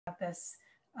this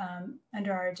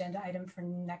under our agenda item for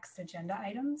next agenda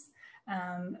items.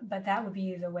 But that would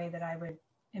be the way that I would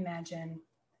imagine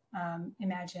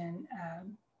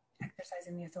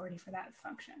exercising the authority for that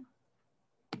function.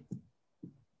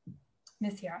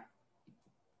 Ms. Sierra.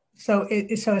 So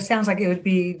it sounds like it would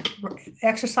be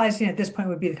exercising at this point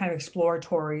would be the kind of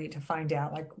exploratory to find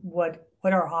out like what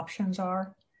our options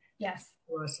are. Yes.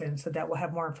 For us, and so that we'll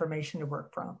have more information to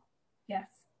work from. Yes.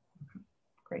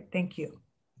 Great, thank you.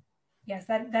 Yes,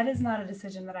 that is not a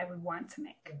decision that I would want to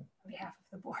make on behalf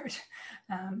of the board.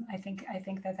 I think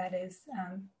that is,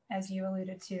 as you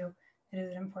alluded to, it is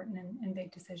an important and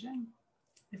big decision.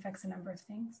 It affects a number of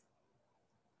things.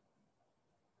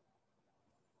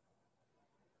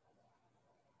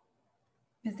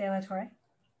 Ms. De La Torre?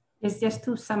 It's just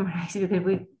to summarize because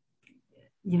we,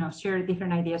 share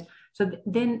different ideas. So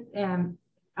then,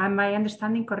 am I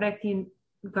understanding correctly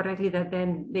that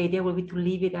then the idea will be to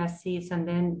leave it as is, and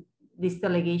then this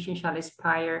delegation shall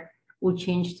expire, will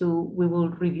change to we will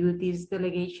review this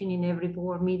delegation in every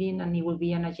board meeting, and it will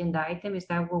be an agenda item? Is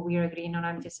that what we are agreeing on?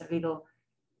 I'm just a little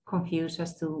confused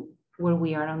as to where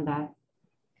we are on that.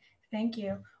 Thank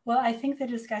you. Well, I think the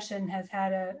discussion has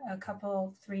had a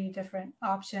couple, 3 different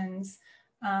options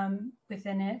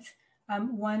within it.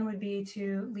 One would be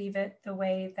to leave it the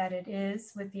way that it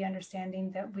is, with the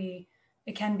understanding that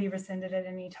it can be rescinded at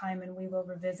any time, and we will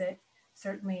revisit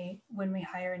certainly when we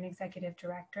hire an executive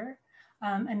director.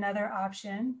 Another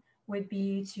option would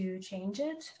be to change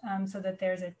it so that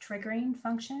there's a triggering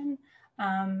function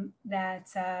that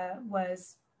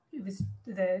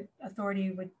the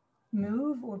authority would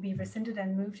move or be rescinded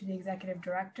and move to the executive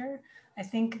director. I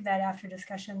think that after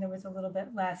discussion, there was a little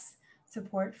bit less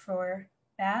support for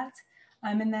that.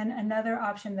 And then another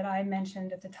option that I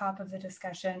mentioned at the top of the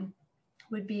discussion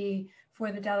would be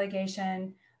for the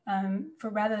delegation, for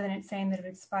rather than it saying that it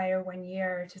would expire 1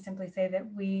 year, to simply say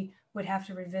that we would have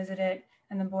to revisit it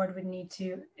and the board would need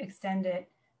to extend it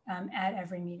at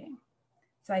every meeting.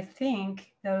 So I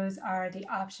think those are the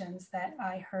options that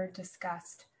I heard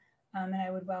discussed. And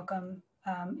I would welcome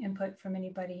input from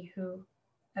anybody who,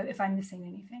 if I'm missing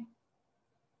anything.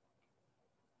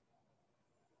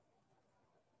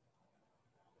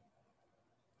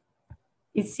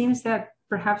 It seems that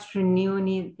perhaps renewing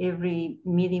it every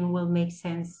meeting will make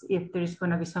sense if there's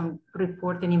going to be some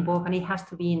reporting involved, and it has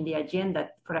to be in the agenda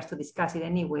for us to discuss it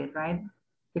anyway, right?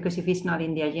 Because if it's not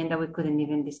in the agenda, we couldn't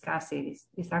even discuss it.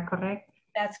 Is that correct?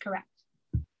 That's correct.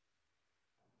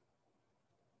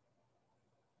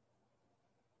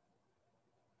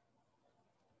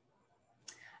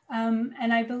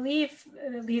 And I believe,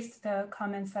 at least the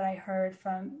comments that I heard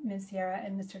from Ms. Sierra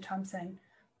and Mr. Thompson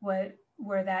were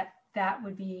that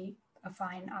would be a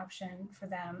fine option for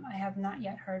them. I have not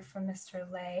yet heard from Mr.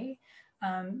 Lay,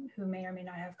 who may or may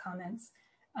not have comments.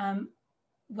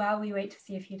 While we wait to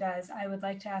see if he does, I would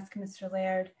like to ask Mr.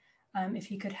 Laird if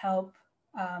he could help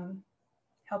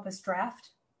us draft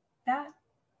that.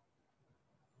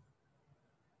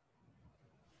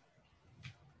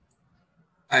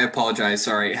 I apologize.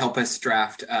 Sorry. Help us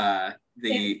draft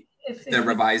the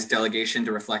revised delegation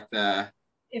to reflect the.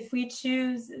 If we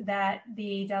choose that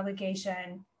the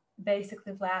delegation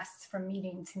basically lasts from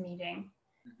meeting to meeting,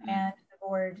 and the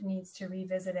board needs to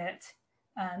revisit it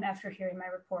after hearing my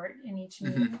report in each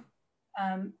meeting,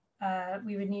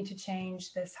 we would need to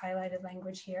change this highlighted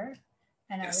language here.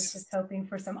 And yes. I was just hoping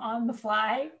for some on the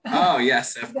fly. Oh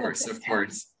yes, of course, of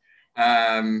course.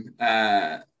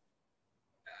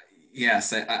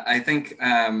 Yes, I think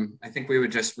we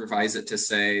would just revise it to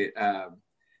say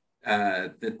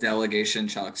the delegation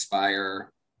shall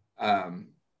expire.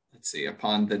 Let's see,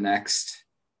 upon the next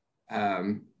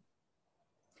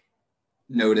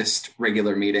noticed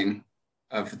regular meeting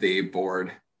of the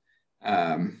board.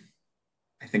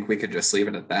 I think we could just leave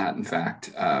it at that. In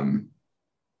fact,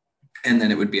 and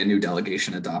then it would be a new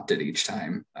delegation adopted each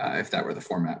time if that were the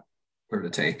format we're to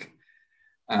take.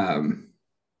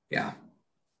 Yeah.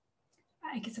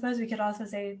 I suppose we could also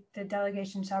say the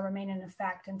delegation shall remain in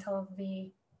effect until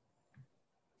the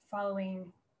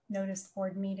following noticed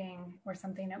board meeting or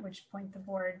something, at which point the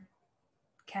board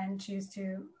can choose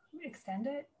to extend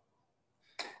it.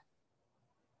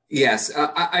 Yes,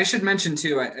 I should mention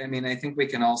too, I mean, I think we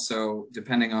can also,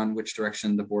 depending on which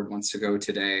direction the board wants to go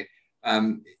today,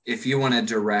 if you want to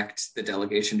direct the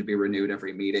delegation to be renewed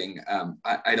every meeting,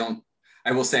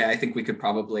 I will say, I think we could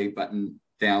probably button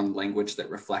down language that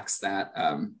reflects that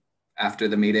after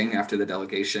the meeting, after the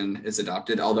delegation is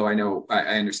adopted. Although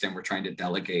I understand we're trying to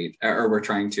delegate, or we're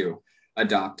trying to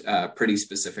adopt pretty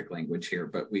specific language here,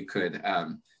 but we could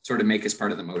sort of make as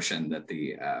part of the motion that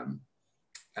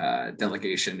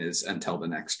delegation is until the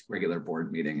next regular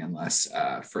board meeting unless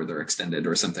further extended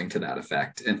or something to that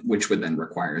effect, and which would then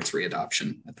require its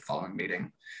readoption at the following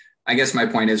meeting. I guess my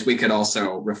point is we could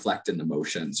also reflect in the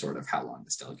motion sort of how long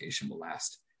this delegation will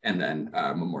last and then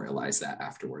memorialize that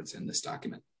afterwards in this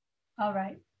document. All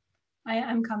right.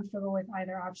 I'm comfortable with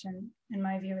either option. In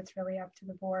my view, it's really up to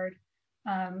the board.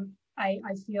 I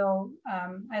feel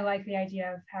I like the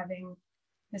idea of having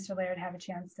Mr. Laird have a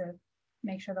chance to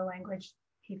make sure the language,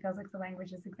 he feels like the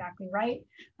language is exactly right.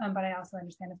 But I also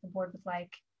understand if the board would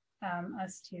like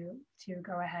us to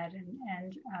go ahead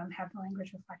and have the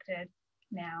language reflected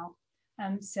now.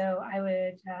 So I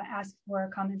would ask for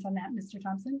comments on that, Mr.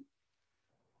 Thompson.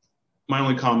 My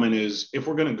only comment is if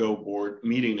we're going to go board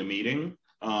meeting to meeting,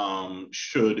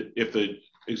 if the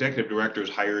executive director is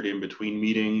hired in between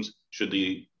meetings, should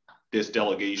this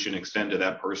delegation extend to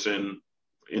that person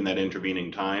in that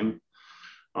intervening time?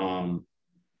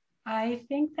 I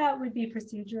think that would be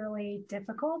procedurally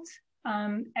difficult,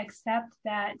 except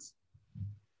that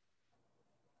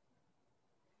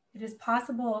it is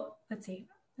possible, let's see,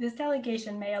 this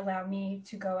delegation may allow me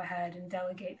to go ahead and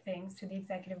delegate things to the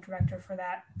executive director for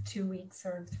that 2 weeks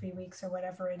or 3 weeks or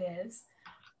whatever it is.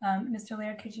 Mr.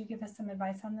 Laird, could you give us some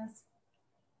advice on this?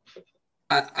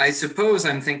 I suppose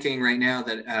I'm thinking right now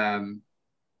that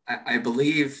I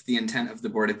believe the intent of the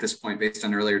board at this point, based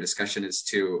on earlier discussion, is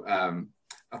to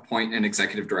appoint an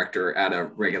executive director at a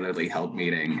regularly held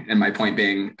meeting. And my point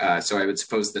being, so I would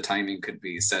suppose the timing could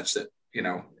be such that, you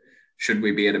know, should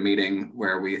we be at a meeting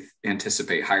where we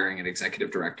anticipate hiring an executive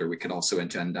director, we could also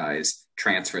agendize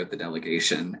transfer of the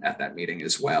delegation at that meeting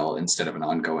as well, instead of an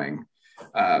ongoing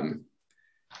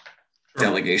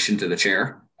delegation to the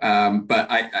chair. But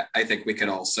I think we could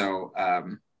also,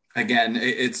 again,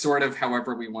 it's sort of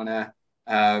however we want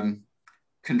to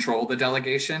control the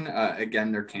delegation.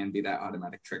 Again, there can be that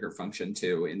automatic trigger function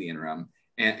too in the interim.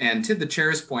 And to the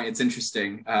chair's point, it's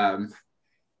interesting.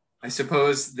 I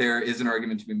suppose there is an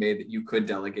argument to be made that you could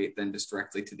delegate then just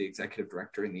directly to the executive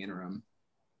director in the interim.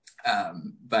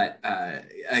 But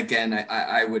again,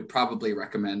 I would probably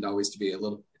recommend always to be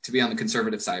on the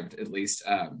conservative side, at least,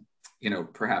 you know,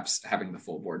 perhaps having the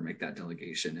full board make that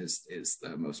delegation is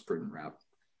the most prudent route.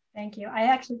 Thank you. I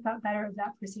actually thought better of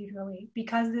that procedurally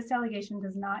because this delegation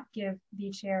does not give the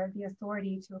chair the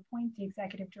authority to appoint the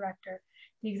executive director.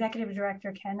 The executive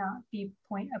director cannot be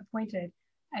appointed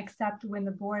except when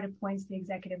the board appoints the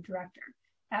executive director,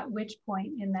 at which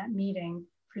point in that meeting,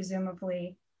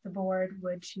 presumably the board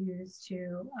would choose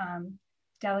to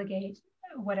delegate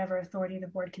whatever authority the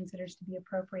board considers to be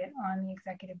appropriate on the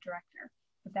executive director,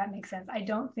 if that makes sense. I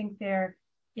don't think there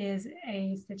is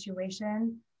a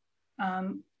situation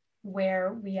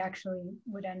where we actually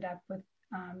would end up with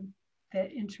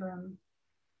the interim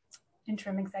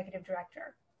executive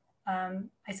director.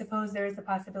 I suppose there is the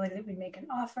possibility that we'd make an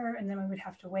offer and then we would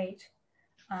have to wait.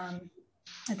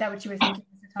 Is that what you were thinking?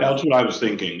 That's what I was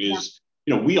thinking is,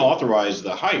 you know, we authorize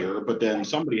the hire, but then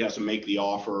somebody has to make the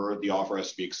offer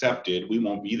has to be accepted. We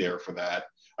won't be there for that.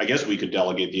 I guess we could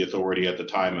delegate the authority at the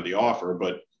time of the offer,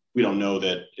 but we don't know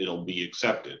that it'll be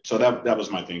accepted. So that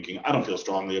was my thinking. I don't feel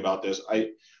strongly about this.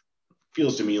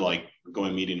 Feels to me like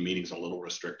going meeting to meeting is a little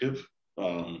restrictive,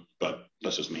 but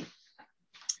that's just me.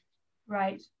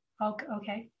 Right.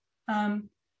 Okay.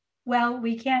 Well,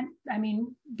 we can't, I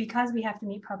mean, because we have to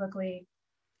meet publicly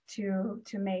to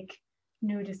make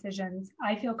new decisions,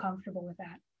 I feel comfortable with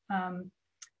that.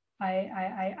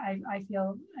 I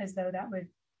feel as though that would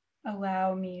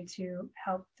allow me to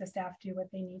help the staff do what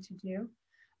they need to do.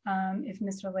 If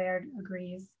Mr. Laird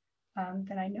agrees,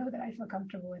 then I know that I feel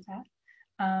comfortable with that.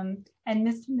 And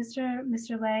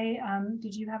Mr. Lay,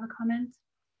 did you have a comment?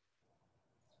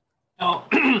 No,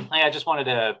 I just wanted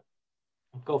to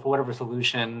go for whatever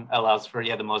solution allows for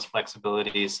the most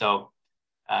flexibility. So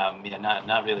yeah,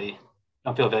 not really,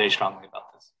 don't feel very strongly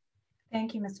about this.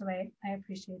 Thank you, Mr. Lay. I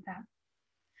appreciate that.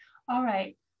 All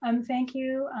right. Thank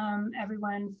you,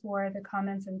 everyone, for the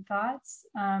comments and thoughts.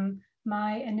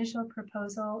 My initial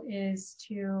proposal is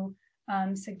to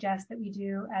suggest that we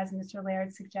do as Mr.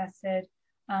 Laird suggested,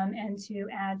 and to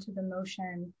add to the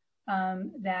motion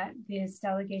that this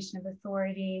delegation of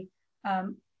authority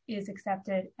is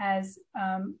accepted as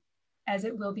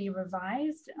it will be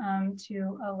revised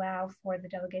to allow for the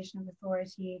delegation of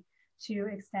authority to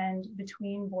extend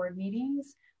between board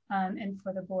meetings and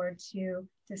for the board to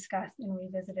discuss and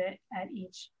revisit it at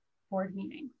each board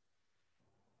meeting.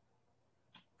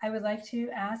 I would like to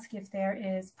ask if there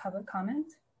is public comment.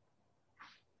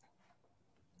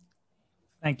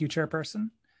 Thank you,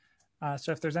 Chairperson.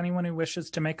 So if there's anyone who wishes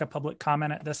to make a public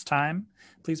comment at this time,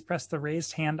 please press the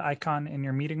raised hand icon in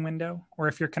your meeting window, or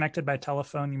if you're connected by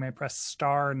telephone, you may press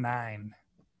 *9.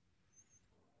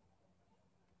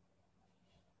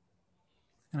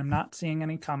 And I'm not seeing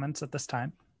any comments at this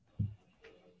time.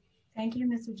 Thank you,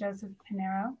 Mr. Joseph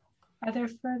Pinero. Are there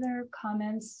further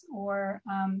comments or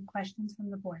questions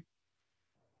from the board?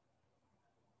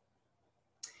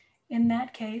 In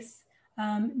that case,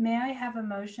 may I have a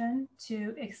motion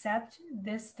to accept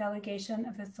this delegation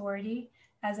of authority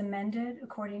as amended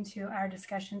according to our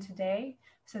discussion today,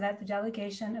 so that the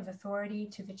delegation of authority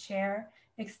to the chair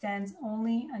extends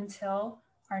only until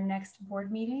our next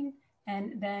board meeting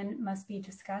and then must be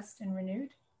discussed and renewed?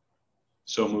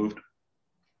 So moved.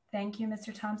 Thank you,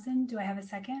 Mr. Thompson. Do I have a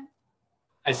second?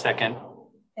 I second.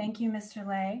 Thank you, Mr.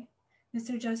 Lay.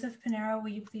 Mr. Joseph Pinero, will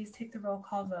you please take the roll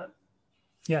call vote?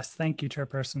 Yes, thank you,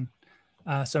 Chairperson.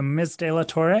 So Ms. De La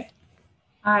Torre?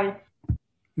 Aye.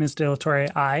 Ms. De La Torre,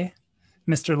 aye.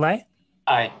 Mr. Lay?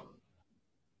 Aye.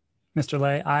 Mr.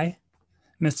 Lay, aye.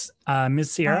 Ms.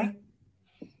 Sierra?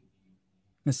 Aye.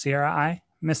 Ms. Sierra, aye.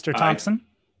 Mr. Aye. Thompson?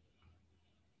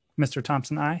 Mr.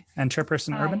 Thompson, aye. And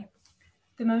Chairperson Aye. Urban?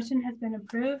 The motion has been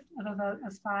approved of a vote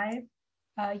of 5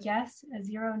 yes,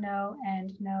 0 no,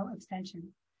 and no abstention.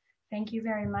 Thank you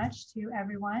very much to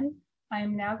everyone. I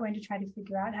am now going to try to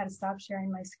figure out how to stop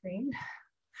sharing my screen.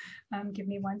 Give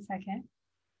me 1 second.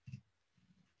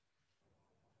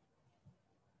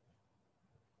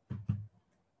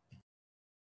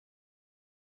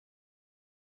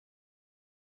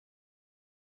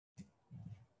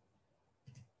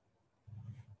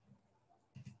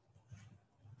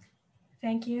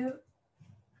 Thank you.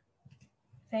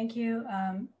 Thank you.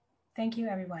 Thank you,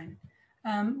 everyone.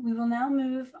 We will now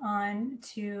move on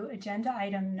to agenda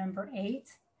item number 8,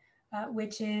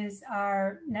 which is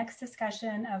our next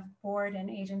discussion of board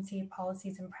and agency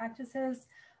policies and practices,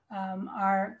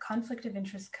 our conflict of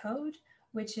interest code,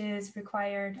 which is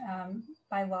required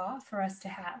by law for us to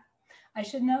have. I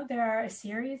should note there are a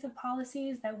series of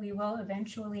policies that we will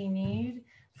eventually need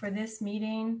for this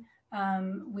meeting.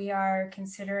 We are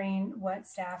considering what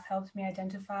staff helped me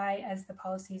identify as the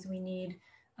policies we need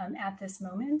at this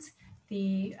moment.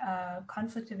 The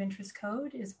conflict of interest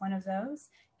code is one of those,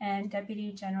 and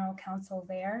Deputy General Counsel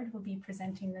Laird will be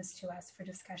presenting this to us for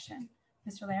discussion.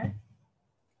 Mr. Laird?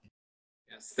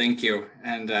 Yes, thank you.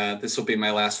 And this will be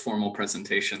my last formal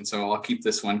presentation, so I'll keep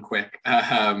this one quick.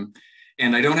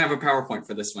 And I don't have a PowerPoint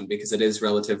for this one because it is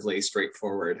relatively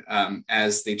straightforward.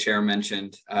 As the chair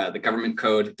mentioned, the government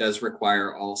code does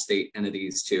require all state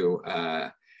entities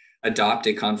to adopt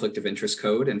a conflict of interest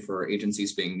code, and for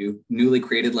agencies being newly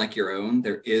created like your own,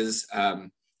 there is a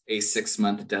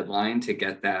 6-month deadline to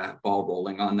get that ball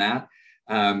rolling on that.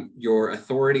 Your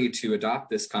authority to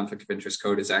adopt this conflict of interest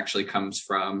code actually comes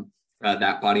from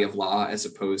that body of law as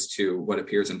opposed to what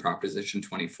appears in Proposition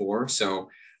 24. So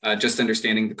just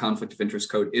understanding the conflict of interest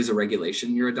code is a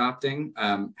regulation you're adopting.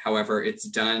 However, it's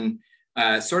done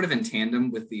sort of in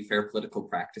tandem with the Fair Political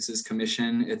Practices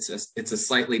Commission. It's a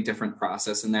slightly different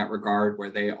process in that regard, where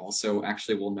they also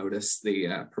actually will notice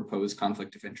the proposed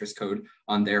conflict of interest code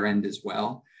on their end as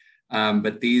well.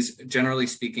 But these, generally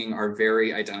speaking, are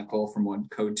very identical from one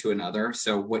code to another.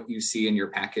 So what you see in your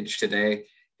package today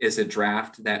is a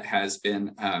draft that has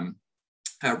been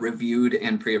reviewed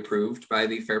and pre-approved by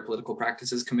the Fair Political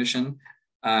Practices Commission.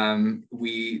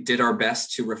 We did our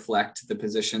best to reflect the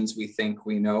positions we think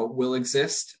we know will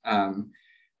exist.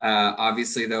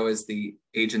 Obviously, though, as the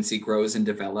agency grows and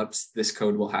develops, this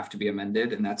code will have to be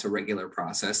amended, and that's a regular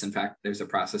process. In fact, there's a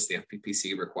process the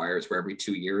FPPC requires where every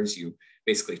 2 years you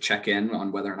basically check in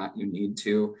on whether or not you need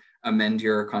to amend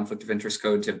your conflict of interest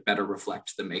code to better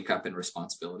reflect the makeup and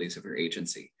responsibilities of your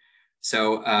agency.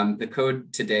 So the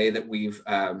code today that we've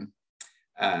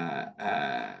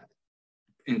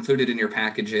included in your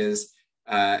packages,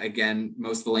 again,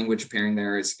 most of the language appearing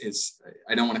there is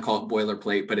I don't want to call it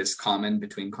boilerplate, but it's common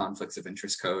between conflicts of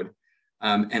interest code.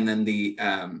 And then the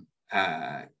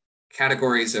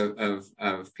categories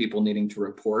of people needing to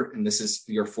report, and this is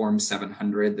your Form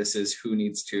 700. This is who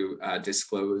needs to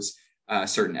disclose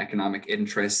certain economic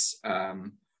interests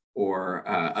or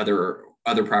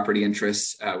other property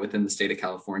interests within the state of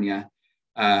California.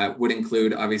 Would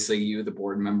include, obviously, you, the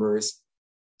board members,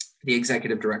 the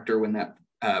executive director when that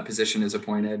position is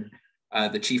appointed,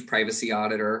 the chief privacy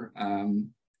auditor,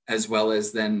 as well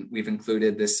as then we've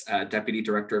included this deputy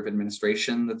director of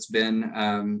administration that's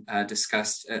been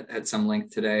discussed at some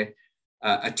length today,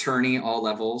 attorney, all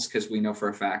levels, because we know for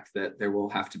a fact that there will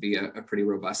have to be a pretty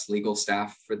robust legal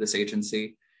staff for this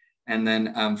agency. And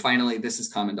then finally, this is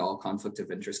common to all conflict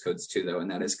of interest codes too, though,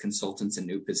 and that is consultants in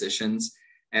new positions.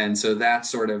 And so that's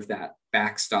sort of that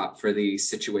backstop for the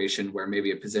situation where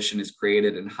maybe a position is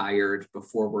created and hired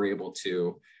before we're able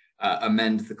to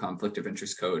amend the conflict of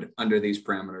interest code. Under these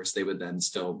parameters, they would then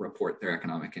still report their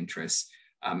economic interests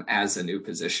as a new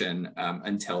position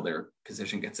until their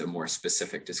position gets a more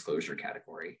specific disclosure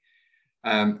category.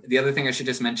 The other thing I should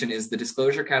just mention is the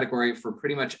disclosure category for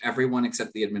pretty much everyone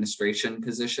except the administration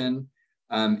position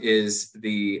is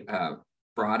the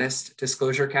broadest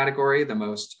disclosure category, the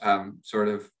most sort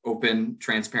of open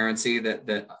transparency that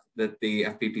the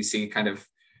FPPC kind of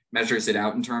measures it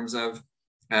out in terms of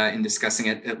in discussing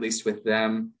it, at least with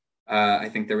them. I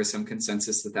think there was some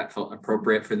consensus that felt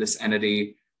appropriate for this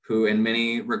entity, who in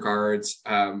many regards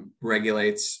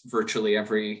regulates virtually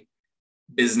every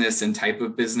business and type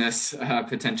of business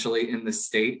potentially in the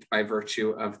state by virtue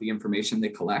of the information they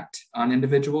collect on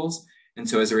individuals. And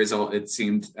so as a result, it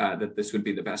seemed that this would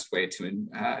be the best way to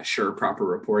ensure proper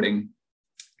reporting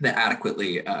that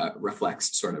adequately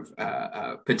reflects sort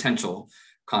of potential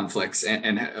conflicts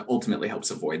and ultimately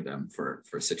helps avoid them for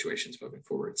situations moving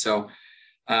forward. So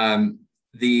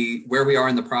where we are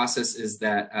in the process is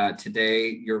that today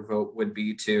your vote would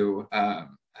be to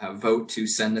vote to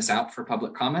send this out for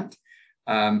public comment.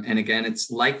 And again, it's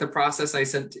like the process I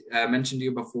mentioned to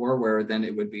you before, where then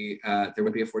it would be there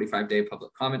would be a 45-day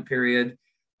public comment period.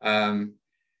 I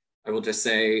will just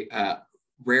say,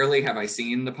 rarely have I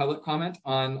seen the public comment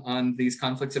on these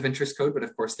conflicts of interest code, but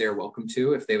of course they are welcome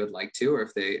to if they would like to, or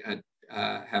if they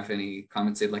have any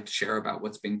comments they'd like to share about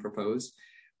what's being proposed.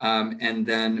 And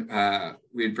then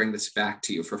we'd bring this back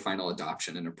to you for final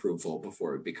adoption and approval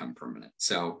before it would become permanent.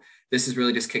 So this is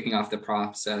really just kicking off the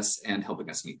process and helping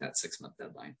us meet that 6-month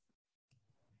deadline.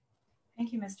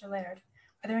 Thank you, Mr. Laird.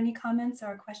 Are there any comments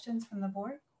or questions from the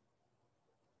board?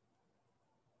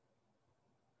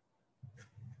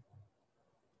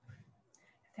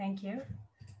 Thank you.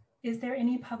 Is there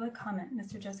any public comment?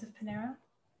 Mr. Joseph Pinero?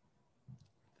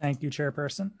 Thank you,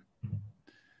 Chairperson.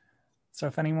 So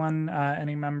if anyone,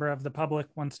 any member of the public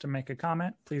wants to make a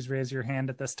comment, please raise your hand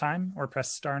at this time or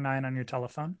press *9 on your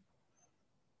telephone.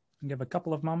 And give a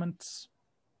couple of moments.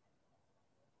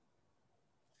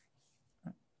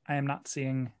 I am not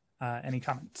seeing any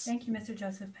comments. Thank you, Mr.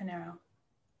 Joseph Pinero.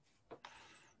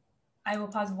 I will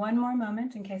pause one more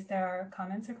moment in case there are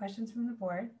comments or questions from the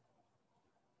board.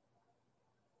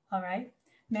 All right.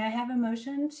 May I have a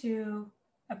motion to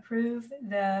approve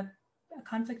the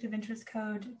conflict of interest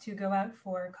code to go out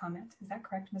for comment? Is that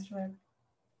correct, Mr. Laird?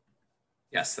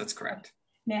 Yes, that's correct.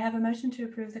 May I have a motion to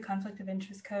approve the conflict of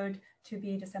interest code to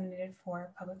be disseminated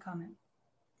for public comment?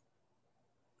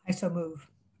 I so move.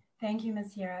 Thank you,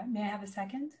 Ms. Sierra. May I have a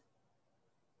second?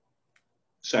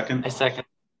 Second. I second.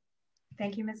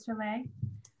 Thank you, Mr. Lay.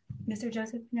 Mr.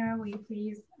 Joseph Pinero, will you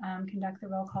please conduct the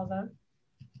roll call vote?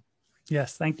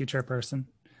 Yes, thank you, Chairperson.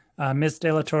 Ms.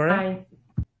 De La Torre? Aye.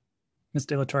 Ms.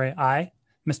 De La Torre, aye.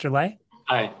 Mr. Lay?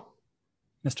 Aye.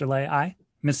 Mr. Lay, aye.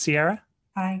 Ms. Sierra?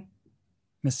 Aye.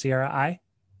 Ms. Sierra, aye.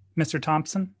 Mr.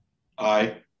 Thompson?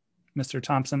 Aye. Mr.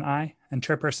 Thompson, aye. And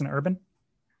Chairperson Urban?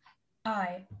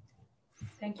 Aye.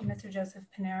 Thank you, Mr. Joseph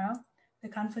Pinero. The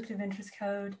conflict of interest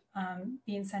code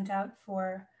being sent out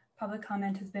for public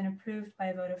comment has been approved by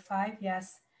a vote of 5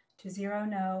 yes to 0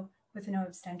 no with no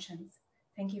abstentions.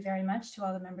 Thank you very much to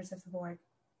all the members of the board.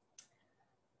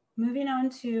 Moving on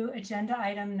to agenda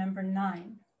item number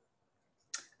 9,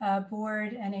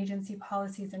 board and agency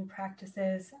policies and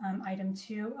practices, item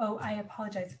 2. Oh, I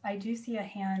apologize. I do see a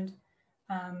hand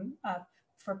up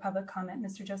for public comment.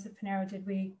 Mr. Joseph Pinero, did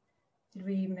we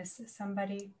miss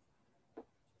somebody?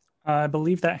 I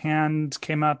believe that hand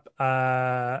came up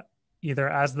either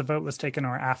as the vote was taken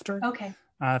or after. Okay.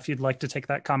 If you'd like to take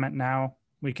that comment now,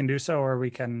 we can do so, or we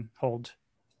can hold.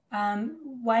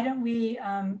 Why don't we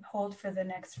hold for the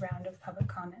next round of public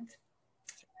comment?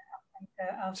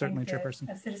 I'll Certainly, thank Chairperson.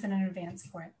 a citizen in advance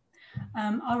for it.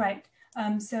 All right.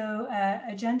 So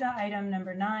agenda item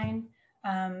number 9,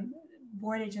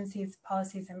 board agencies,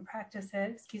 policies and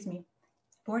practices, excuse me,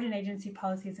 board and agency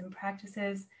policies and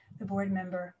practices, the board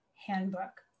member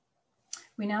handbook.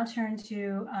 We now turn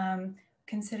to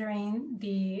considering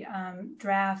the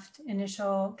draft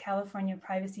initial California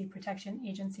Privacy Protection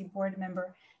Agency board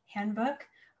member handbook.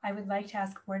 I would like to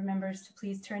ask board members to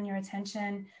please turn your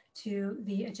attention to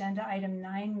the agenda item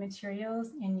 9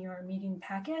 materials in your meeting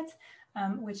packet,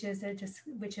 which is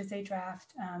a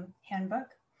draft handbook.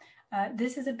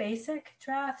 This is a basic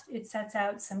draft. It sets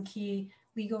out some key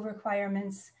legal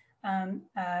requirements,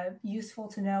 useful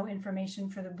to know information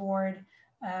for the board,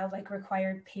 like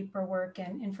required paperwork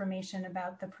and information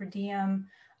about the per diem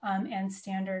and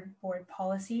standard board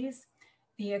policies.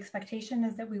 The expectation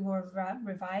is that we will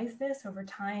revise this over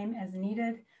time as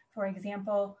needed. For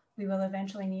example, we will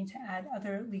eventually need to add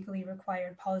other legally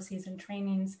required policies and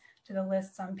trainings to the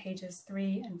lists on pages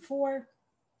 3 and 4.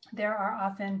 There are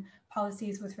often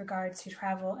policies with regards to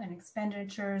travel and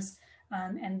expenditures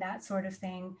and that sort of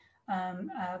thing.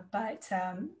 But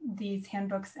these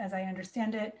handbooks, as I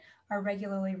understand it, are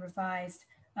regularly revised,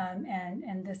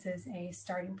 and this is a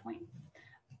starting point.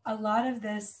 A lot of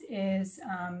this is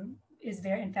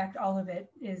very, in fact, all of it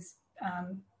is,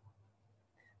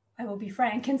 I will be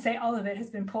frank and say all of it has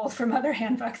been pulled from other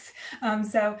handbooks.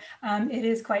 So it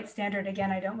is quite standard. Again,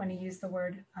 I don't want to use the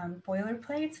word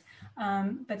boilerplate,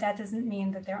 but that doesn't mean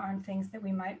that there aren't things that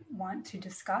we might want to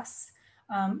discuss.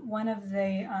 One of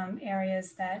the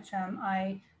areas that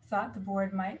I thought the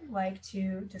board might like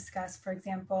to discuss, for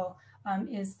example,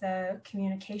 is the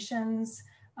communications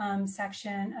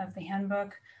section of the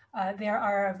handbook. There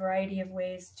are a variety of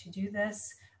ways to do this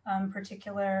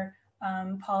particular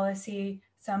policy.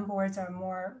 Some boards are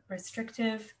more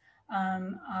restrictive.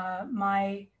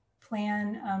 My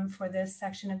plan for this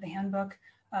section of the handbook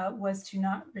was to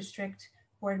not restrict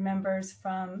board members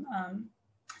from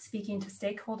speaking to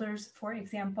stakeholders, for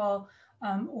example,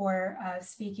 or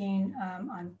speaking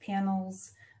on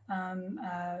panels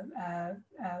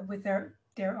with their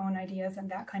own ideas and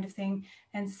that kind of thing,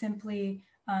 and simply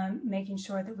making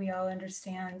sure that we all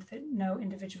understand that no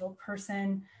individual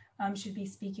person should be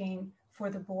speaking for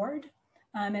the board.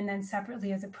 And then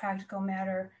separately, as a practical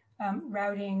matter,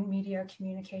 routing media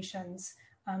communications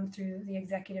through the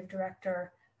executive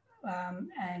director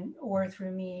or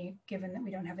through me, given that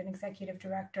we don't have an executive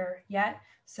director yet,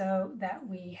 so that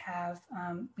we have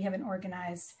an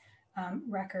organized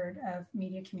record of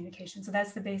media communication. So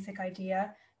that's the basic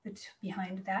idea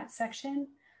behind that section.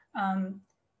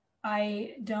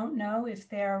 I don't know if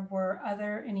there were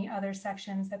any other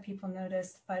sections that people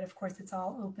noticed, but of course it's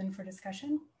all open for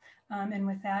discussion. And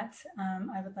with that,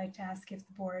 I would like to ask if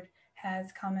the board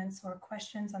has comments or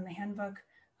questions on the handbook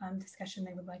discussion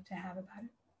they would like to have about it.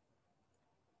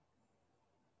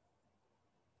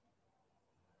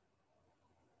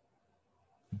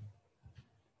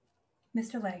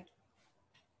 Mr. Legg.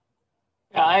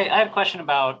 Yeah, I have a question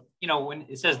about, when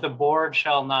it says the board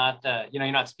shall not,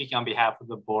 you're not speaking on behalf of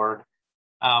the board.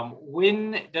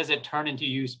 When does it turn into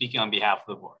you speaking on behalf of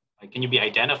the board? Like, can you be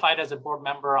identified as a board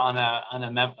member on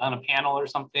a panel or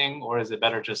something, or is it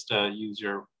better just to use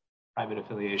your private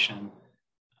affiliation?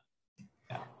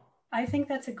 Yeah. I think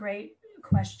that's a great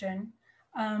question.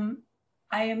 One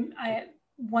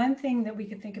thing that we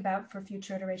could think about for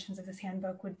future iterations of this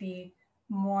handbook would be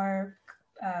more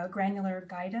granular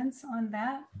guidance on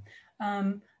that.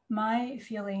 My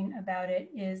feeling about it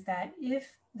is that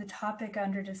if the topic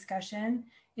under discussion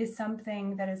is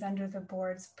something that is under the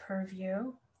board's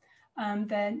purview,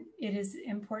 then it is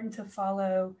important to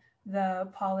follow the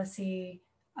policy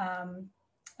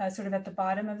sort of at the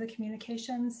bottom of the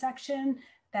communications section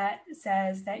that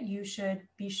says that you should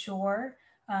be sure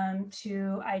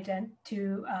to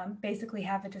basically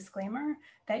have a disclaimer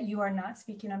that you are not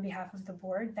speaking on behalf of the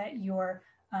board, that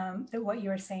what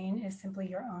you are saying is simply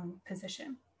your own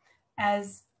position.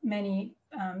 As many,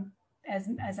 as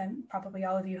probably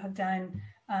all of you have done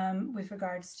with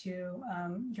regards to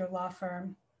your law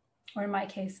firm, or in my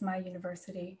case, my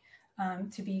university,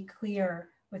 to be clear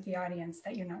with the audience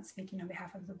that you're not speaking on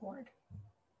behalf of the board.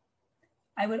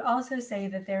 I would also say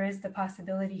that there is the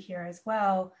possibility here as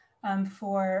well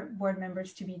for board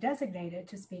members to be designated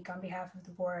to speak on behalf of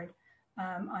the board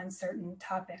on certain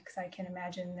topics. I can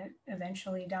imagine that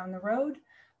eventually down the road,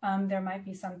 there might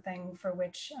be something for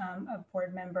which a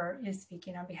board member is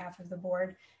speaking on behalf of the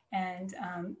board, and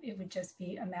it would just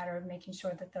be a matter of making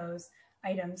sure that those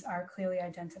items are clearly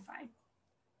identified.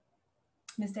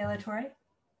 Ms. De La Torre?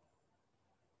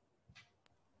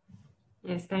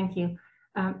 Yes, thank you.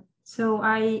 So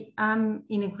I am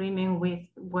in agreement with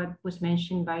what was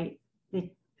mentioned by the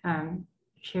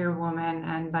chairwoman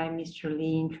and by Mr.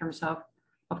 Lee in terms of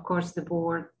course, the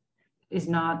board is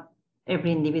not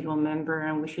every individual member,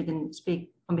 and we shouldn't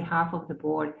speak on behalf of the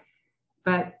board.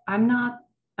 But I'm not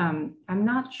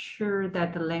sure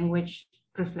that the language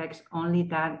reflects only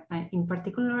that. In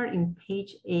particular, in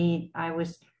page 8,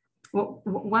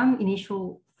 one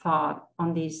initial thought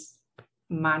on this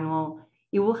manual.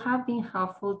 It would have been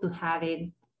helpful to have it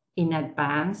in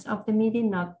advance of the meeting,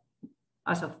 not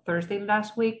as of Thursday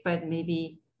last week, but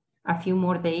maybe a few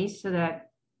more days so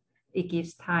that it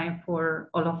gives time for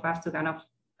all of us to kind of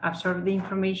absorb the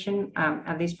information,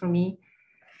 at least for me.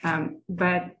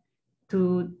 But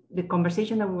to the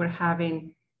conversation that we were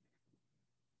having,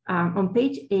 on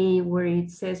page 8, where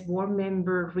it says board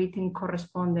member written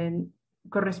correspondence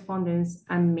correspondence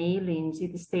and mailings,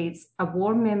 it states a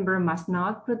board member must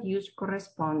not produce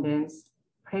correspondence,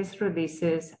 press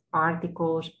releases,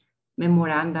 articles,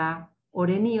 memoranda, or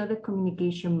any other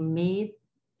communication made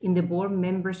in the board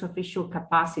member's official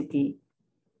capacity.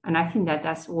 And I think that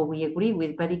that's what we agree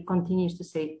with, but it continues to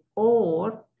say,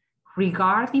 or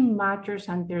regarding matters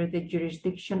under the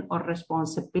jurisdiction or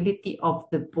responsibility of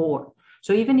the board.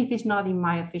 So even if it's not in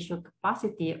my official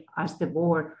capacity as the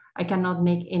board, I cannot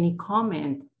make any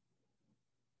comment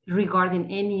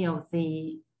regarding any of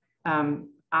the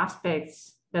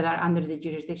aspects that are under the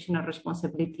jurisdiction or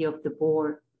responsibility of the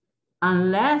board,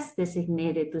 unless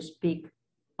designated to speak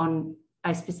on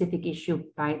a specific issue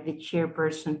by the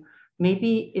chairperson.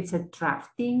 Maybe it's a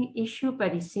drafting issue,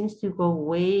 but it seems to go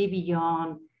way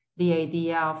beyond the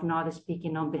idea of not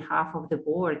speaking on behalf of the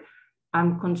board.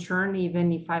 I'm concerned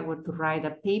even if I were to write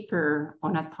a paper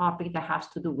on a topic that has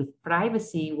to do with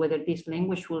privacy, whether this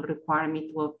language will require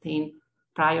me to obtain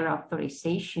prior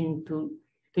authorization to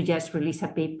just release a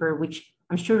paper, which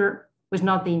I'm sure was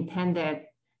not the intended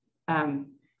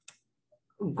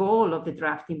goal of the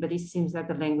drafting, but it seems that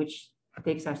the language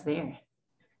takes us there.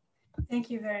 Thank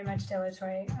you very much,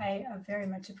 Delatorre. I very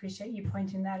much appreciate you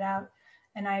pointing that out.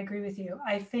 And I agree with you.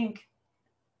 I think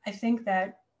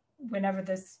that whenever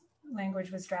this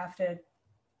language was drafted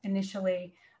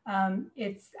initially,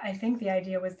 I think the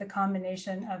idea was the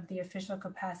combination of the official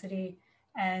capacity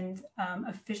and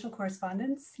official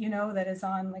correspondence, that is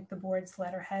on like the board's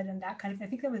letterhead and that kind of, I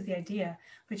think that was the idea,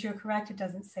 but you're correct, it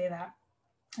doesn't say that.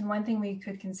 And one thing we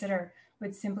could consider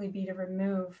would simply be to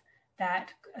remove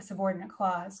that subordinate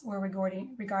clause or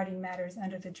regarding matters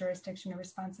under the jurisdiction or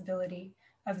responsibility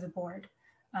of the board.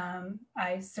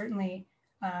 I certainly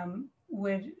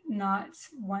would not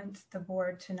want the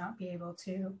board to not be able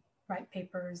to write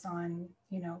papers on,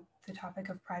 the topic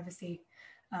of privacy,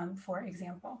 for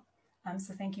example.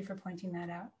 So thank you for pointing that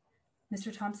out.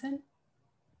 Mr. Thompson?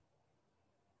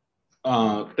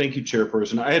 Thank you,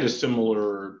 Chairperson. I had a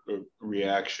similar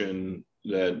reaction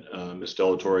that Ms.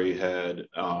 Delatorre had.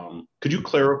 Could you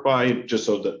clarify, just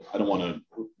so that I don't want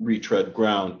to retread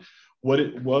ground,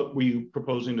 what were you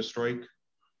proposing to strike?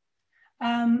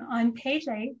 On page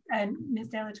 8, and Ms.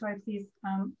 Delatorre, please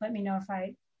let me know if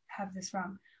I have this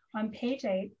wrong. On page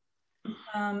 8,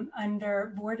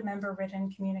 under board member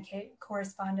written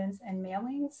correspondence and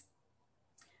mailings,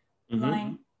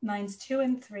 lines 2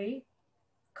 and 3,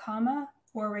 comma,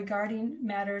 or regarding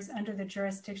matters under the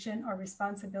jurisdiction or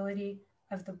responsibility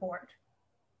of the board.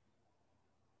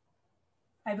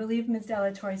 I believe Ms.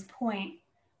 Delatorre's point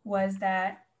was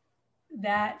that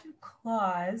that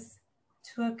clause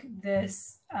took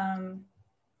this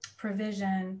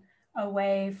provision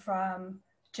away from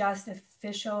just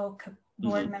official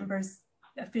board members'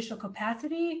 official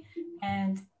capacity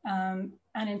and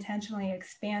unintentionally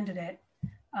expanded it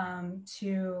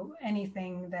to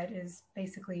anything that is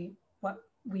basically what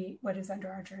is under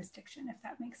our jurisdiction, if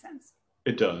that makes sense.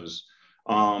 It does.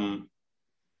 I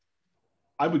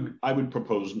would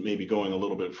propose maybe going a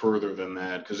little bit further than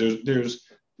that, because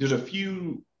there's a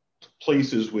few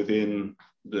places within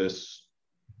this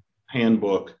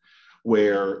handbook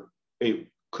where it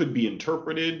could be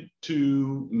interpreted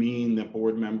to mean that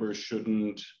board members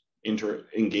shouldn't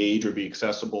engage or be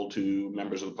accessible to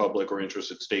members of the public or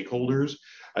interested stakeholders.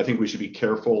 I think we should be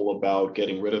careful about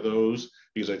getting rid of those,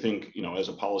 because I think, as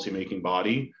a policymaking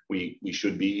body, we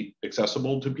should be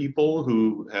accessible to people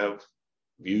who have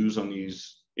views on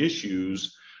these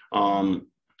issues.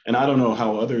 And I don't know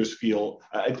how others feel.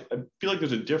 I feel like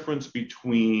there's a difference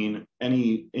between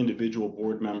any individual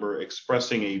board member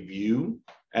expressing a view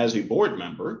as a board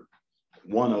member,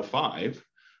 one of 5,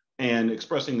 and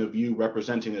expressing a view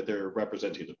representing that they're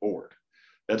representing the board.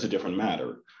 That's a different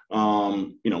matter.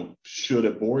 Should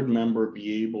a board member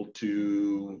be able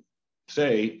to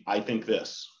say, I think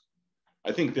this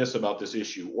about this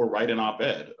issue, or write an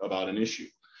op-ed about an issue?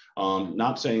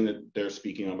 Not saying that they're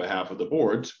speaking on behalf of the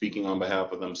board, speaking on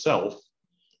behalf of themselves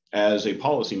as a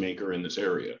policymaker in this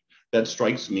area. That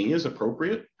strikes me as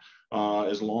appropriate,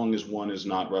 as long as one is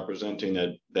not representing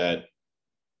that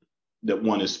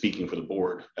one is speaking for the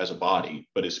board as a body,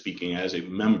 but is speaking as a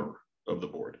member of the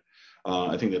board.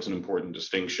 I think that's an important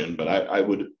distinction, but I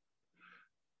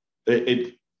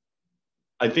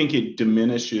think it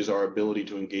diminishes our ability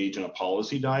to engage in a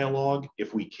policy dialogue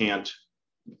if we can't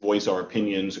voice our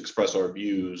opinions, express our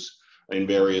views in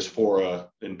various fora,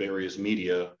 in various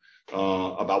media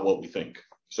about what we think.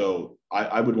 So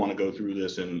I would want to go through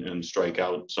this and strike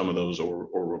out some of those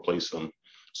or replace them,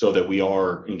 so that we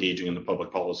are engaging in the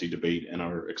public policy debate and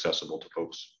are accessible to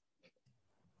folks.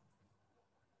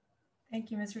 Thank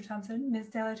you, Mr. Thompson. Ms.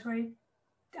 Delatorre?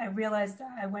 I realized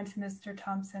I went to Mr.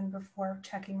 Thompson before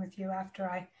checking with you after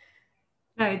I.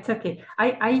 No, it's okay.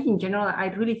 I in general, I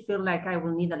really feel like I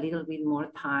will need a little bit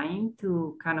more time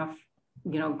to kind of,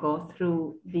 go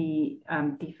through the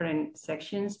different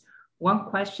sections. One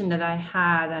question that I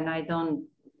had, and I don't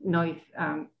know if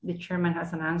the chairman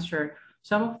has an answer,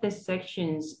 some of the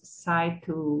sections cite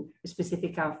to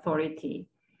specific authority.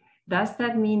 Does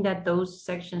that mean that those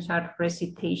sections are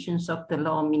recitations of the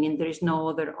law, meaning there is no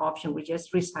other option? We're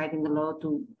just reciting the law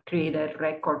to create a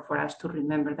record for us to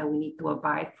remember that we need to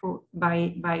abide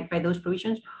by those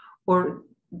provisions? Or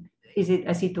is it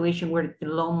a situation where the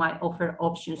law might offer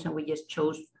options and we just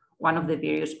chose one of the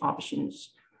various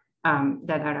options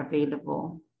that are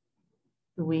available?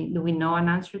 Do we know an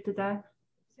answer to that?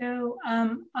 So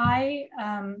I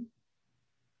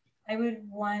would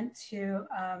want to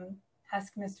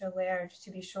ask Mr. Laird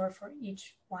to be sure for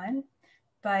each one,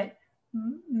 but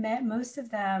most of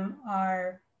them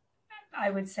are,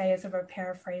 I would say, as of a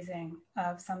paraphrasing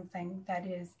of something that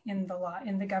is in the law,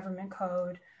 in the government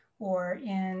code, or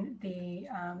in the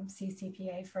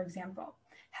CCPA, for example.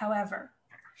 However,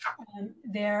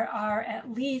 there's at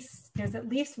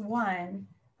least one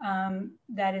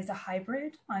that is a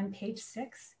hybrid on page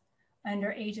 6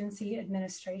 under agency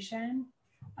administration.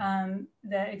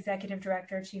 The executive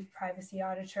director, chief privacy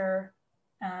auditor,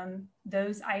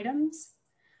 those items,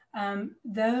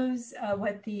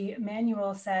 what the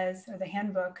manual says, or the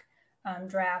handbook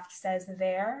draft says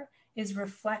there, is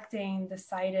reflecting the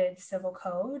cited civil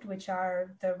code, which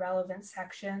are the relevant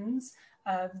sections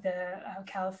of the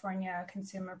California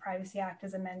Consumer Privacy Act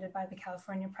as amended by the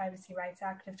California Privacy Rights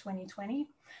Act of 2020.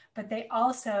 But they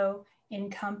also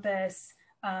encompass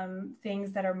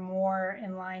things that are more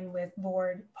in line with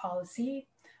board policy.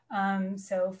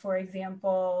 So for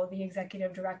example, the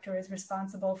executive director is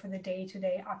responsible for the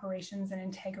day-to-day operations and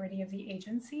integrity of the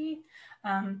agency.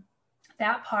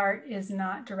 That part is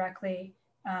not directly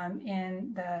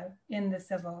in the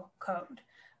civil code.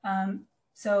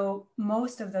 So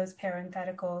most of those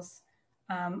parentheticals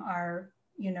are,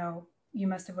 you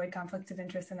must avoid conflicts of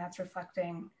interest, and that's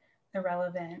reflecting the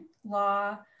relevant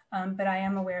law. But I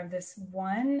am aware of this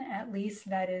one, at least,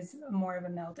 that is more of a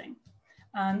melding.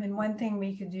 And one thing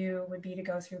we could do would be to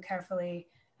go through carefully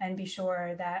and be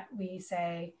sure that we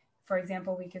say, for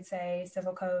example, we could say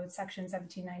Civil Code section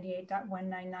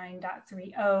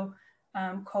 1798.199.30,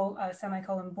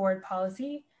 semicolon board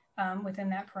policy within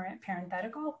that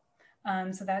parenthetical.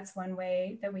 So that's one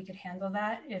way that we could handle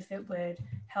that, if it would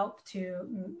help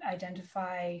to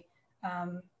identify,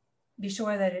 be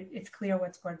sure that it's clear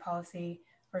what's board policy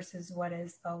versus what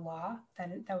is the law.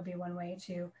 That would be one way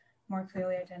to more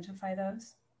clearly identify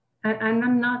those. And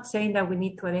I'm not saying that we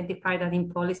need to identify that in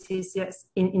policies,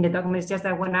 just in the documents, just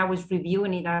that when I was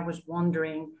reviewing it, I was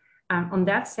wondering, on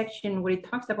that section where it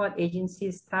talks about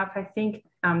agency staff, I think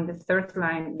the third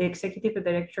line, the executive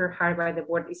director hired by the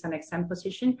board is an exempt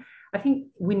position. I think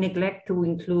we neglect to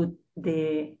include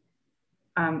the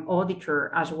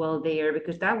auditor as well there,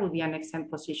 because that would be an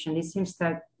exempt position. It seems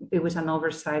that it was an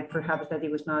oversight, perhaps, that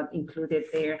it was not included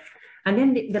there. And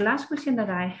then the last question that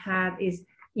I had is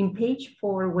in page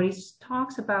 4, where it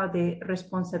talks about the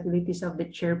responsibilities of the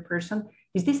chairperson.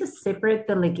 Is this a separate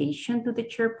delegation to the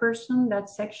chairperson, that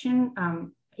section,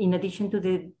 in addition to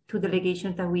the 2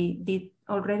 delegations that we did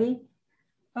already?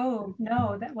 Oh,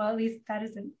 no, well, at least that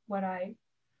isn't what I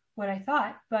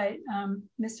thought. But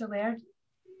Mr. Laird,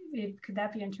 could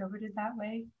that be interpreted that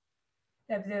way?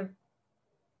 To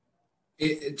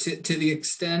the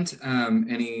extent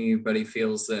anybody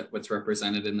feels that what's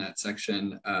represented in that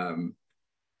section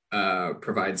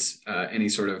provides any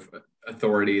sort of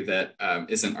authority that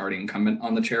isn't already incumbent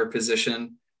on the chair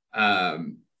position,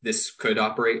 this could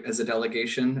operate as a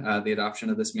delegation, the adoption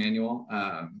of this manual.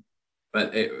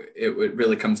 But it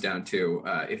really comes down to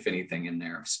if anything in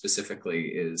there specifically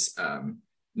is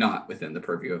not within the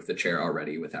purview of the chair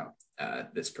already without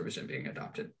this provision being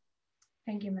adopted.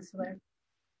 Thank you, Ms. Laird.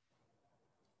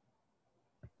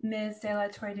 Ms. De La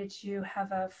Torre, did you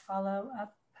have a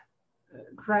follow-up?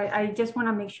 Right, I just want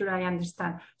to make sure I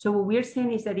understand. So what we're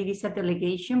saying is that it is a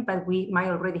delegation, but we might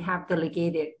already have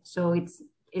delegated. So it's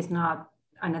not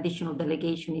an additional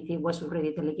delegation if it was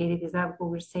already delegated. Is that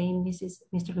what we're saying,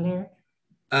 Mr. Laird?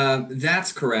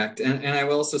 That's correct. And I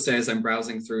will also say, as I'm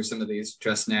browsing through some of these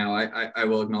just now, I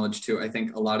will acknowledge too, I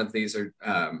think a lot of these are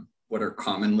what are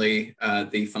commonly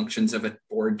the functions of a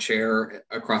board chair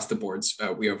across the boards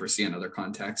we oversee in other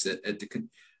contexts.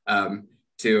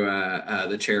 To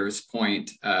the chair's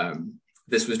point,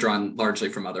 this was drawn largely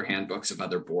from other handbooks of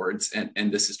other boards.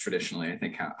 And this is traditionally, I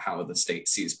think, how the state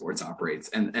sees boards operates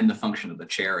and the function of the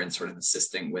chair and sort of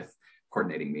assisting with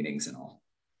coordinating meetings and all.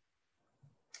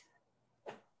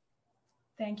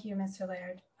 Thank you, Mr.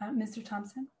 Laird. Mr.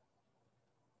 Thompson?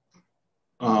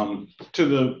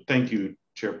 Thank you,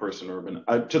 Chairperson Urban.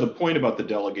 To the point about the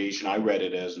delegation, I read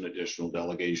it as an additional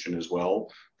delegation as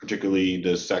well, particularly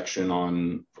the section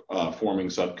on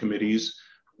forming subcommittees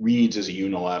reads as a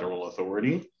unilateral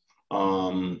authority,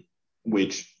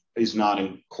 which is not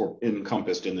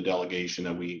encompassed in the delegation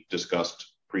that we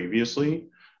discussed previously.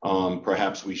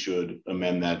 Perhaps we should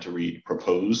amend that to read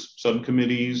propose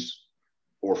subcommittees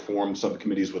or form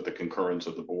subcommittees with the concurrence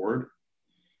of the board.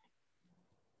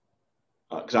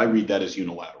 Because I read that as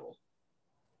unilateral.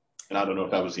 And I don't know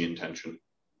if that was the intention.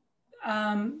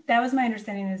 That was my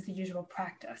understanding is the usual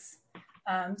practice.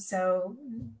 So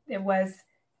it was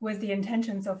the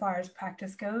intention so far as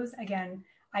practice goes. Again,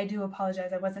 I do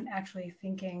apologize. I wasn't actually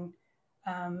thinking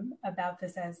about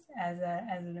this as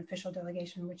an official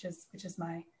delegation, which is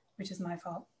my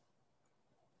fault.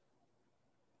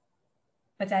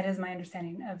 But that is my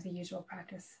understanding of the usual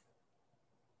practice.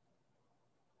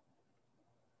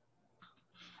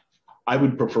 I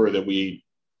would prefer that we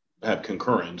have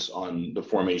concurrence on the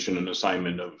formation and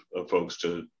assignment of folks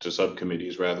to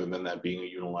subcommittees rather than that being a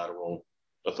unilateral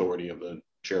authority of the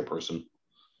chairperson.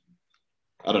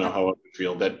 I don't know how I would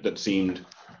feel. That seemed,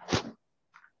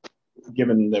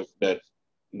 given that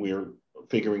we're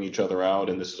figuring each other out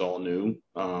and this is all new,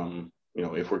 you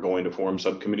know, if we're going to form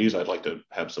subcommittees, I'd like to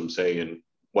have some say in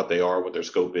what they are, what their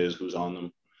scope is, who's on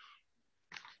them.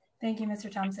 Thank you, Mr.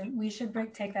 Thompson. We should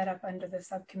take that up under the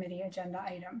subcommittee agenda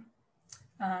item.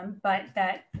 But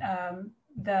that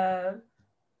the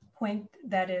point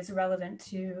that is relevant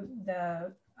to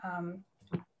the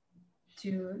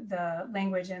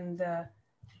language in the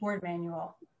board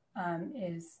manual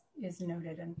is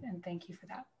noted, and thank you for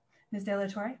that. Ms. De La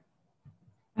Torre?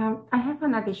 I have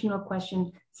an additional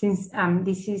question. Since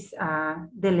this is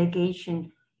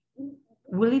delegation,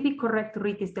 will it be correct to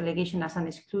read this delegation as an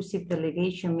exclusive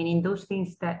delegation, meaning those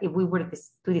things that if we were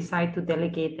to decide to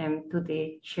delegate them to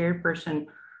the chairperson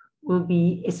will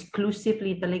be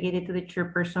exclusively delegated to the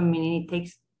chairperson, meaning it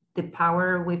takes the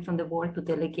power away from the board to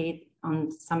delegate on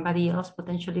somebody else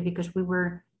potentially, because we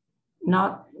were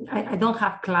not, I don't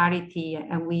have clarity,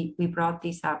 and we brought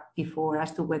this up before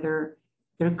as to whether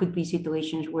there could be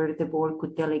situations where the board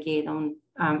could delegate on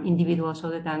individuals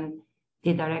other than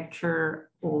the director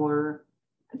or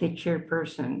the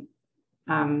chairperson.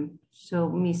 So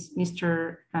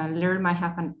Mr. Laird might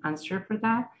have an answer for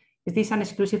that. Is this an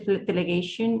exclusive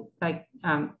delegation? Like,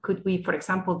 could we, for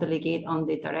example, delegate on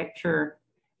the director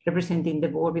representing the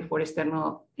board before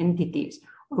external entities?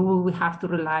 Or will we have to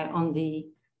rely on the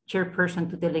chairperson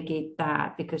to delegate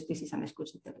that because this is an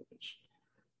exclusive delegation?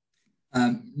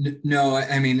 No,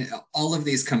 I mean, all of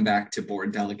these come back to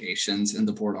board delegations, and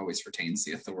the board always retains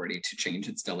the authority to change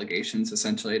its delegations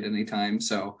essentially at any time.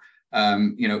 So,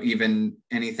 you know, even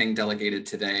anything delegated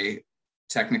today,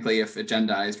 technically, if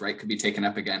agendized, right, could be taken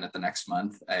up again at the next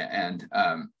month, and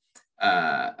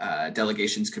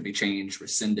delegations could be changed,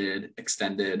 rescinded,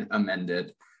 extended,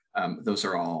 amended. Those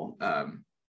are all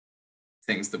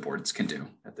things the boards can do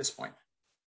at this point.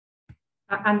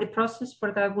 And the process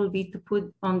for that will be to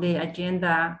put on the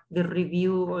agenda the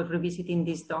review or revisiting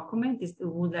this document.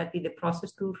 Would that be the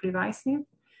process to revise it?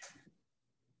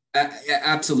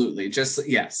 Absolutely. Just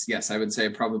yes. I would say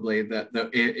probably that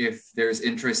if there's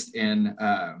interest in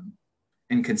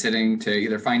considering to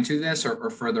either fine tune this or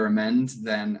further amend,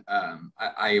 then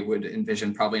I would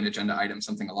envision probably an agenda item,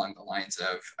 something along the lines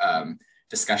of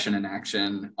discussion and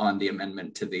action on the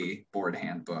amendment to the board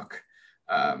handbook.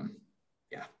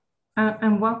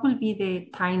 And what will be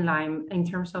the timeline in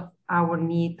terms of our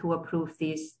need to approve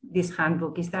this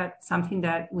handbook? Is that something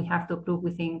that we have to approve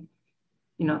within,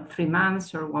 3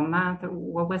 months or 1 month? Or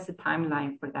what was the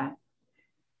timeline for that?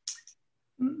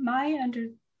 My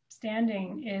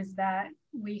understanding is that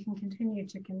we can continue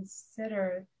to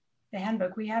consider the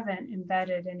handbook. We haven't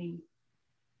embedded any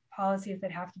policies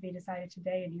that have to be decided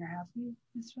today in here, have we,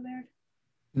 Mr. Laird?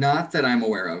 Not that I'm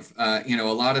aware of. A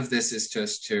lot of this is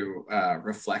just to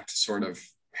reflect sort of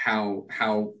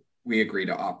how we agree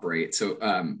to operate. So,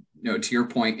 to your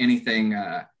point, anything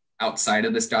outside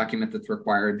of this document that's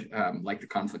required, like the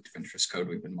conflict of interest code,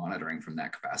 we've been monitoring from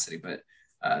that capacity, but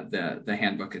the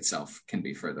handbook itself can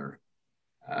be further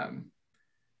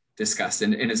discussed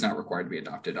and is not required to be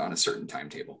adopted on a certain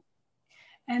timetable.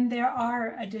 And there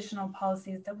are additional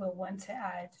policies that we'll want to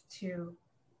add to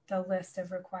the list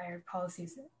of required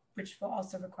policies, which will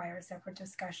also require a separate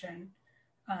discussion,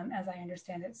 as I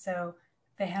understand it. So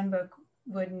the handbook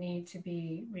would need to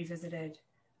be revisited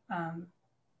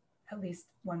at least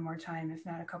one more time, if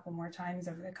not a couple more times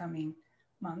over the coming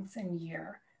months and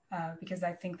year, because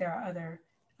I think there are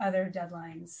other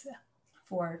deadlines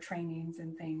for trainings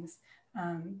and things.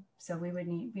 So we would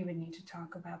need to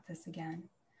talk about this again.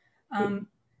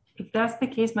 If that's the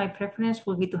case, my preference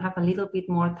would be to have a little bit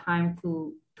more time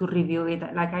to review it.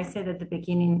 Like I said at the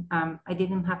beginning, I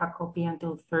didn't have a copy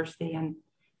until Thursday, and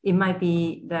it might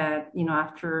be that, you know,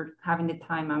 after having the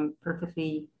time, I'm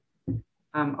perfectly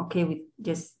okay with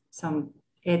just some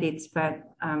edits, but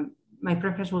my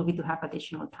preference will be to have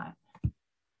additional time.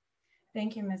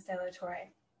 Thank you, Ms. De La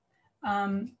Torre.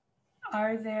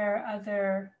 Are there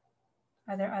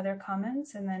other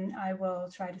comments? And then I will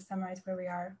try to summarize where we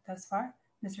are thus far.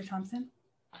 Mr. Thompson?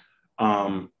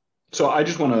 So I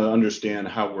just want to understand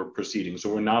how we're proceeding.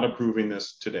 So we're not approving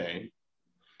this today.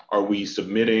 Are we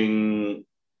submitting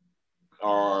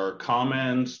our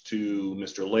comments to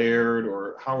Mr. Laird,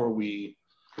 or how are we?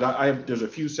 There's a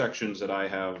few sections that I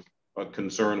have a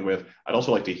concern with. I'd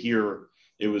also like to hear,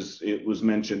 it was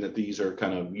mentioned that these are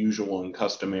kind of usual and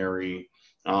customary.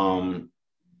 In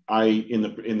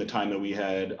the time that we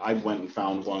had, I went and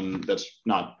found one that's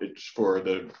not, it's for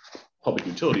the Public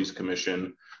Utilities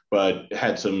Commission, but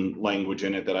had some language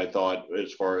in it that I thought,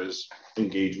 as far as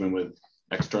engagement with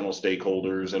external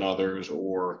stakeholders and others,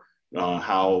 or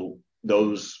how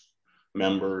those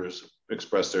members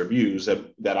express their views,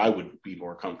 that I would be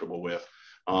more comfortable with.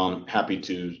 Happy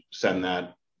to send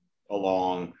that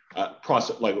along.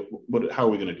 Process, like, how are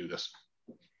we going to do this?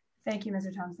 Thank you,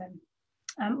 Mr. Thompson.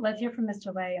 Let's hear from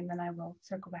Mr. Lay, and then I will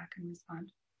circle back and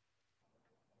respond.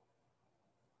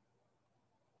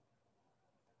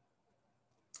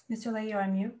 Mr. Lay, you're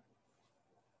on mute.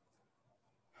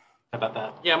 About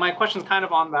that. Yeah, my question's kind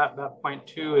of on that point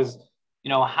too, is, you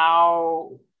know,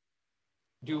 how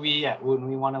do we, when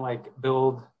we want to like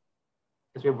build,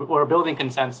 because we're building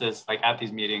consensus like at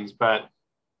these meetings, but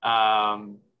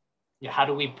yeah, how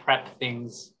do we prep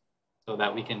things so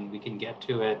that we can get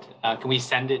to it? Can we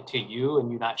send it to you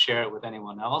and you not share it with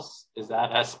anyone else? Is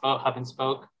that hub and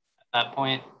spoke at that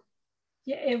point?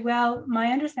 Yeah, well, my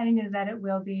understanding is that it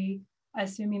will be,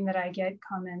 assuming that I get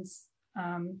comments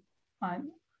on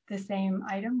the same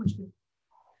item, which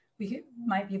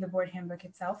might be the board handbook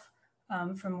itself,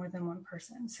 from more than one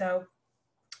person. So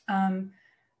how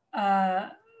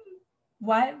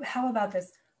about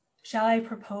this? Shall I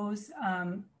propose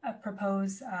a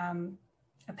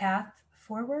path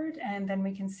forward, and then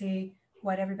we can see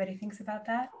what everybody thinks about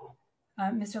that?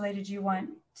 Mr. Lay, did you want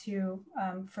to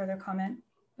further comment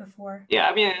before? Yeah,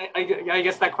 I mean, I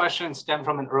guess that question stemmed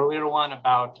from an earlier one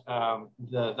about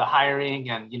the hiring,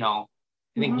 and, you know,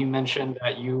 I think you mentioned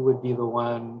that you would be the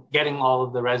one getting all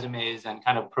of the resumes and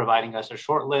kind of providing us a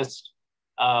short list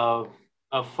of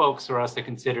folks for us to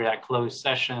consider at closed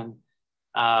session.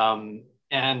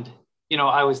 And, you know,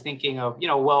 I was thinking of, you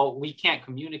know, well, we can't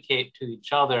communicate to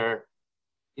each other.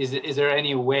 Is there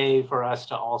any way for us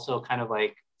to also kind of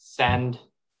like send,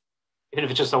 even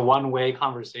if it's just a one-way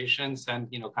conversation, send,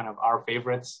 you know, kind of our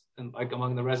favorites and like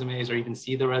among the resumes, or even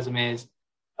see the resumes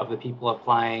of the people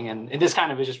applying? And this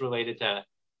kind of is just related to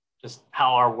just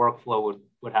how our workflow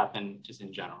would happen just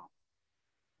in general.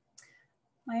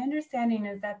 My understanding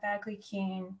is that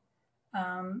Bagley-Keene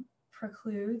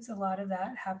precludes a lot of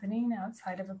that happening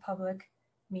outside of a public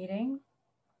meeting.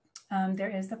 There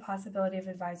is the possibility of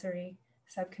advisory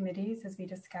subcommittees, as we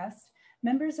discussed.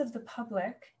 Members of the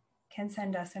public can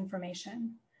send us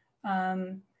information.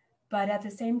 But at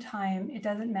the same time, it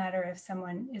doesn't matter if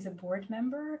someone is a board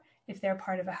member, if they're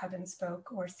part of a hub and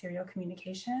spoke or serial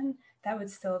communication, that would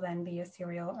still then be a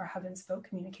serial or hub and spoke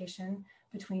communication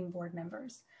between board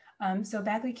members. So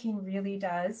Bagley-Keene really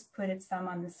does put its thumb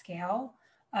on the scale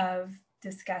of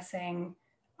discussing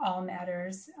all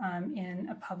matters in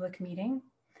a public meeting.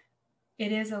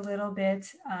 It is a little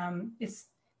bit, it's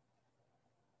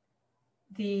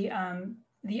the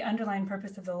underlying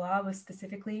purpose of the law was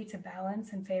specifically to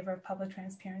balance in favor of public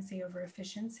transparency over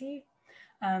efficiency.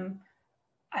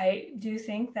 I do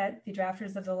think that the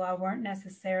drafters of the law weren't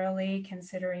necessarily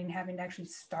considering having to actually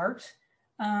start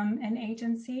an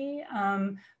agency,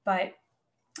 but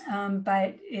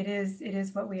it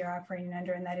is what we are operating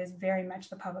under, and that is very much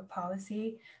the public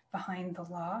policy behind the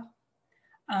law.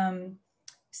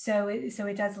 So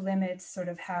it does limit sort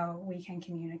of how we can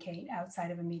communicate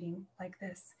outside of a meeting like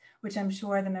this, which I'm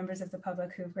sure the members of the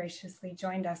public who've graciously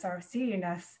joined us are seeing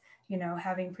us, you know,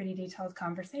 having pretty detailed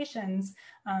conversations,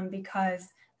 because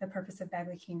the purpose of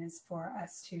Bagley-Keene is for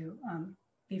us to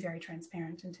be very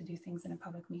transparent and to do things in a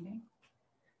public meeting.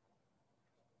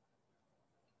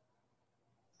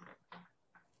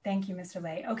 Thank you, Mr.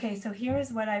 Lay. Okay, so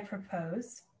here's what I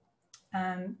propose.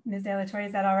 Ms. De La Torre,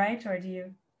 is that all right, or do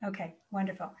you? Okay,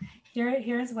 wonderful.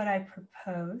 Here's what I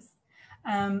propose.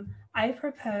 I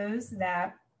propose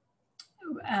that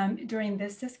during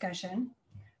this discussion,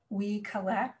 we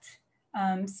collect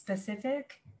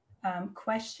specific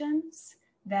questions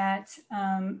that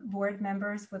board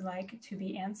members would like to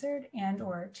be answered and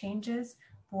or changes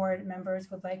board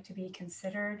members would like to be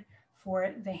considered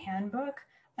for the handbook,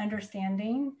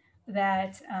 understanding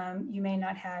that you may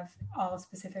not have all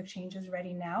specific changes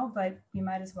ready now, but you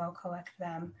might as well collect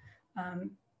them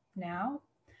now.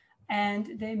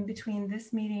 And then between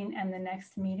this meeting and the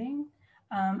next meeting,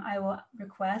 I will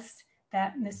request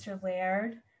that Mr.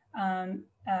 Laird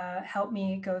help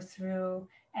me go through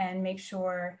and make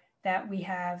sure that we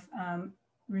have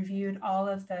reviewed all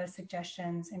of the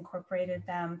suggestions, incorporated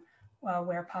them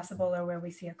where possible or where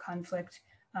we see a conflict,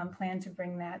 plan to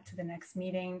bring that to the next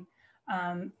meeting,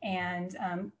 and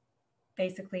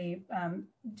basically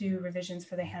do revisions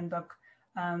for the handbook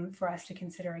for us to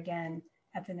consider again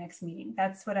at the next meeting.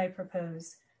 That's what I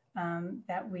propose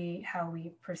how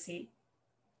we proceed.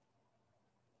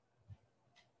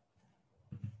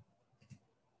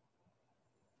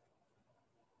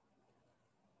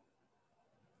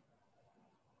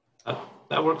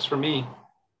 That works for me.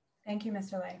 Thank you,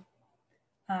 Mr. Lay.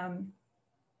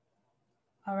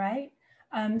 All right.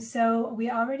 So we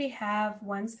already have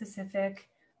one specific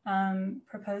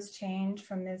proposed change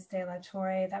from Ms. De La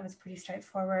Torre. That was pretty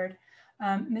straightforward.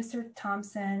 Mr.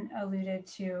 Thompson alluded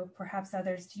to perhaps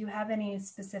others. Do you have any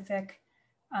specific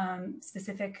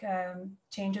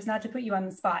changes? Not to put you on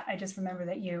the spot. I just remember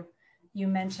that you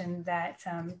mentioned that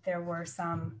there were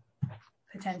some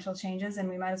potential changes, and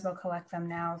we might as well collect them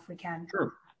now if we can.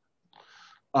 Sure.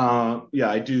 Yeah,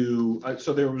 I do.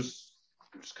 So there was,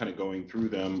 just kind of going through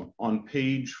them on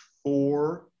page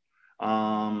 4.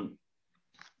 I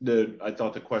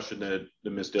thought the question that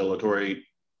Ms. De La Torre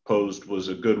posed was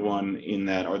a good one, in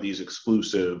that, are these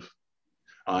exclusive?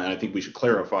 And I think we should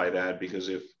clarify that, because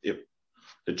if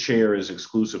the chair is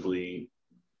exclusively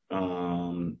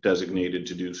designated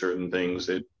to do certain things,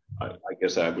 that I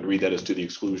guess I would read that as to the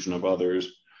exclusion of others.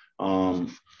 And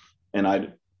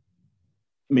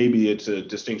maybe it's a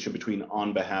distinction between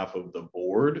on behalf of the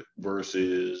board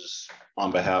versus on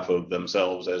behalf of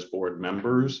themselves as board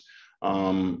members.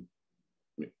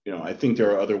 I think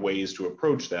there are other ways to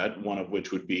approach that, one of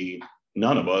which would be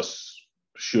none of us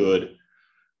should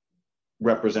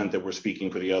represent that we're speaking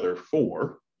for the other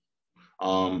 4,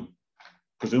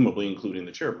 presumably including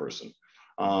the chairperson,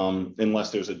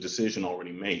 unless there's a decision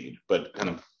already made. But kind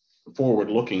of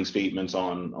forward-looking statements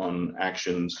on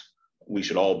actions we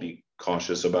should all be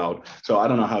cautious about. So I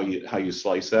don't know how you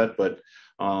slice that, but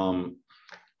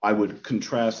I would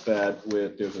contrast that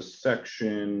with, there's a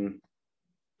section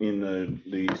in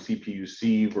the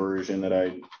CPUC version that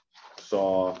I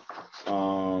saw.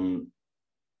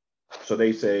 So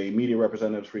they say, media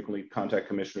representatives frequently contact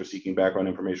commissioners seeking background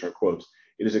information or quotes.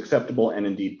 It is acceptable and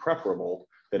indeed preferable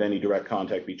that any direct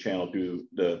contact be channeled through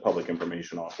the Public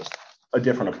Information Office. A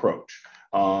different approach,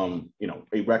 a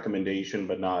recommendation,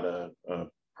 but not a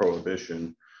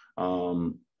prohibition.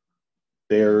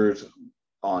 There's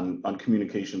on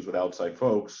communications with outside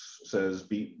folks, says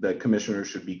that commissioners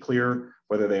should be clear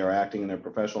whether they are acting in their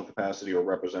professional capacity or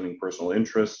representing personal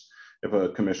interests. If a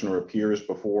commissioner appears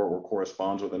before or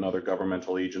corresponds with another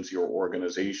governmental agency or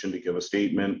organization to give a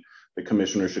statement, the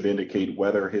commissioner should indicate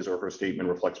whether his or her statement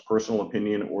reflects personal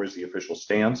opinion or is the official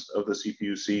stance of the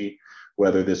CPUC,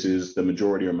 whether this is the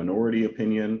majority or minority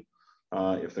opinion.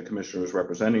 If the commissioner is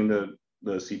representing the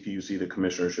CPUC, the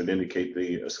commissioner should indicate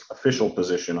the official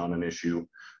position on an issue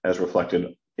as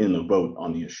reflected in the vote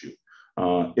on the issue.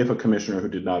 If a commissioner who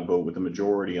did not vote with the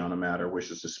majority on a matter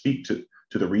wishes to speak to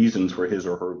the reasons for his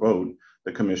or her vote,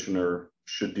 the commissioner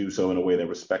should do so in a way that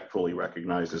respectfully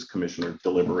recognizes commissioner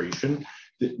deliberation.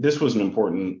 This was an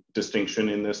important distinction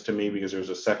in this to me, because there's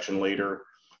a section later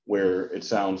where it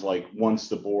sounds like once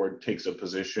the board takes a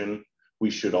position,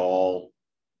 we should all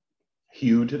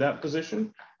hew to that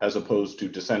position, as opposed to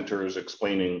dissenters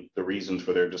explaining the reasons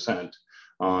for their dissent.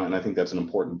 And I think that's an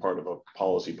important part of a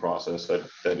policy process, that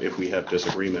if we have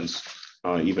disagreements,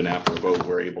 even after a vote,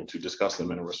 we're able to discuss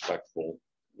them in a respectful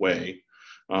way.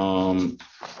 On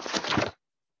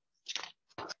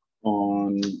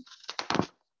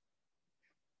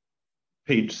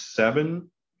page 7,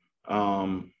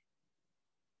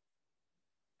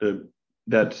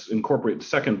 that's incorporated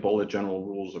second bullet, general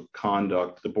rules of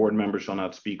conduct. The board member shall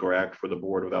not speak or act for the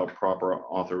board without proper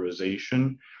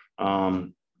authorization.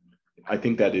 I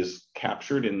think that is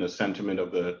captured in the sentiment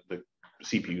of the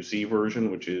CPUC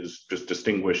version, which is just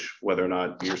distinguish whether or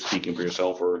not you're speaking for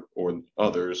yourself or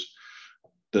others.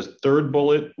 The third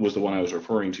bullet was the one I was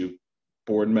referring to.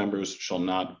 Board members shall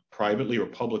not privately or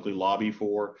publicly lobby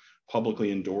for,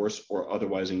 publicly endorse, or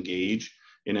otherwise engage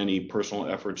in any personal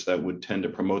efforts that would tend to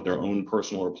promote their own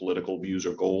personal or political views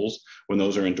or goals when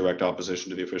those are in direct opposition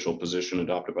to the official position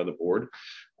adopted by the board.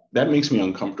 That makes me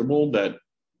uncomfortable that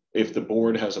if the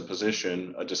board has a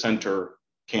position, a dissenter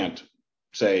can't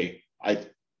say, I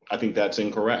think that's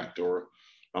incorrect, or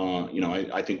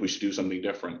I think we should do something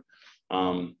different.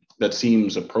 That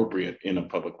seems appropriate in a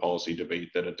public policy debate,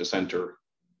 that a dissenter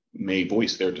may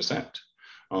voice their dissent.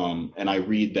 And I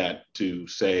read that to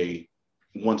say,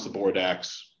 once the board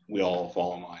acts, we all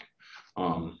fall in line.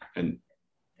 And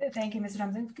thank you, Mr.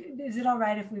 Thompson. Is it all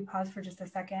right if we pause for just a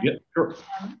second? Yeah, sure.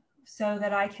 So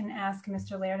that I can ask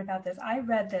Mr. Laird about this. I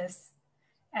read this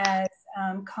as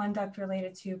conduct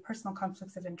related to personal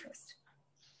conflicts of interest.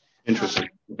 Interesting.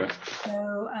 Okay.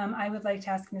 So I would like to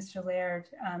ask Mr. Laird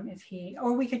if he,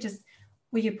 or we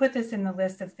could put this in the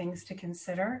list of things to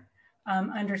consider.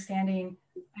 Understanding,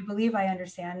 I believe I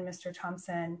understand, Mr.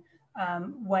 Thompson,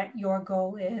 what your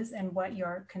goal is and what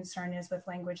your concern is with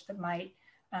language that might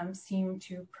seem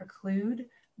to preclude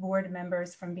board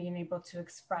members from being able to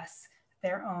express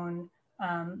their own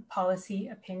policy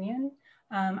opinion.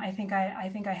 I think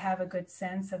I have a good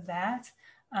sense of that.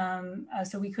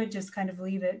 So we could just kind of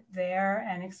leave it there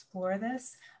and explore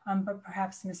this, but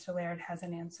perhaps Mr. Laird has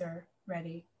an answer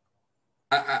ready.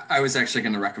 I was actually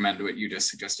going to recommend what you just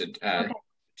suggested, okay.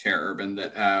 Chair Urban,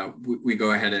 that we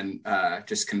go ahead and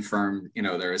just confirm,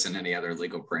 there isn't any other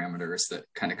legal parameters that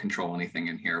kind of control anything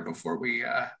in here before we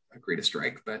agree to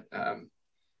strike. But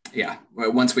yeah,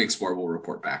 once we explore, we'll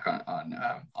report back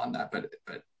on that.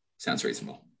 But sounds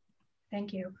reasonable.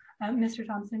 Thank you, Mr.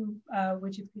 Thompson.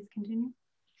 Would you please continue?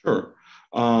 Sure.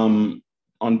 On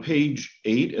page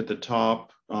 8 at the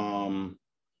top, under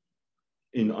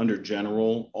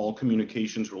general, all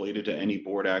communications related to any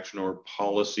board action or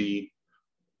policy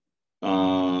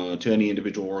to any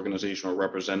individual organization or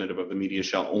representative of the media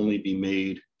shall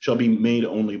be made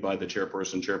only by the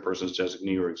chairperson, chairperson's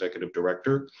designee, or executive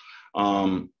director.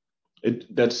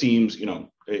 That seems,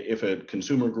 if a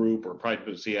consumer group or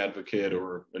privacy advocate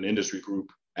or an industry group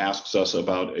asks us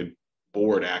about a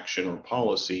board action or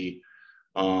policy,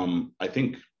 I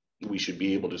think we should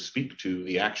be able to speak to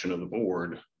the action of the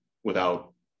board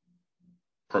without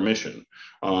permission,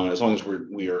 as long as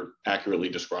we are accurately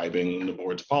describing the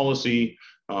board's policy.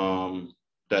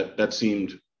 That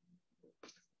seemed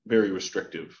very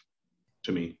restrictive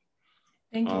to me.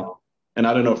 Thank you. And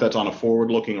I don't know if that's on a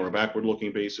forward-looking or a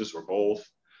backward-looking basis or both.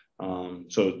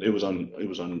 So it was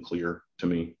unclear to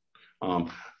me.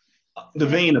 The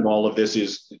vein of all of this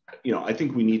is, I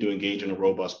think we need to engage in a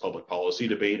robust public policy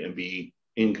debate and be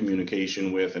in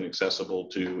communication with and accessible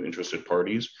to interested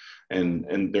parties.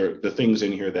 And the things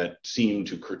in here that seem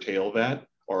to curtail that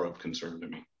are of concern to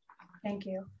me. Thank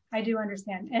you. I do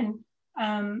understand. And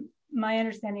my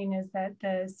understanding is that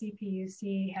the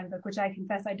CPUC handbook, which I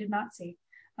confess I did not see,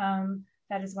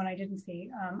 that is one I didn't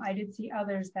see. I did see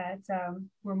others that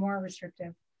were more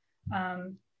restrictive.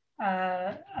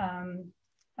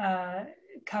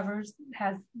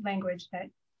 Has language that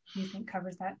you think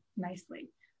covers that nicely.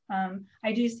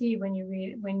 I do see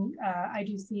I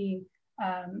do see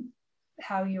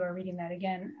how you are reading that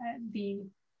again. The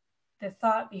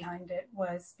thought behind it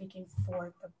was speaking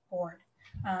for the board,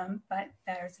 but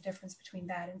there's a difference between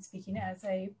that and speaking as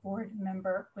a board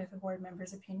member with a board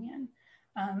member's opinion.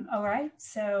 All right,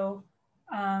 so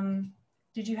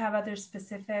did you have other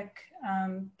specific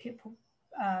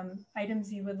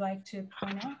items you would like to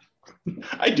point out?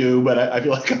 I do, but I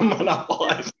feel like I'm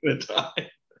monopolizing the time.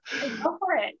 Go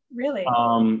for it, really.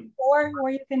 Or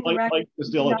you can direct. Like this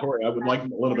dilatory, I would like a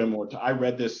little bit more time. I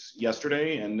read this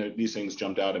yesterday, and these things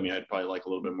jumped out at me. I'd probably like a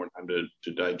little bit more time to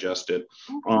digest it.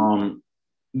 Okay.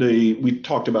 We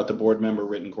talked about the board member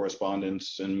written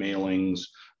correspondence and mailings.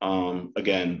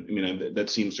 Again, that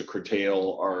seems to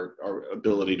curtail our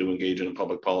ability to engage in a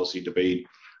public policy debate.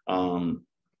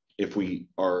 If we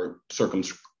are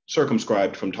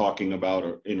circumscribed from talking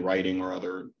about in writing or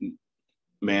other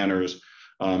matters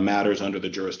under the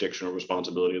jurisdiction or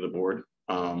responsibility of the board.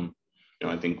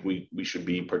 I think we should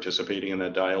be participating in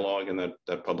that dialogue and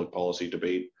that public policy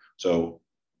debate. So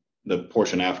the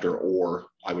portion after "or"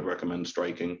 I would recommend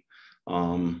striking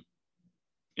in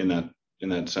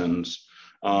that sentence.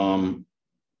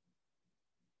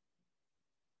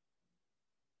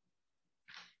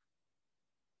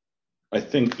 I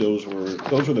think those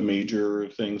were the major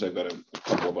things. I've got a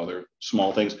couple of other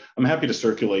small things. I'm happy to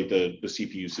circulate the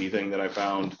CPUC thing that I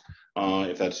found,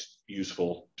 if that's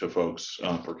useful to folks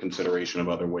for consideration of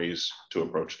other ways to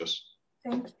approach this.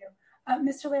 Thank you.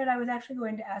 Mr. Laird, I was actually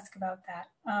going to ask about that.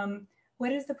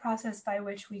 What is the process by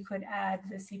which we could add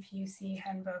the CPUC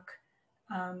handbook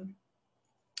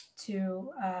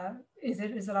is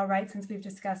it all right, since we've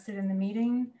discussed it in the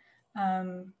meeting,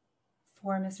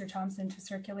 for Mr. Thompson to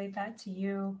circulate that to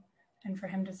you and for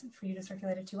you to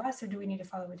circulate it to us, or do we need to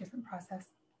follow a different process?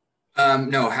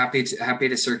 No, happy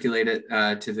to circulate it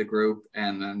to the group,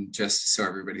 and then just so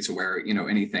everybody's aware,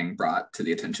 anything brought to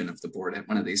the attention of the board at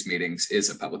one of these meetings is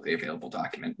a publicly available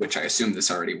document, which I assume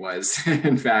this already was,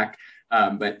 in fact.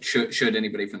 But should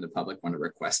anybody from the public want to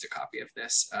request a copy of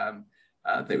this,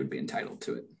 they would be entitled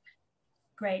to it.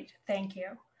 Great, thank you.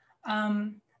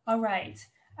 All right.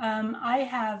 I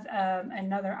have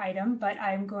another item, but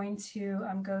I'm going to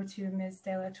go to Ms.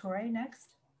 De La Torre next.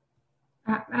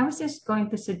 I was just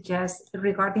going to suggest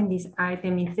regarding this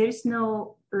item, if there's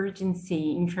no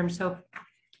urgency in terms of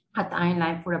a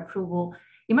timeline for approval,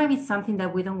 it might be something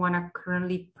that we don't want to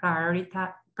currently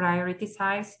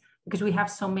prioritize because we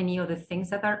have so many other things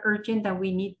that are urgent that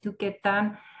we need to get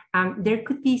done. There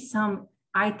could be some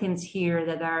items here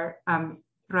that are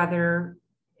rather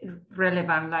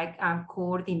relevant, like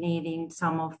coordinating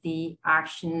some of the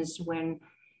actions when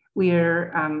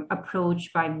we're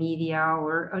approached by media,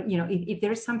 or if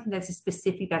there's something that's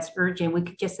specific, that's urgent, we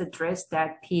could just address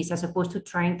that piece as opposed to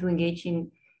trying to engage in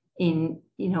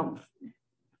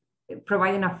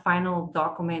providing a final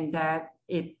document that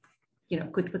it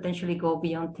could potentially go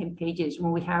beyond 10 pages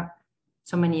when we have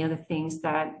so many other things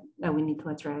that we need to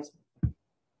address.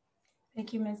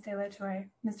 Thank you, Ms. De La Torre.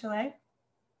 Mr. Lay?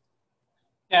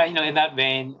 Yeah, in that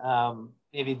vein,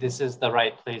 maybe this is the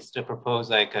right place to propose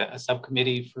like a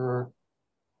subcommittee for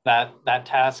that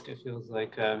task. It feels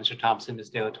like Mr. Thompson, Ms.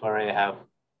 De La Torre have,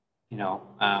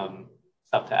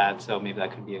 stuff to add. So maybe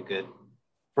that could be a good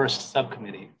first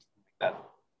subcommittee. Like that.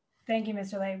 Thank you,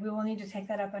 Mr. Lay. We will need to take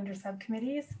that up under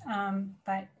subcommittees,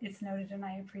 but it's noted and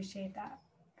I appreciate that.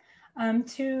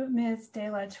 To Ms. De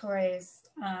La Torre's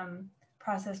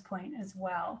process point as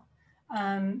well.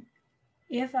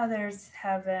 If others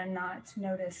have not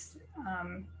noticed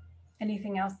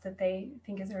anything else that they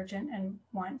think is urgent and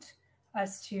want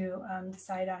us to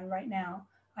decide on right now,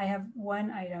 I have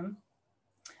one item,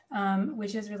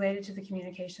 which is related to the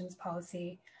communications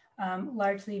policy,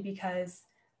 largely because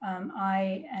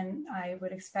I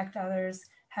would expect others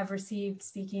have received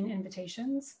speaking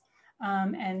invitations.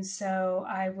 And so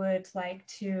I would like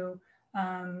to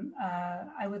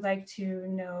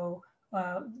know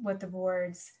what the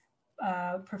board's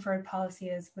preferred policy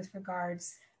is with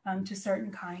regards to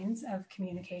certain kinds of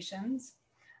communications.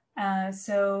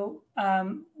 So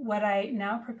what I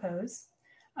now propose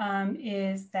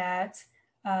is that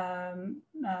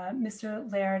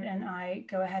Mr. Laird and I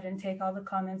go ahead and take all the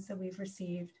comments that we've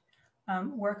received,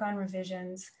 work on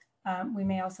revisions. We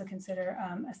may also consider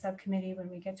a subcommittee when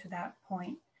we get to that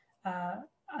point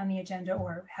on the agenda,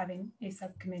 or having a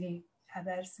subcommittee have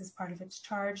that as part of its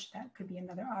charge. That could be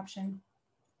another option.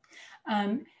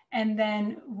 And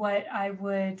then what I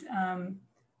would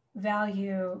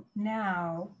value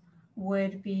now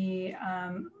would be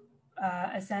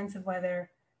a sense of whether,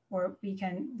 or we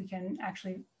can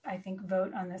actually, I think,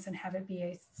 vote on this and have it be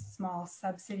a small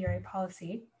subsidiary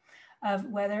policy of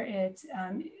whether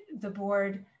the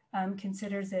board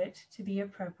considers it to be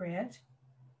appropriate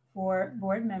for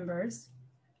board members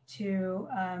to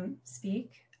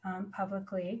speak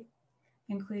publicly,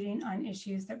 including on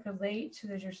issues that relate to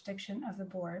the jurisdiction of the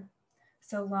board,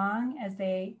 so long as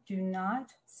they do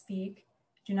not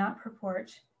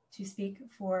purport to speak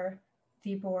for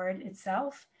the board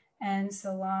itself, and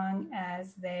so long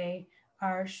as they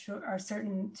are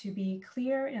certain to be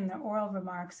clear in the oral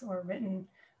remarks or written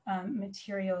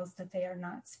materials that they are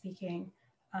not speaking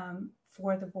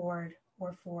for the board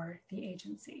or for the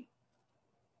agency.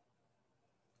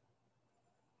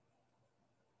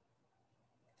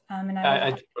 And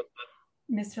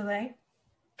Mr. Lay?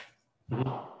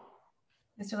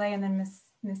 Mm-hmm. Mr. Lay, and then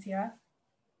Ms. Sierra?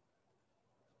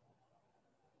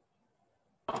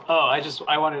 Oh,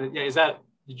 I wanted to, yeah,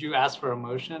 did you ask for a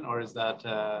motion, or is that,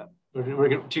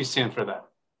 we're too soon for that?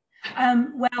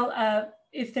 Well,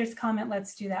 if there's comment,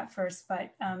 let's do that first,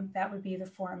 but that would be the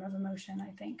form of a motion,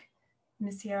 I think.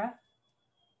 Ms. Sierra?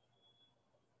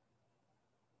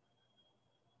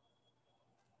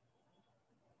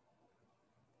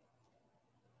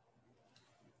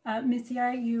 Ms.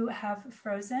 Sierra, you have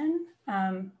frozen.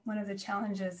 One of the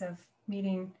challenges of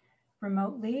meeting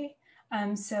remotely.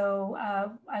 So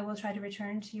I will try to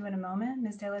return to you in a moment.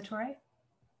 Ms. De La Torre?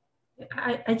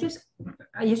 I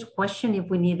just question if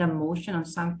we need a motion on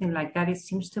something like that. It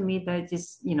seems to me that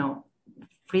just,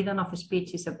 freedom of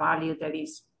speech is a value that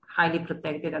is highly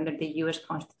protected under the US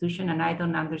Constitution. And I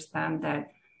don't understand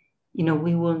that,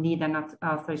 we will need an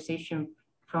authorization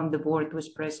from the board to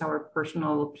express our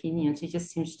personal opinions. It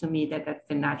just seems to me that that's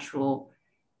the natural,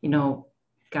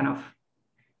 kind of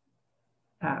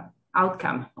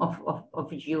outcome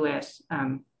of U.S.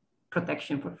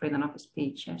 Protection for freedom of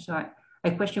speech. And so I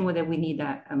question whether we need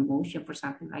a motion for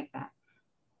something like that.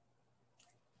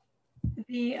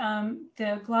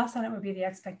 The gloss on it would be the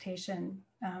expectation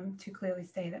to clearly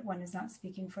say that one is not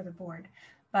speaking for the board.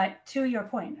 But to your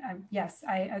point, yes,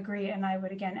 I agree. And I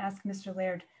would again ask Mr.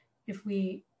 Laird if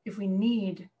we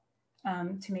need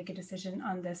to make a decision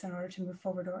on this in order to move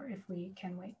forward, or if we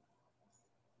can wait.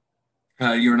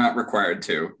 You're not required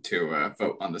to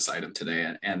vote on this item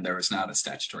today, and there is not a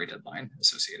statutory deadline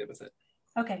associated with it.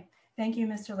 Okay, thank you,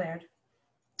 Mr. Laird.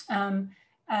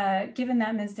 Given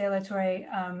that, Ms. De La Torre,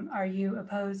 are you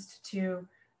opposed to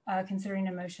considering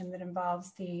a motion that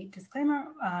involves the disclaimer,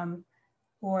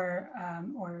 or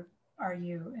are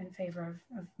you in favor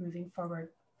of moving forward?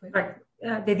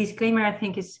 The disclaimer, I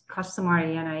think, is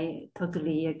customary, and I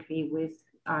totally agree with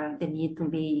the need to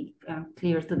be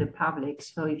clear to the public.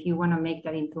 So if you want to make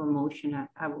that into a motion,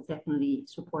 I will definitely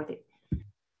support it. Is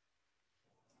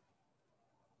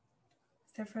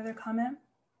there further comment?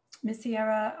 Ms.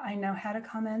 Sierra, I know, had a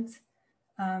comment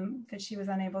that she was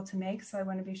unable to make, so I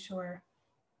want to be sure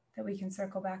that we can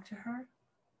circle back to her.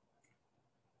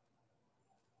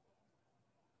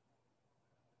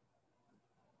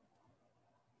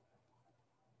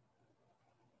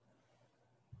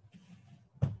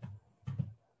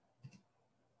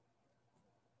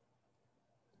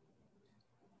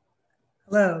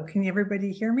 Hello, can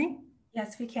everybody hear me?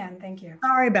 Yes, we can. Thank you.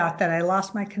 Sorry about that. I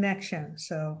lost my connection,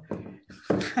 so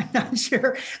I'm not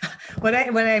sure what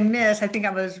I missed. I think I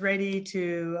was ready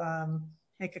to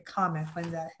make a comment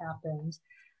when that happens,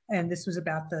 and this was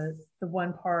about the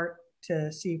one part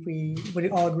to see if we would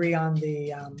all agree on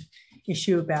the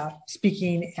issue about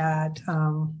speaking at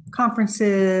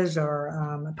conferences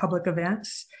or public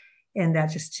events, and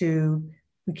that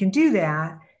we can do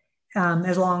that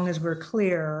as long as we're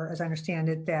clear, as I understand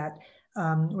it, that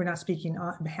we're not speaking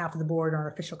on behalf of the board or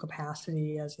our official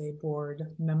capacity as a board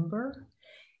member.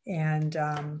 And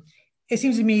it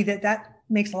seems to me that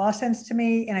makes a lot of sense to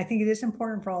me. And I think it is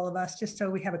important for all of us, just so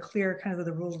we have a clear kind of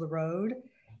the rules of the road.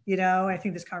 I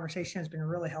think this conversation has been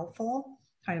really helpful,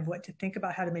 kind of what to think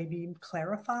about, how to maybe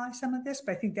clarify some of this.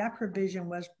 But I think that provision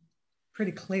was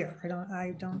pretty clear.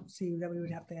 I don't see that we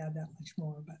would have to add that much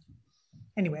more. But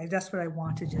anyway, that's what I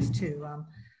wanted just to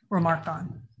remark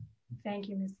on. Thank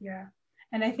you, Ms. Sierra.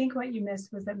 And I think what you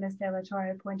missed was that Ms. De La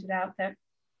Torre pointed out that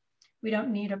we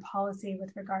don't need a policy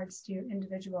with regards to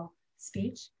individual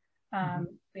speech.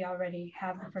 We already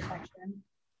have the protection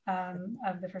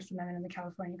of the First Amendment in the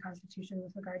California Constitution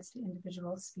with regards to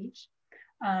individual speech.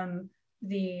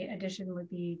 The addition would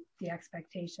be the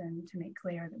expectation to make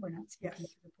clear that we're not speaking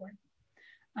to the board.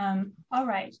 All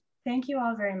right. Thank you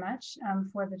all very much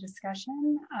for the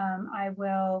discussion. I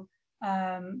will,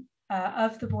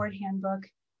 of the board handbook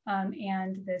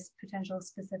and this potential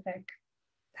specific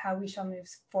how we shall move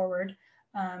forward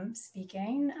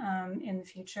speaking in the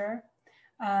future,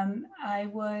 I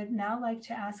would now like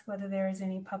to ask whether there is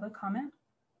any public comment.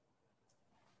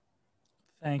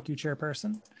 Thank you,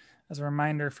 Chairperson. As a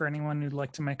reminder for anyone who'd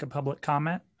like to make a public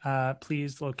comment,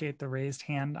 please locate the raised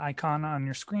hand icon on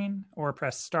your screen or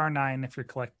press *9 if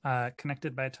you're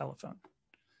connected by telephone.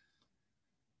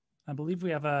 I believe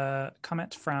we have a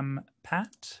comment from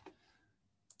Pat.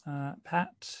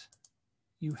 Pat,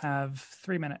 you have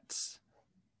 3 minutes.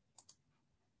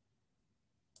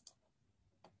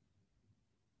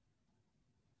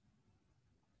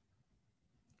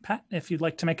 Pat, if you'd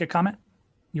like to make a comment,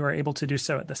 you are able to do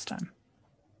so at this time.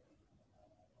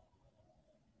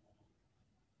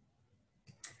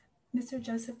 Mr.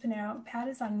 Joseph Pinero, Pat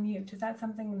is on mute. Is that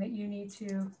something that you need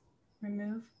to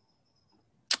remove?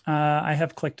 I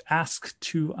have clicked ask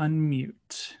to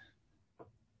unmute.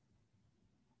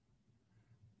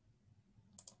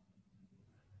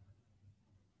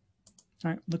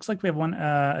 All right, looks like we have one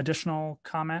additional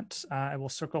comment. I will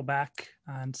circle back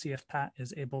and see if Pat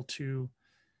is able to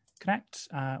connect.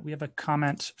 We have a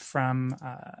comment from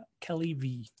Kelly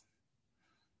V.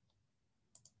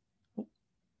 Oh,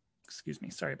 excuse me,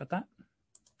 sorry about that.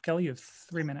 Kelly, you have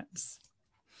 3 minutes.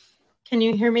 Can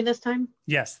you hear me this time?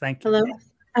 Yes, thank you. Hello?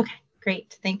 Okay,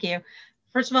 great, thank you.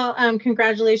 First of all,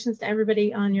 congratulations to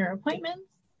everybody on your appointments.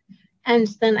 And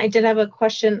then I did have a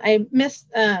question. I missed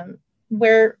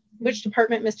which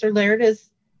department Mr. Laird is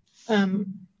on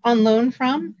loan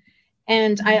from.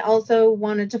 And I also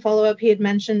wanted to follow up. He had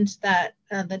mentioned that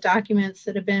the documents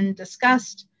that have been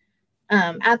discussed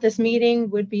at this meeting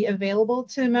would be available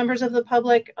to members of the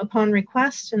public upon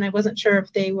request. And I wasn't sure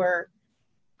if they were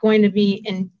going to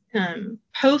be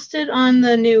posted on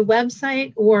the new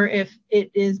website, or if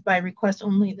it is by request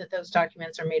only that those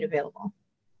documents are made available.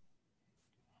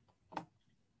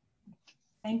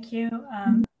 Thank you,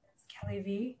 Kelly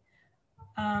V.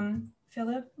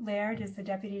 Philip Laird is the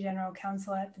Deputy General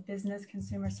Counsel at the Business,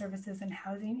 Consumer Services and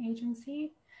Housing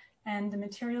Agency, and the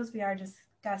materials we are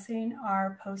discussing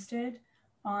are posted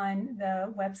on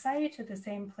the website at the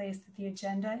same place that the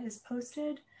agenda is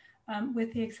posted,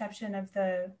 with the exception of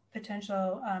the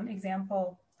potential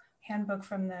example handbook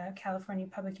from the California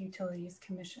Public Utilities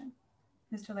Commission.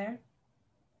 Mr. Laird?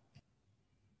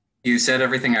 You said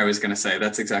everything I was going to say.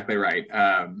 That's exactly right.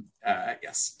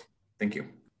 Yes, thank you.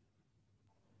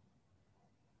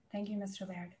 Thank you, Mr.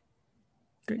 Laird.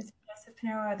 Great. Mr. Joseph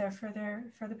Pinero, are there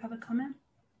further public comment?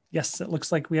 Yes, it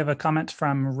looks like we have a comment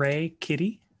from Ray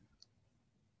Kitty.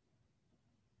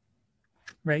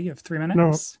 Ray, you have 3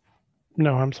 minutes.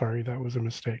 No, I'm sorry. That was a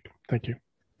mistake. Thank you.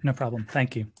 No problem.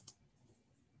 Thank you.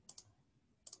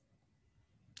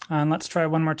 And let's try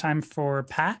one more time for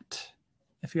Pat,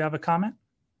 if you have a comment.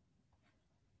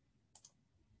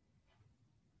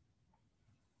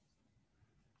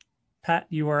 Pat,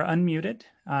 you are unmuted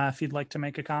if you'd like to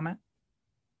make a comment.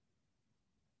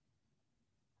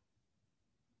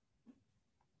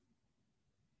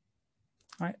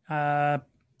 All right.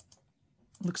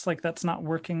 Looks like that's not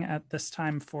working at this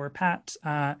time for Pat.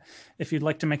 If you'd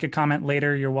like to make a comment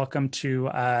later, you're welcome to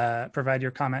provide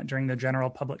your comment during the general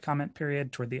public comment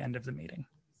period toward the end of the meeting.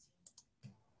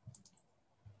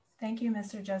 Thank you,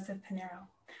 Mr. Joseph Pinero.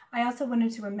 I also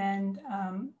wanted to amend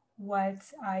what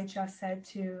I just said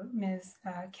to Ms.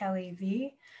 Kelly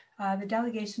V. The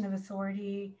delegation of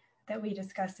authority that we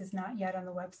discussed is not yet on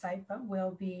the website, but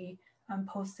will be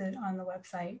posted on the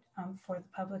website for the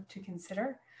public to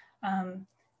consider.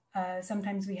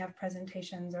 Sometimes we have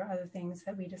presentations or other things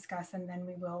that we discuss, and then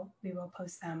we will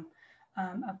post them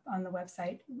up on the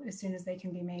website as soon as they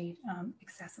can be made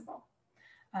accessible.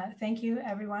 Thank you,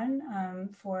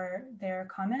 everyone, for their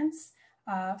comments.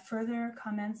 Further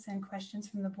comments and questions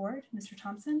from the board? Mr.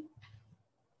 Thompson?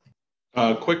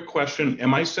 Quick question.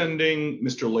 Am I sending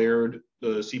Mr. Laird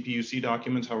the CPUC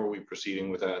documents? How are we proceeding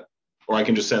with that? Or I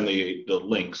can just send the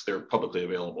links. They're publicly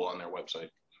available on their website.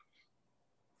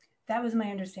 That was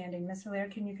my understanding. Mr.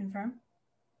 Laird, can you confirm?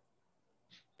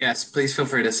 Yes, please feel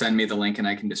free to send me the link and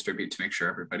I can distribute to make sure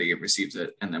everybody receives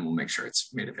it, and then we'll make sure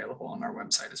it's made available on our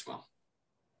website as well.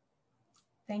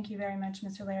 Thank you very much,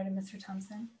 Mr. Laird and Mr.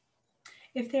 Thompson.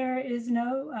 If there is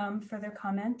no further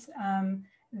comment,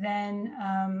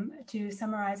 then to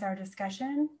summarize our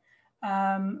discussion,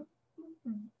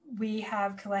 we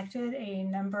have collected a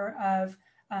number of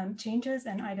changes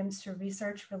and items to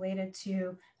research related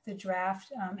to the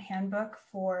draft handbook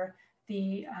for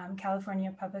the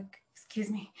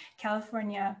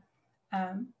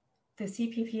the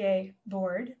CPPA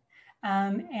board.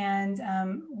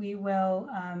 We will,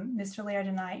 Mr. Laird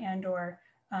and I and/or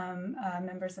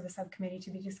members of a subcommittee to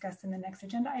be discussed in the next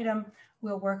agenda item,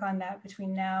 we'll work on that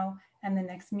between now and the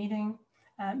next meeting.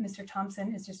 Mr.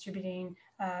 Thompson is distributing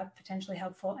a potentially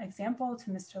helpful example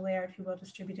to Mr. Laird, who will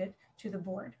distribute it to the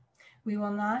board. We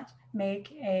will not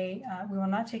take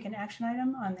an action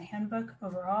item on the handbook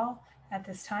overall at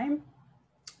this time,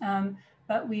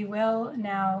 but we will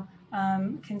now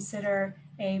consider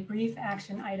a brief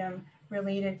action item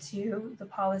related to the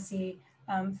policy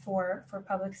for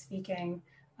public speaking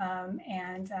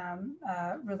and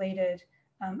related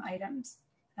items.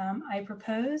 I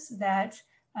propose that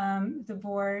the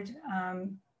board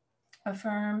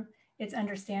affirm its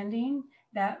understanding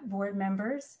that board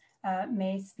members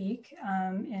may speak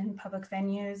in public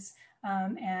venues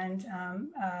and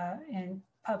in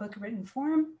public written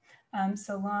form,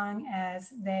 so long as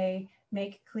they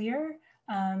make clear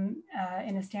in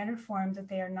a standard form that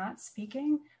they are not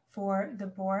speaking for the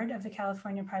board of the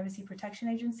California Privacy Protection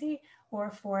Agency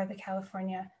or for the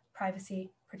California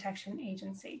Privacy Protection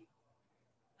Agency.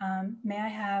 May I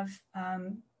have,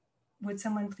 would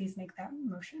someone please make that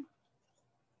motion?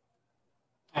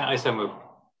 I so move.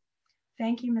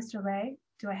 Thank you, Mr. Lay.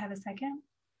 Do I have a second?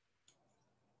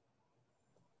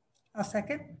 I'll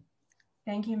second.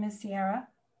 Thank you, Ms. Sierra.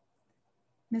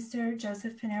 Mr.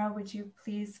 Joseph Pinero, would you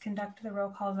please conduct the roll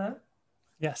call vote?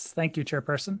 Yes, thank you,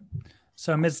 Chairperson.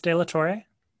 So Ms. De La Torre?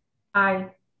 Aye.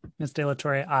 Ms. De La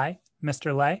Torre, aye.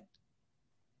 Mr. Lay?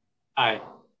 Aye.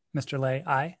 Mr. Lay,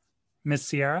 aye. Ms.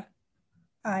 Sierra?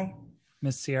 Aye.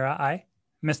 Ms. Sierra, aye.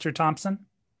 Mr. Thompson?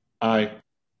 Aye.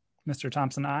 Mr.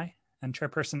 Thompson, aye. And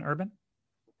Chairperson Urban?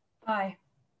 Aye.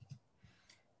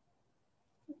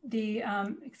 The,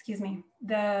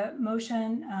 the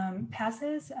motion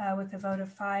passes with a vote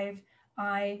of 5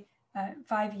 aye,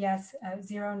 5 yes,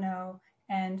 0 no,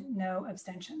 and no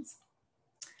abstentions.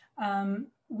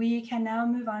 We can now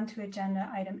move on to agenda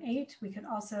item 8. We could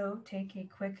also take a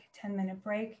quick 10-minute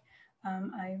break.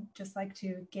 I'd just like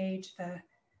to gauge the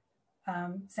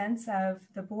sense of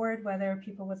the board, whether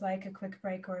people would like a quick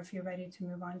break or if you're ready to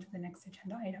move on to the next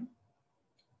agenda item.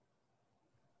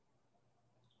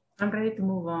 I'm ready to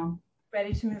move on.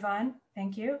 Ready to move on?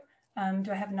 Thank you.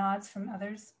 Do I have nods from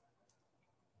others?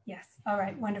 Yes. All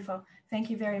right. Wonderful. Thank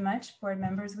you very much, board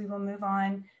members. We will move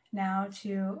on now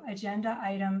to agenda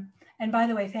item. And by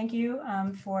the way, thank you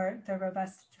for the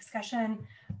robust discussion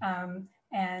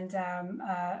and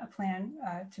a plan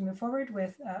to move forward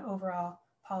with overall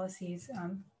policies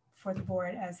for the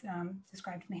board as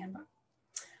described in the handbook.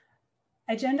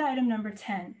 Agenda item number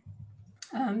 10,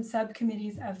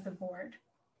 subcommittees of the board.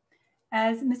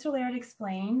 As Mr. Laird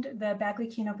explained, the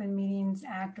Bagley-Keene Open Meetings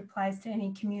Act applies to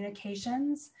any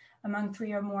communications among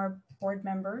 3 or more board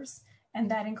members, and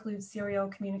that includes serial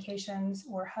communications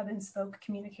or hub and spoke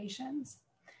communications.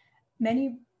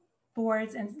 Many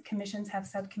boards and commissions have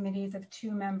subcommittees of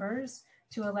 2 members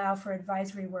to allow for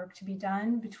advisory work to be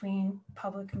done between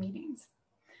public meetings.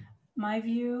 My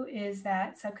view is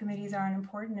that subcommittees are an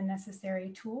important and necessary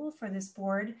tool for this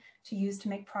board to use to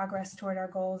make progress toward our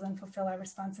goals and fulfill our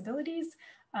responsibilities,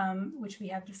 which we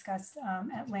have discussed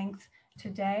at length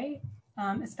today,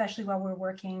 especially while we're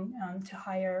working to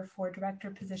hire for director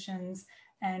positions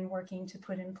and working to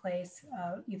put in place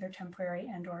either temporary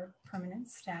and or permanent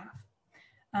staff.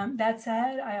 That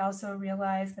said, I also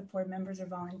realize that board members are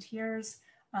volunteers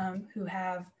who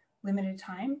have limited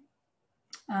time.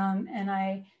 And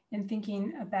I am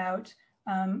thinking about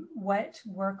what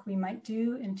work we might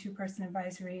do in 2-person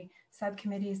advisory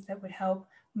subcommittees that would help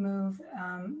move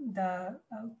the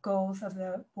goals of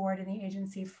the board and the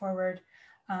agency forward,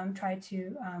 try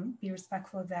to be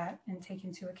respectful of that and take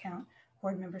into account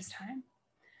board members' time.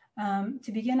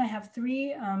 To begin, I have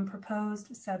 3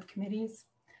 proposed subcommittees.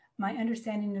 My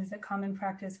understanding is that common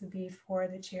practice would be for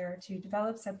the chair to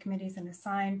develop subcommittees and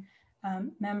assign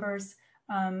members.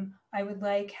 I would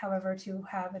like, however, to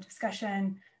have a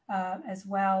discussion as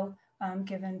well,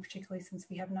 given particularly since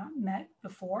we have not met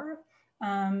before.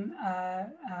 I'm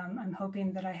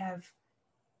hoping that I've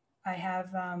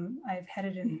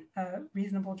headed in a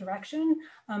reasonable direction,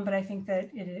 but I think that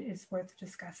it is worth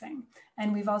discussing.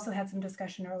 And we've also had some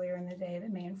discussion earlier in the day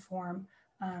that may inform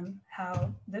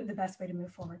how the best way to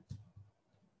move forward.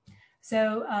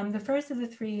 So the first of the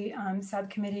 3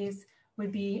 subcommittees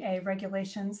would be a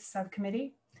regulations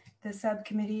subcommittee. The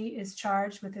subcommittee is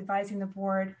charged with advising the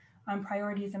board on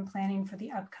priorities and planning for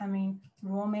the upcoming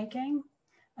rulemaking.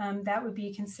 That would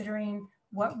be considering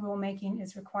what rulemaking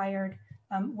is required,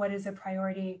 what is a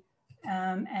priority,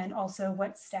 and also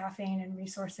what staffing and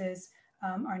resources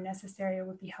are necessary or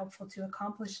would be helpful to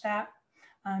accomplish that.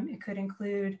 It could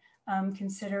include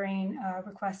considering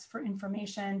requests for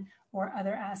information or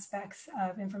other aspects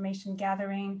of information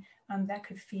gathering that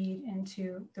could feed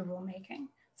into the rulemaking.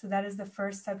 So that is the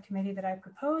first subcommittee that I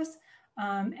propose.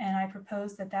 And I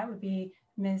propose that that would be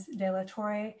Ms. De La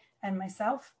Torre and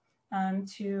myself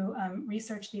to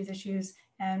research these issues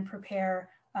and prepare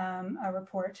a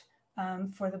report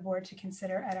for the board to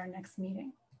consider at our next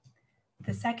meeting.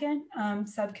 The second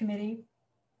subcommittee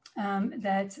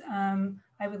that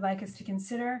I would like us to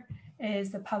consider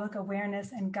is the Public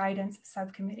Awareness and Guidance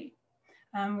Subcommittee.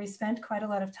 We spent quite a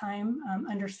lot of time,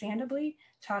 understandably,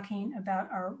 talking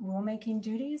about our rulemaking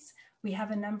duties. We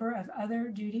have a number of other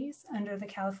duties under the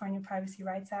California Privacy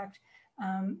Rights Act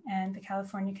and the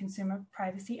California Consumer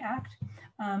Privacy Act,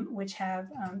 which have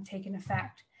taken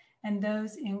effect. And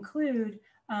those include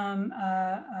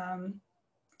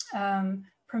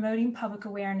promoting public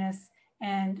awareness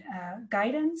and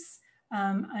guidance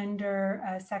under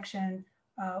section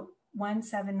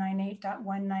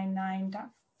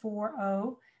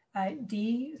 1798.199.40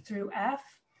 D through F.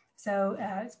 So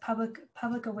it's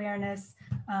public awareness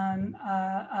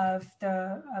of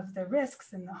the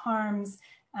risks and the harms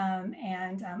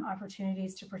and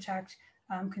opportunities to protect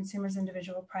consumers'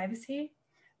 individual privacy,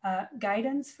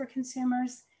 guidance for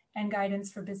consumers, and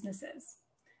guidance for businesses.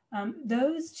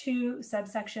 Those 2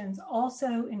 subsections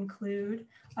also include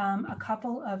a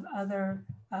couple of other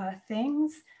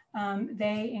things.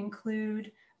 They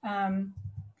include,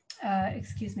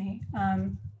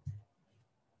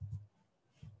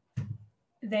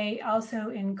 they also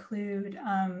include,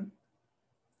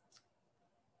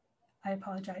 I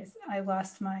apologize, I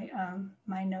lost my,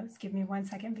 my notes. Give me 1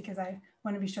 second because I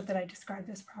want to be sure that I describe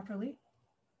this properly.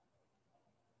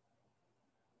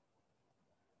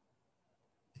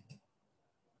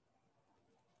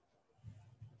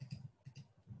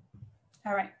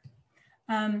 All right,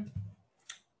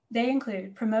 They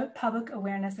include promote public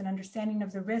awareness and understanding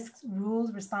of the risks,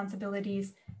 rules,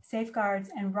 responsibilities, safeguards,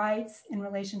 and rights in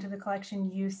relation to the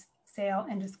collection, use, sale,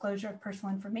 and disclosure of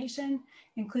personal information,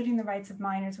 including the rights of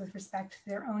minors with respect to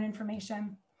their own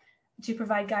information, to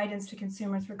provide guidance to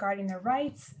consumers regarding their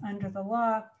rights under the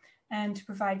law, and to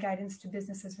provide guidance to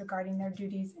businesses regarding their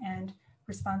duties and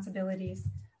responsibilities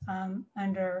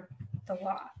under the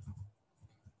law.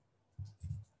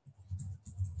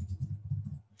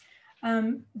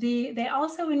 They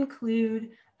also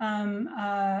include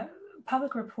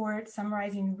public reports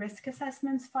summarizing risk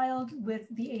assessments filed with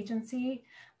the agency,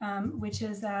 which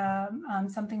is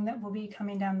something that will be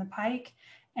coming down the pike,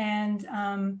 and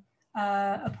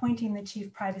appointing the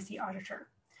chief privacy auditor.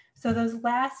 So those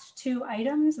last two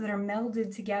items that are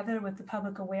melded together with the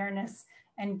public awareness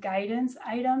and guidance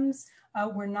items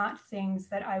were not things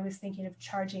that I was thinking of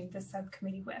charging the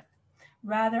subcommittee with.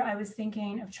 Rather, I was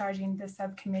thinking of charging the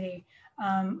subcommittee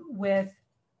with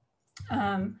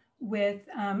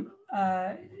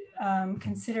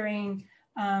considering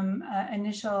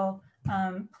initial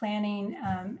planning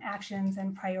actions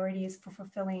and priorities for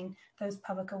fulfilling those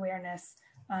public awareness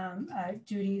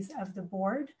duties of the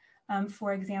board.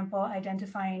 For example,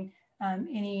 identifying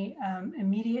any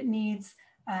immediate needs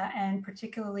and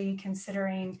particularly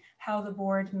considering how the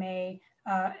board may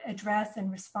address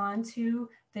and respond to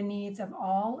the needs of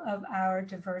all of our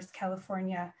diverse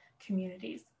California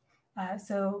communities.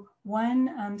 So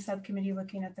one subcommittee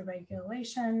looking at the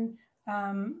regulation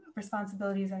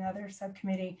responsibilities, another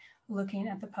subcommittee looking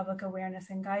at the public awareness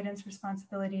and guidance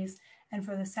responsibilities. And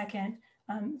for the second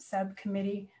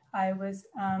subcommittee, I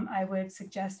would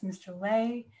suggest Mr.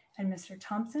 Lay and Mr.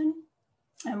 Thompson.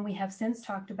 And we have since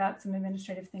talked about some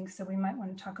administrative things, so we might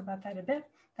want to talk about that a bit.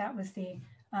 That was the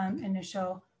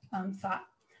initial thought.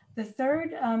 The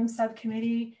third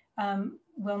subcommittee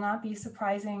will not be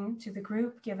surprising to the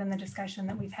group, given the discussion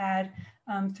that we've had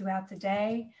throughout the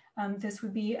day. This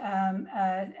would be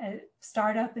a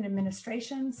startup and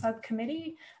administration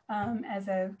subcommittee as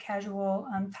a casual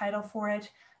title for it,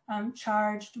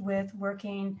 charged with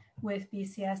working with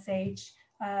BCSH,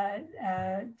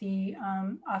 the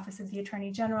Office of the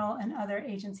Attorney General, and other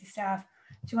agency staff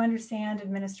to understand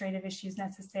administrative issues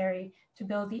necessary to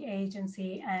build the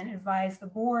agency and advise the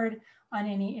board on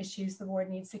any issues the board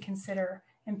needs to consider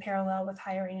in parallel with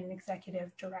hiring an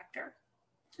executive director.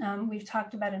 We've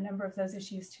talked about a number of those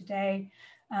issues today.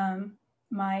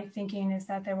 My thinking is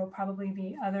that there will probably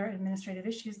be other administrative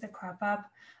issues that crop up.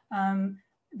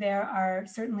 There are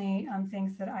certainly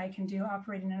things that I can do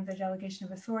operating under the delegation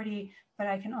of authority, but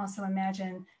I can also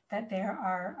imagine that there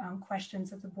are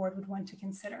questions that the board would want to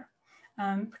consider,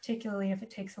 particularly if it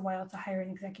takes a while to hire an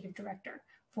executive director.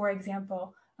 For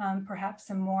example, perhaps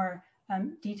some more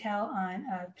detail on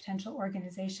potential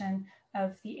organization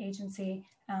of the agency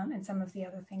and some of the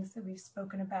other things that we've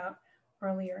spoken about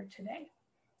earlier today.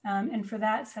 And for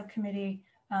that subcommittee,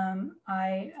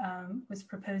 I was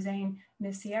proposing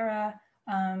Ms. Sierra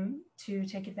to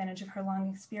take advantage of her long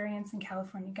experience in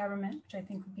California government, which I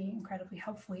think would be incredibly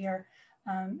helpful here,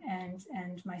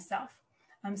 and myself.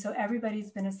 So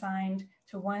everybody's been assigned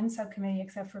to one subcommittee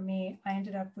except for me. I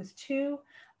ended up with two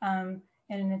in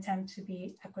an attempt to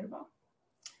be equitable.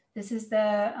 This is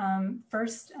the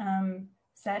first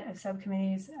set of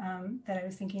subcommittees that I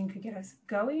was thinking could get us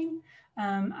going.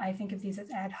 I think of these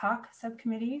as ad hoc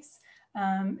subcommittees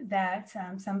that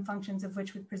some functions of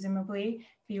which would presumably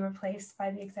be replaced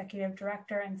by the executive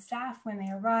director and staff when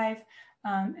they arrive,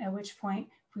 at which point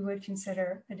we would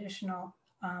consider additional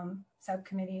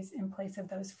subcommittees in place of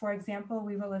those. For example,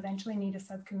 we will eventually need a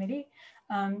subcommittee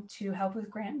to help with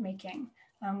grant making,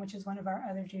 which is one of our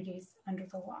other duties under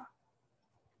the law.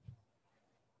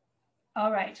 All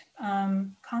right,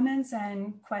 comments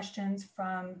and questions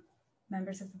from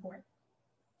members of the board.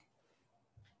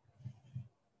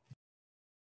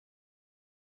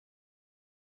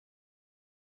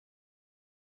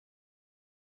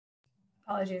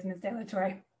 Apologies, Ms. De La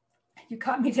Torre. You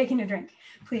caught me taking a drink,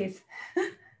 please.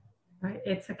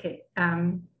 It's okay.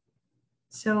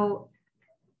 So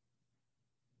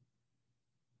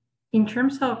in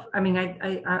terms of, I mean,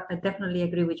 I definitely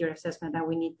agree with your assessment that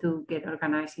we need to get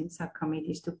organized in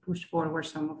subcommittees to push forward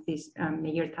some of these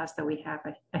major tasks that we have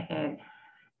ahead.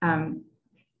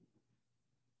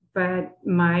 But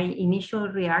my initial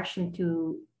reaction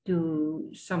to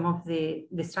some of the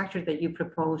structure that you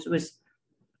proposed was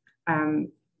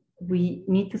we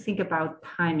need to think about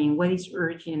timing, what is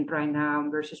urgent right now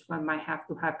versus what might have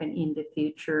to happen in the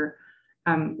future.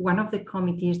 One of the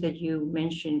committees that you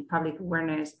mentioned, public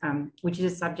awareness, which is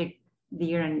a subject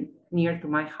dear and near to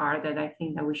my heart that I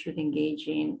think that we should engage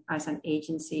in as an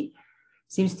agency.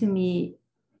 seems to me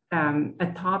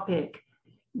a topic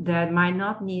that might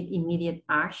not need immediate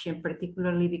action,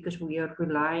 particularly because we are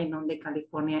relying on the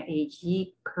California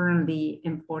AG currently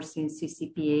enforcing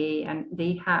CCPA, and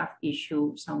they have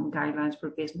issued some guidelines for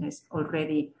business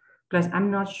already. Plus,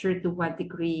 I'm not sure to what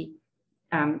degree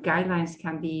guidelines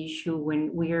can be issued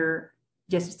when we're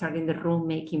just starting the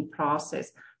rulemaking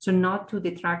process. So not to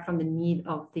detract from the need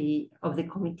of the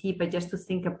committee, but just to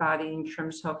think about it in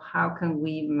terms of how can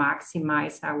we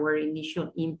maximize our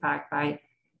initial impact by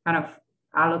kind of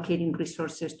allocating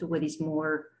resources to what is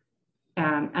more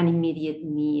an immediate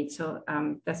need. So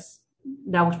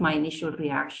that was my initial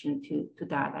reaction to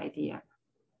that idea.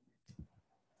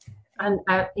 And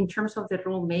in terms of the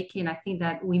rulemaking, I think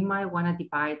that we might want to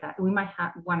divide that. We might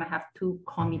want to have two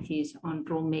committees on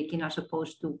rulemaking as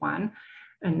opposed to one.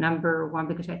 And number one,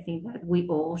 because I think that we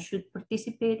all should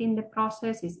participate in the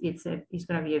process. It's going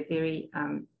to be a very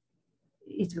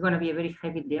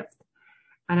heavy lift.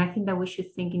 And I think that we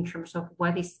should think in terms of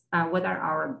what are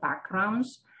our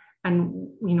backgrounds,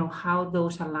 and how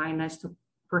those align us to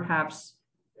perhaps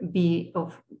be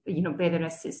of better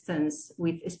assistance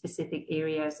with specific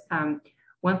areas.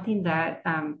 One thing that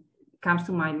comes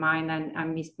to my mind, and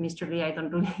Mr. Lee, I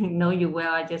don't really know you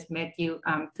well. I just met you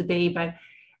today, but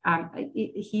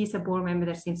he's a board member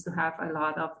that seems to have a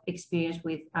lot of experience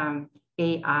with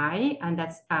AI, and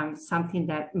that's something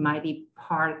that might be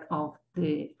part of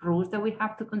the rules that we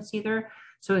have to consider.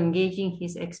 So engaging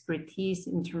his expertise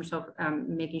in terms of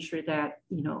making sure that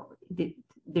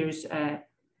there's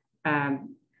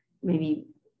maybe,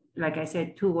 like I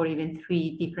said, 2 or even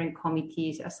 3 different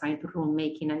committees assigned to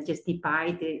rulemaking, and just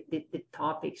divide the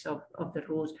topics of the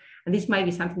rules. And this might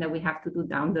be something that we have to do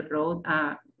down the road.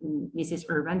 Mrs.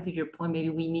 Urban, to your point, maybe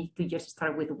we need to just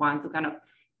start with one to kind of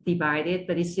divide it,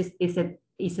 but it's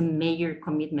a major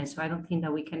commitment. So I don't think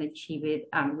that we can achieve it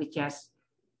with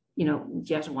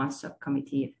just one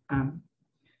subcommittee.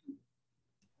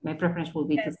 My preference will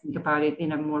be to think about it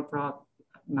in a more broad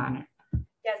manner.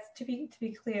 Yes, to be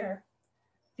clear,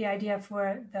 the idea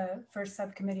for the first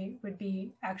subcommittee would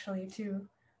be actually to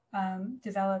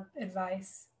develop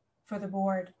advice for the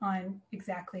board on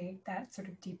exactly that sort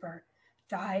of deeper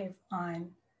dive on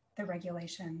the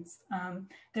regulations.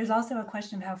 There's also a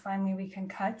question of how finally we can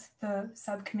cut the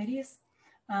subcommittees,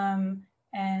 and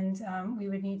we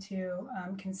would need to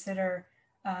consider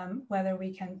whether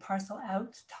we can parcel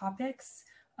out topics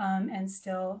and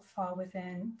still fall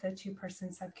within the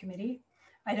 2-person subcommittee.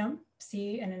 I don't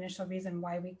see an initial reason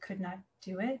why we could not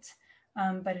do it,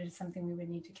 but it is something we would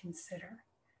need to consider.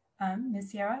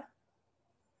 Ms. Sierra?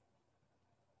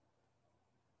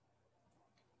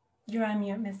 You're on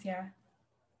mute, Ms. Sierra.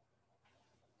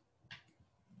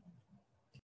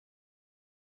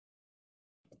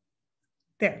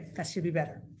 There, that should be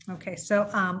better. Okay, so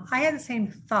I had the same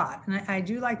thought, and I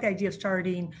do like the idea of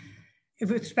starting with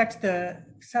respect to the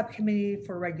subcommittee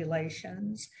for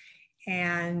regulations.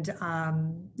 And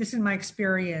this is my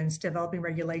experience, developing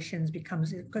regulations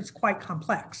it's quite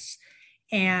complex.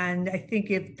 And I think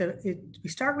if we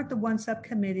start with the one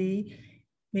subcommittee,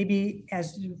 maybe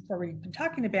as you've already been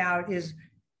talking about, is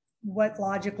what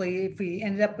logically, if we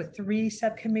ended up with 3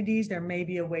 subcommittees, there may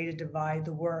be a way to divide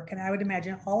the work. And I would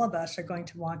imagine all of us are going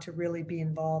to want to really be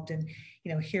involved in,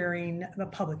 hearing the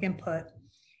public input.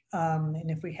 And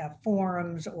if we have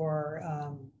forums or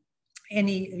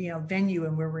any venue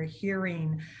and where we're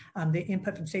hearing the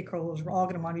input from stakeholders, we're all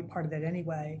going to want to be part of that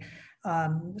anyway.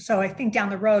 So I think down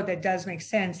the road that does make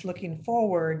sense. Looking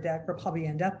forward, that we'll probably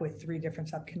end up with 3 different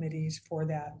subcommittees for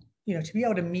that, to be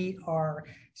able to meet our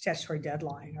statutory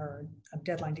deadline or a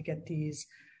deadline to get these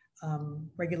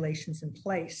regulations in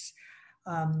place.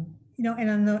 And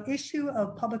on the issue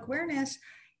of public awareness,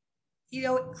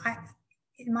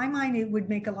 in my mind, it would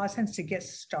make a lot of sense to get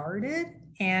started.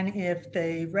 And if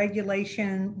the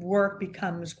regulation work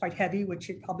becomes quite heavy, which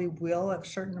it probably will at a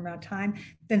certain amount of time,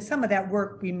 then some of that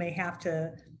work we may have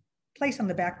to place on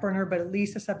the back burner, but at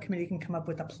least the subcommittee can come up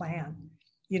with a plan,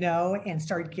 and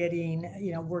start getting,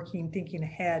 thinking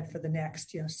ahead for the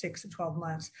next, 6 to 12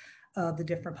 months of the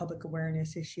different public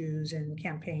awareness issues and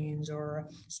campaigns or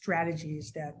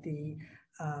strategies that the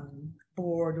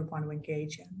board would want to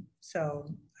engage in. So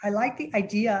I like the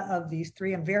idea of these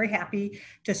 3. I'm very happy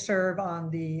to serve on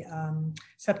the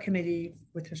subcommittee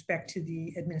with respect to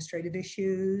the administrative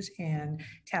issues and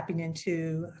tapping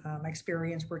into my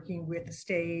experience working with the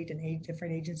state and 8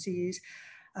 different agencies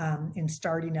in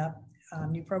starting up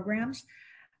new programs.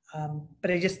 But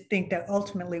I just think that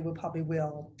ultimately we probably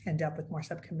will end up with more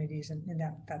subcommittees, and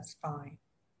that's fine.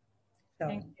 So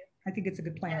I think it's a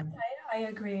good plan. Yes, I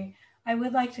agree. I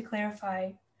would like to clarify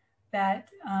that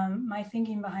my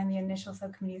thinking behind the initial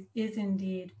subcommittees is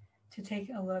indeed to take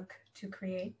a look to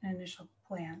create an initial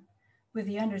plan, with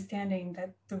the understanding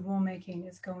that the rulemaking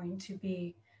is going to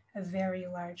be a very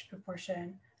large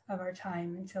proportion of our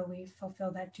time until we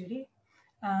fulfill that duty.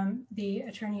 The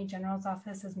Attorney General's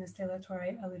office, as Ms. De La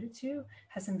Torre alluded to,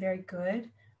 has some very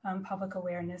good public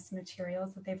awareness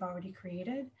materials that they've already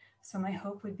created. So my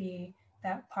hope would be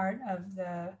that part of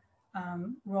the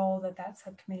role that that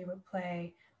subcommittee would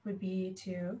play would be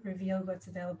to reveal what's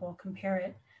available, compare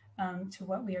it to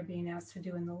what we are being asked to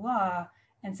do in the law,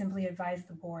 and simply advise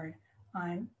the board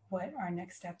on what our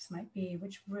next steps might be,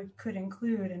 which could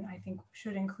include, and I think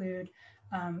should include,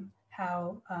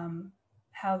 how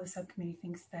the subcommittee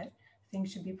thinks that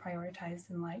things should be prioritized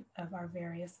in light of our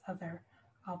various other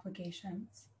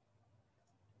obligations.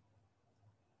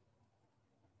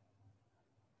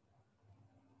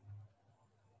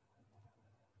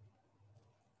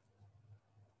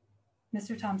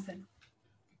 Mr. Thompson.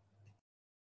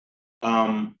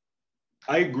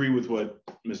 I agree with what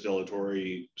Ms. De La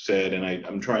Torre said, and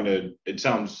I'm trying to, it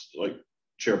sounds like,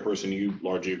 Chairperson, you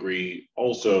largely agree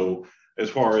also, as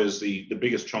far as the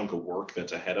biggest chunk of work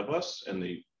that's ahead of us, and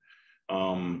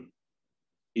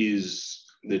is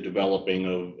the developing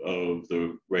of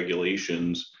the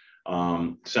regulations.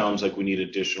 Sounds like we need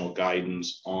additional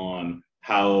guidance on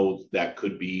how that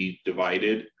could be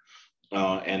divided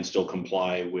and still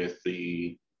comply with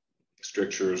the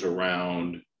strictures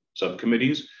around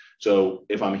subcommittees. So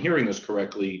if I'm hearing this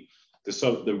correctly,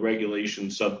 the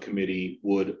regulation subcommittee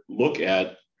would look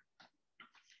at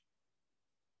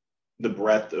the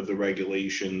breadth of the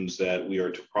regulations that we are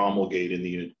to promulgate in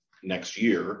the next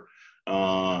year,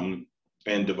 and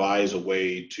devise a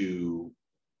way to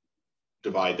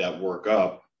divide that work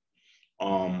up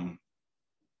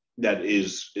that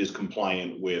is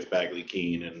compliant with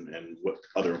Bagley-Keene and what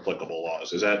other applicable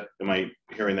laws. Am I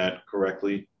hearing that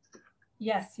correctly?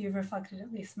 Yes, you've reflected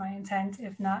at least my intent,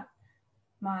 if not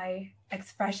my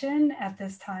expression at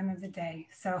this time of the day.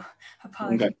 So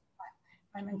apologies if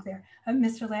I'm unclear.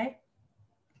 Mr. Lay?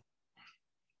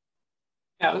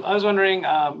 Yeah, I was wondering,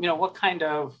 what kind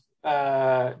of,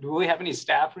 do we have any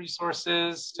staff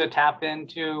resources to tap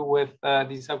into with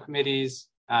these subcommittees?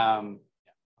 Thank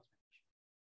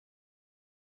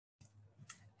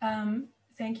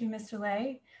you, Mr.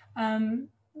 Lay.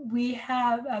 We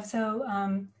have,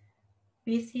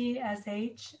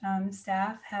 BCSH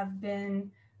staff have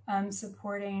been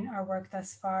supporting our work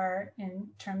thus far in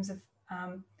terms of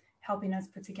helping us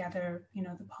put together,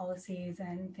 the policies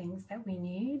and things that we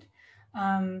need.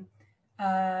 I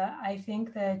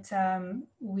think that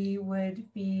we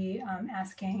would be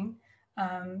asking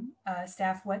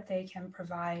staff what they can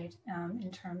provide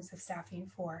in terms of staffing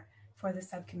for the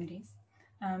subcommittees.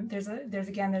 There's a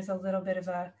little bit of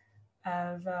a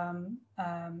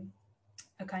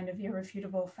kind of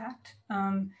irrefutable fact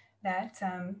that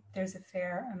there's a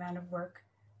fair amount of work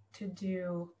to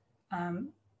do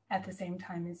at the same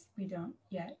time as we don't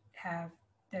yet have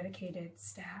dedicated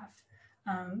staff.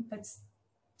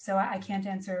 So I can't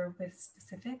answer with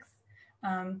specifics.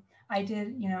 I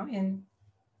did,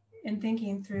 in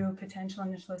thinking through potential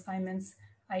initial assignments,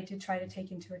 I did try to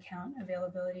take into account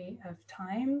availability of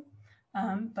time,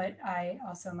 but I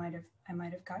also might have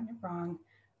gotten it wrong.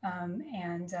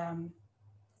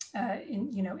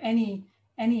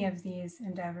 Any of these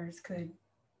endeavors could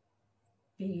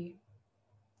be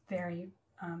very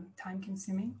time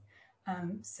consuming.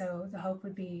 So the hope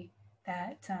would be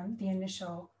that the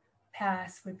initial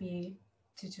pass would be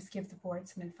to just give the board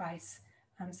some advice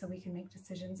so we can make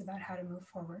decisions about how to move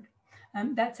forward.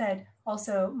 That said,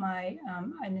 also my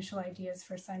initial ideas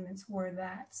for assignments were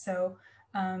that. So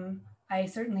I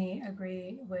certainly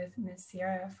agree with Ms.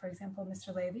 Sierra, for example,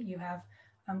 Mr. Lay, that you have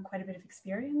quite a bit of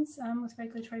experience with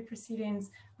regulatory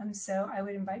proceedings. So I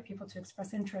would invite people to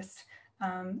express interest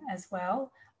as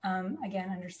well. Again,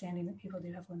 understanding that people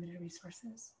do have limited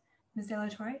resources. Ms. De La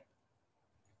Torre?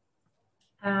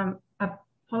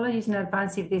 Apologies in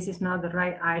advance if this is not the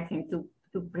right item to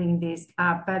bring this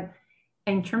up, but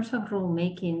in terms of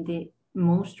rulemaking, the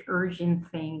most urgent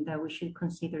thing that we should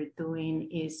consider doing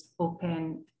is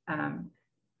open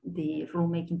the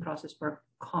rulemaking process for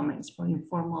comments, for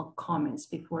informal comments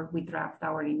before we draft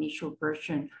our initial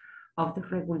version of the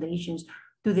regulations.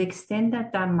 To the extent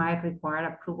that that might require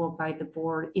approval by the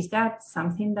board, is that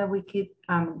something that we could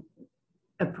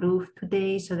approve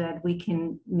today so that we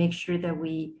can make sure that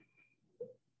we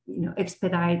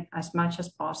expedite as much as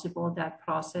possible that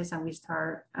process and we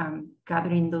start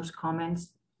gathering those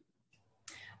comments?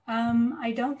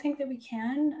 I don't think that we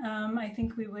can. I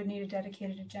think we would need a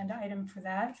dedicated agenda item for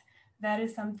that. that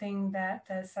is something that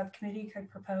the subcommittee could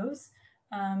propose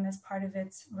as part of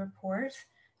its report.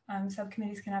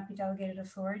 Subcommittees cannot be delegated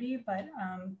authority, but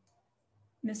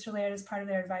Mr. Laird, as part of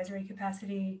their advisory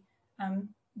capacity,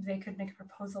 they could make a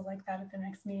proposal like that at the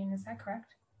next meeting. Is that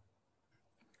correct?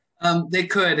 They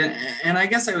could, and I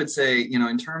guess I would say, you know,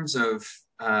 in terms of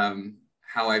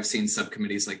how I've seen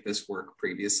subcommittees like this work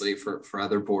previously for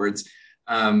other boards,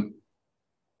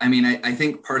 I mean, I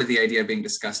think part of the idea being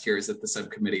discussed here is that the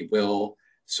subcommittee will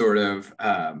sort of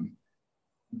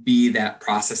be that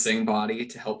processing body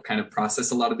to help kind of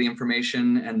process a lot of the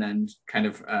information and then kind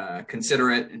of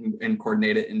consider it and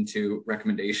coordinate it into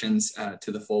recommendations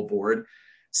to the full board.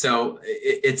 So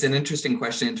it's an interesting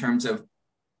question in terms of,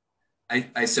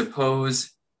 I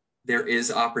suppose there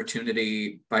is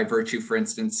opportunity by virtue, for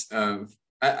instance, of,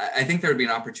 I think there would be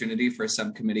an opportunity for a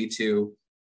subcommittee to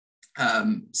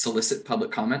solicit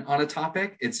public comment on a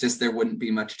topic. It's just there wouldn't be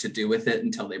much to do with it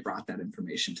until they brought that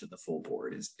information to the full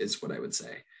board is what I would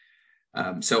say.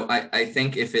 So I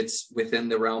think if it's within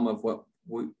the realm of what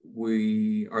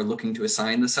we are looking to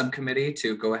assign the subcommittee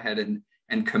to go ahead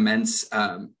and commence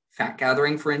fact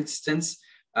gathering, for instance,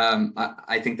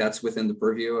 I think that's within the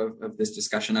purview of this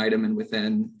discussion item and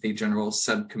within the general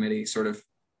subcommittee sort of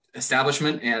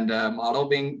establishment and model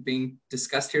being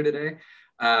discussed here today.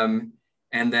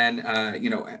 And then, you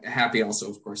know, happy also,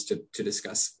 of course, to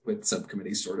discuss with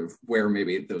subcommittees sort of where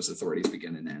maybe those authorities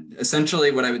begin and end.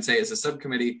 Essentially, what I would say is a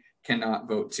subcommittee cannot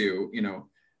vote to, you know,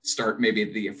 start maybe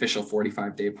the official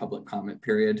 45-day public comment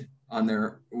period on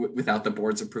their without the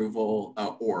board's approval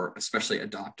or especially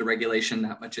adopt a regulation.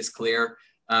 That much is clear.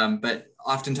 But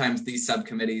oftentimes these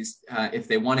subcommittees, if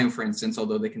they want to, for instance,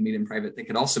 although they can meet in private, they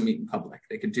could also meet in public.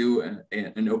 They could do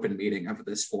an open meeting of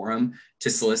this forum to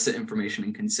solicit information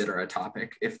and consider a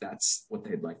topic if that's what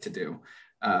they'd like to do.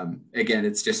 Again,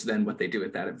 it's just then what they do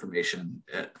with that information.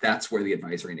 That's where the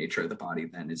advisory nature of the body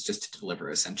then is just to deliver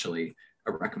essentially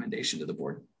a recommendation to the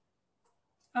board.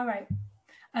 All right.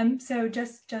 So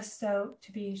just so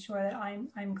to be sure that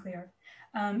I'm clear.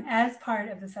 As part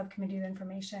of the subcommittee of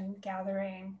information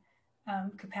gathering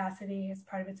capacity, as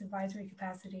part of its advisory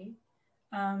capacity,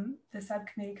 the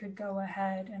subcommittee could go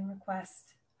ahead and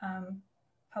request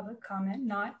public comment,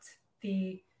 not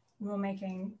the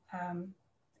rulemaking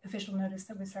official notice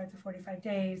that would start the 45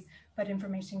 days, but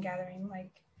information gathering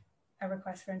like a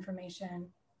request for information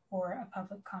or a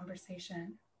public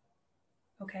conversation.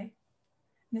 Okay.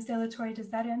 Ms. De La Torre, does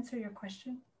that answer your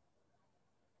question?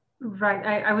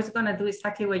 Right, I was gonna do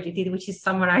exactly what you did, which is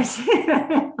summarize.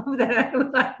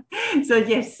 So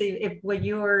yes, if what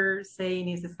you're saying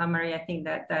is a summary, I think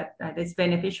that is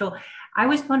beneficial. I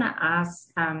was gonna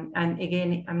ask, and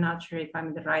again, I'm not sure if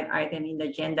I'm the right item in the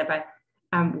agenda, but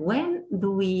when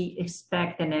do we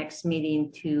expect the next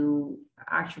meeting to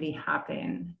actually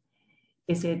happen?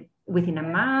 Is it within a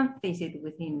month? Is it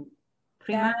within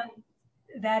 3 months?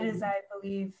 That is, I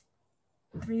believe,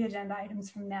 3 agenda items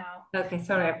from now. Okay,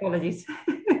 sorry, apologies.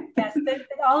 Yes,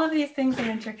 all of these things are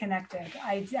interconnected.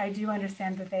 I do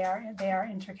understand that they are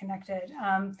interconnected,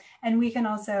 and we can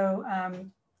also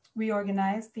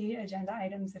reorganize the agenda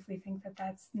items if we think that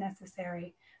that's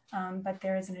necessary. But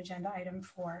there is an agenda item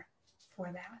for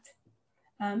that.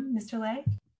 Mr. Lay?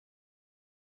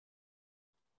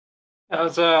 I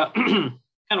was kind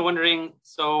of wondering,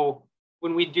 so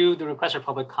when we do the request for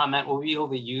public comment, will we be able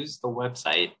to use the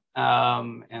website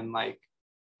and like,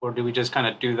 or do we just kind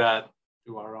of do that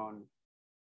through our own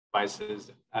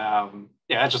devices?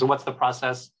 Yeah, just what's the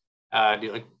process?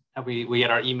 Do like have we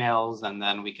get our emails and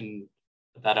then we can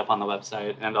put that up on the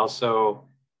website? And also,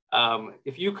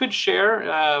 if you could share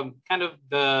kind of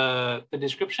the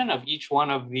description of each one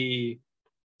of the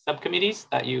subcommittees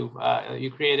that you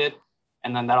created,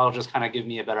 and then that'll just kind of give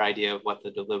me a better idea of what the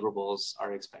deliverables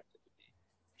are expected.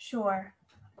 Sure.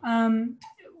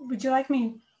 Would you like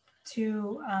me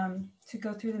to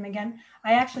go through them again?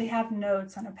 I actually have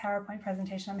notes on a PowerPoint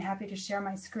presentation. I'm happy to share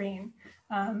my screen.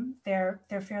 They're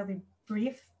fairly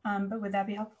brief, but would that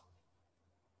be helpful?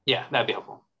 Yeah, that'd be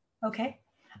helpful. Okay.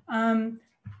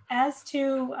 As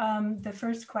to the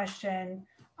first question,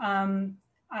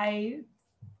 I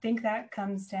think that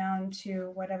comes down to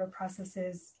whatever process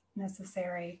is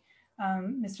necessary.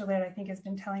 Mr. Laird, I think, has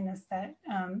been telling us that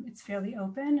it's fairly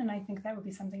open, and I think that would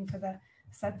be something for the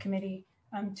subcommittee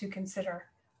to consider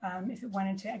if it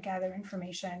wanted to gather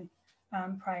information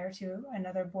prior to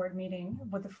another board meeting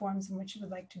with the forms in which it would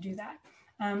like to do that.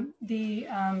 The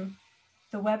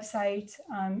website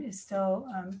is still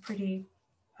pretty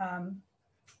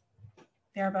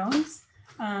bare bones,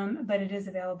 but it is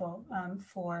available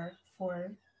for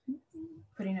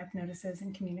putting up notices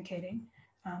and communicating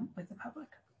with the public.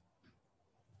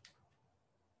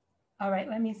 All right,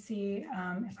 let me see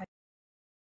if I.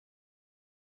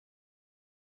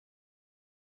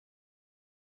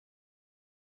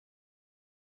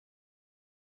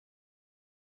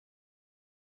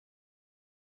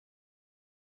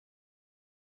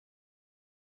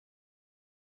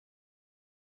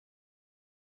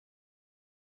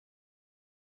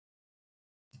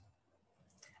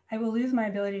 I will lose my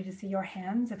ability to see your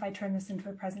hands if I turn this into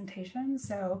a presentation,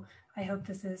 so I hope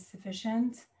this is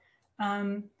sufficient.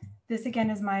 This again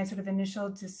is my sort of initial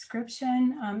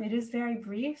description. It is very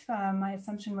brief. My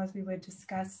assumption was we would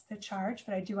discuss the charge,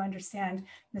 but I do understand,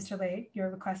 Mr. Late, your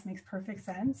request makes perfect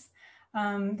sense.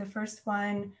 The first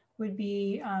one would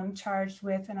be charged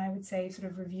with, and I would say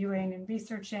sort of reviewing and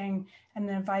researching and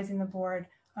then advising the board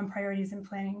on priorities and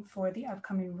planning for the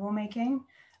upcoming rulemaking.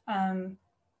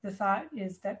 The thought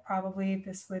is that probably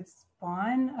this would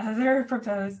spawn other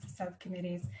proposed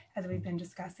subcommittees as we've been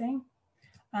discussing.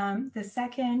 The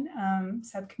second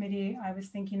subcommittee I was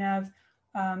thinking of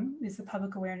is the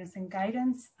Public Awareness and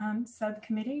Guidance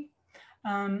Subcommittee.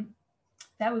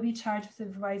 That would be charged with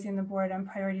advising the board on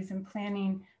priorities and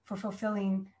planning for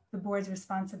fulfilling the board's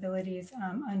responsibilities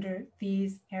under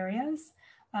these areas.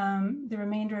 The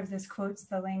remainder of this quotes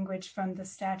the language from the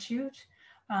statute.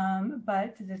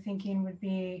 But the thinking would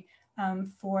be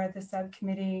for the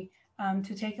subcommittee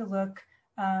to take a look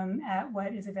at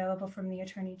what is available from the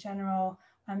Attorney General,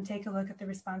 take a look at the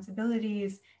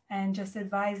responsibilities, and just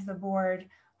advise the board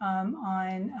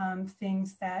on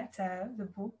things that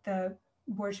the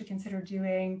board should consider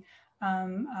doing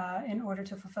in order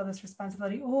to fulfill this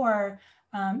responsibility, or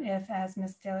if, as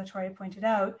Ms. De La Torre pointed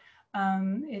out,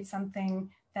 it's something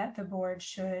that the board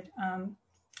should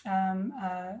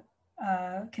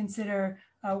consider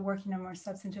working on more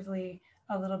substantively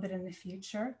a little bit in the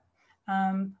future.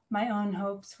 My own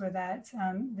hopes were that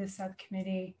this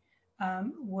subcommittee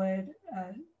would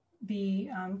be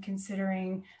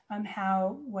considering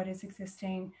how what is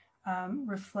existing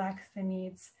reflects the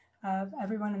needs of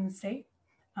everyone in the state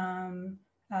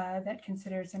that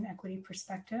considers an equity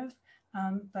perspective.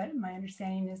 But my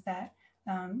understanding is that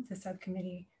the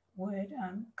subcommittee would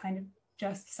kind of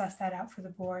just suss that out for the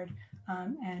board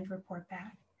and report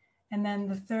back. And then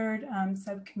the third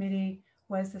subcommittee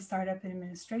was the Startup and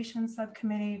Administration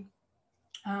Subcommittee,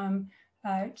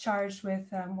 charged with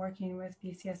working with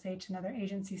BCSH and other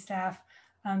agency staff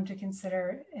to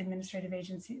consider administrative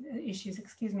agency issues,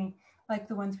 like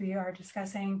the ones we are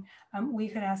discussing. We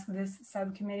could ask this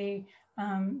subcommittee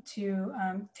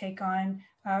to take on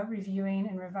reviewing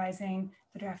and revising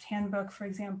the draft handbook, for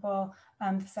example.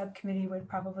 The subcommittee would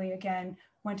probably, again,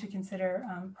 want to consider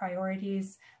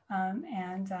priorities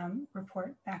and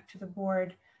report back to the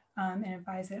board and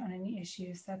advise it on any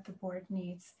issues that the board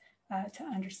needs to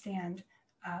understand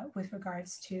with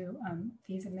regards to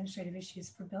these administrative issues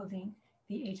for building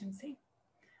the agency.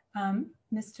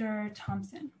 Mr.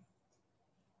 Thompson.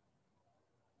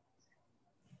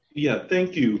 Yeah,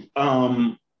 thank you.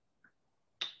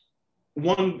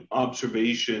 One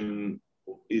observation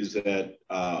is that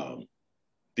an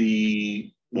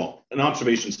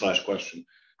observation / question.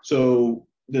 So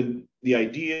the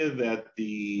idea that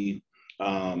the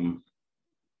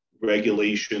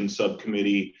regulation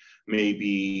subcommittee may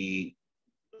be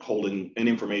holding an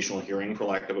informational hearing, for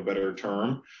lack of a better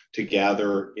term, to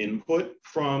gather input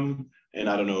from, and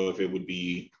I don't know if it would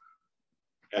be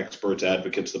experts,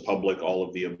 advocates, the public, all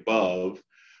of the above,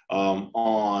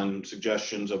 on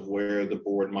suggestions of where the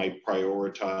board might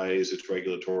prioritize its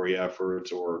regulatory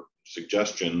efforts or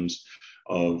suggestions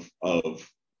of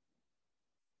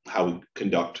how we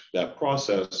conduct that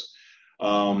process.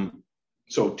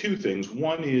 So two things.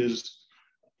 One is,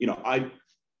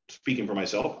 speaking for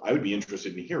myself, I would be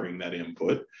interested in hearing that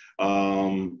input.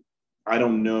 I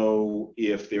don't know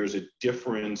if there's a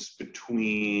difference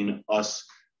between us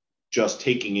just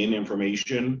taking in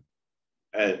information,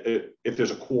 if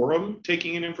there's a quorum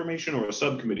taking in information or a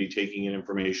subcommittee taking in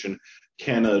information.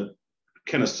 Can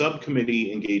a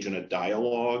subcommittee engage in a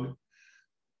dialogue,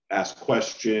 ask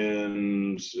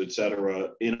questions, etc.,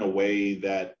 in a way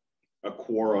that a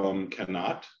quorum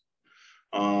cannot?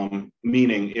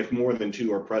 Meaning, if more than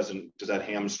two are present, does that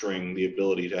hamstring the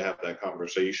ability to have that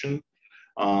conversation?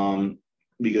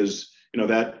 Because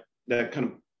that kind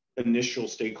of initial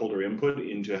stakeholder input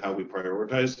into how we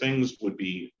prioritize things would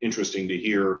be interesting to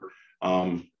hear,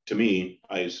 to me,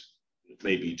 as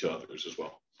maybe to others as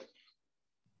well.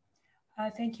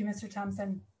 Thank you, Mr.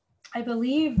 Thompson. I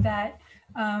believe that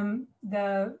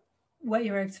what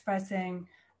you're expressing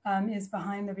is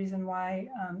behind the reason why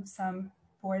some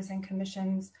boards and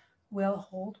commissions will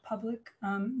hold public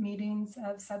meetings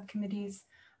of subcommittees.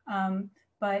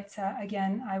 But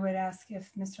again, I would ask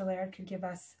if Mr. Laird could give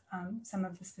us some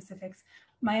of the specifics.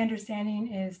 My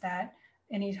understanding is that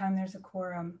anytime there's a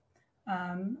quorum,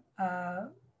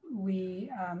 we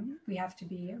have to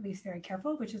be at least very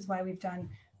careful, which is why we've done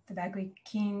the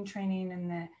Bagley-Keene training and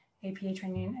the APA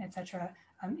training, et cetera,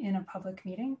 in a public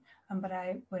meeting. But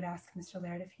I would ask Mr.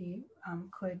 Laird if he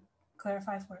could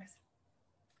clarify for us.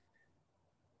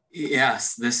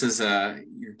 Yes, this is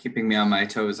you're keeping me on my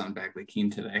toes on Bagley-Keene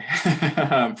today.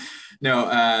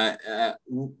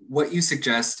 What you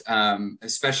suggest,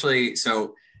 especially,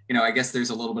 so, I guess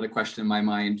there's a little bit of question in my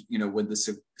mind, would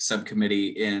the subcommittee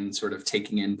in sort of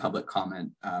taking in public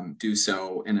comment do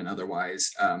so in an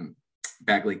otherwise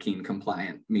Bagley-Keene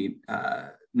compliant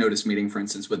notice meeting, for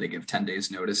instance, would they give 10 days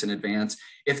notice in advance?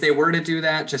 If they were to do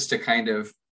that, just to kind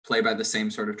of play by the same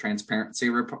sort of transparency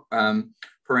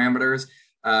parameters,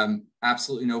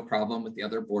 absolutely no problem with the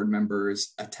other board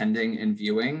members attending and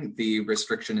viewing. The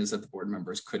restriction is that the board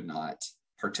members could not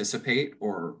participate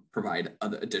or provide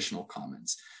other additional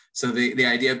comments. So the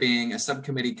idea being a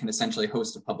subcommittee can essentially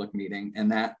host a public meeting,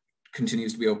 and that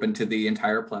continues to be open to the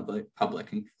entire public,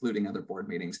 including other board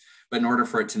meetings. But in order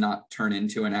for it to not turn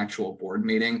into an actual board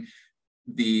meeting,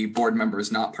 the board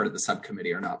members not part of the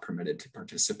subcommittee are not permitted to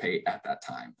participate at that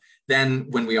time. Then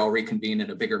when we all reconvene at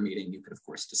a bigger meeting, you could of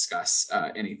course discuss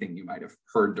anything you might have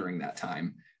heard during that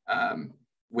time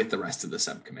with the rest of the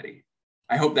subcommittee.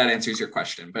 I hope that answers your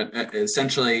question, but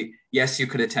essentially, yes, you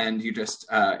could attend. You just,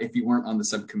 if you weren't on the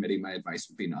subcommittee, my advice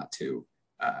would be not to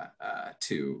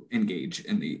engage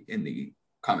in the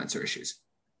comments or issues.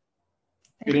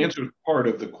 It answers part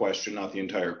of the question, not the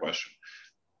entire question.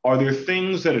 Are there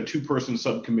things that a two-person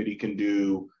subcommittee can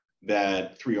do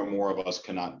that 3 or more of us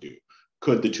cannot do?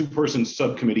 Could the two-person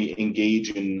subcommittee engage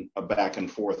in a back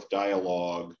and forth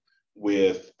dialogue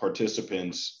with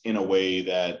participants in a way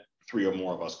that 3 or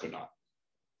more of us could not?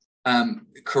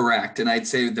 Correct. And I'd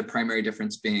say the primary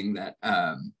difference being that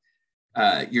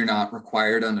you're not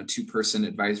required on a two-person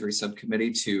advisory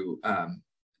subcommittee to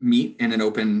meet in an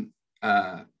open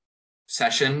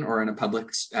session or in a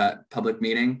public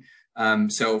meeting.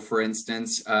 So for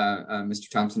instance, Mr.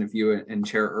 Thompson, if you and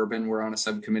Chair Urban were on a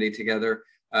subcommittee together,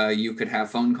 you could have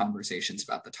phone conversations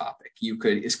about the topic. You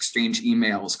could exchange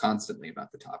emails constantly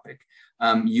about the topic.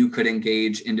 You could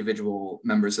engage individual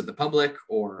members of the public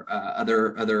or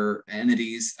other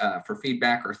entities for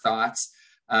feedback or thoughts.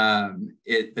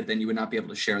 But then you would not be able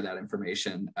to share that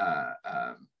information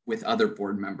with other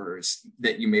board members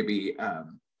that you maybe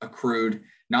accrued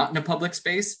not in a public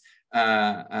space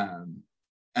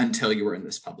until you were in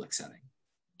this public setting.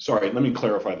 Sorry, let me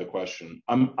clarify the question.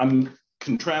 I'm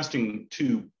contrasting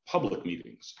 2 public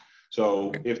meetings.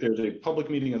 So if there's a public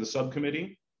meeting of the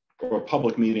subcommittee or a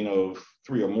public meeting of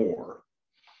 3 or more,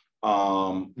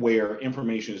 where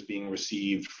information is being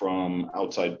received from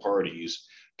outside parties,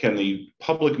 can the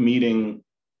public meeting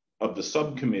of the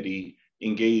subcommittee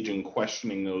engage in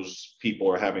questioning those people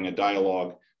or having a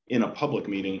dialogue in a public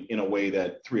meeting in a way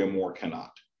that 3 or more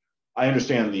cannot? I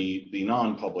understand the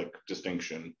non-public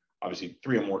distinction. Obviously,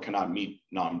 3 or more cannot meet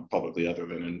non-publicly other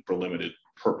than for limited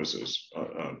purposes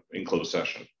in closed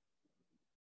session.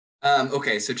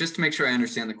 Okay, so just to make sure I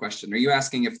understand the question, are you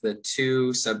asking if the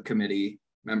 2 subcommittee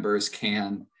members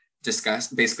can discuss,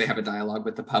 basically have a dialogue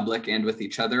with the public and with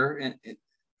each other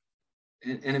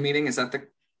in a meeting? Is that the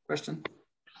question?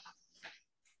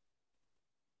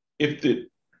 If the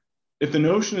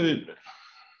notion that,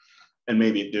 and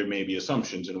maybe there may be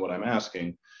assumptions in what I'm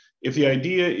asking, if the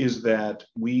idea is that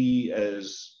we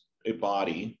as a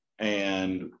body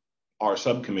and our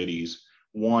subcommittees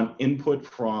want input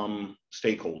from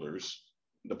stakeholders,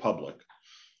 the public,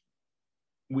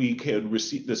 we could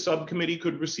receive, the subcommittee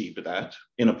could receive that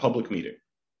in a public meeting.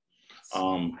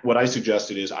 What I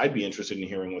suggested is I'd be interested in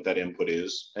hearing what that input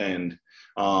is. And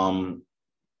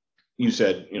you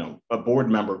said, a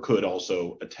board member could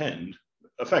also attend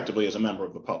effectively as a member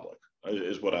of the public,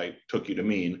 is what I took you to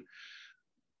mean.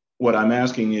 What I'm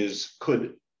asking is,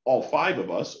 could all 5 of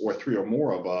us or 3 or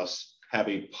more of us have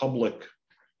a public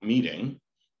meeting,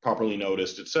 properly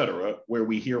noticed, et cetera, where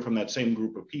we hear from that same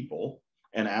group of people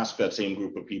and ask that same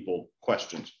group of people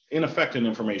questions, in effect, an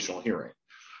informational hearing?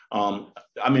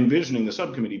 I'm envisioning the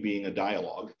subcommittee being a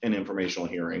dialogue, an informational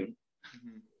hearing,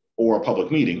 or a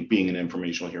public meeting being an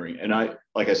informational hearing. And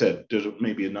like I said, there's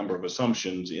maybe a number of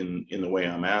assumptions in the way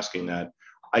I'm asking that.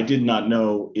 I did not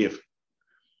know if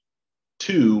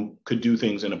 2 could do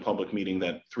things in a public meeting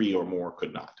that 3 or more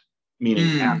could not,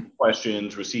 meaning ask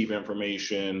questions, receive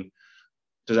information.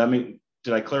 Does that mean,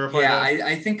 did I clarify that?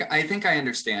 I think I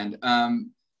understand.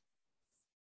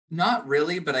 Not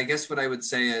really, but I guess what I would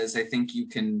say is I think you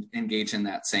can engage in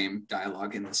that same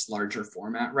dialogue in this larger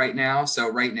format right now. So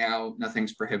right now,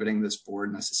 nothing's prohibiting this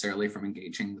board necessarily from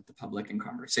engaging with the public in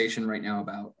conversation right now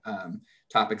about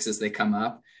topics as they come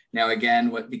up. Now, again,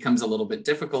 what becomes a little bit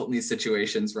difficult in these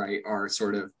situations, right, are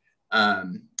sort of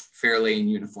fairly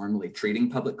and uniformly treating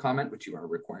public comment, which you are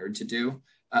required to do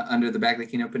under the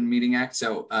Bagley-Keene Open Meeting Act.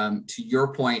 So to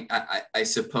your point, I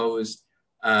suppose,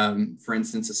 for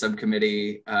instance, a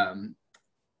subcommittee,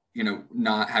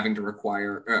 not having to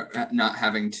require, not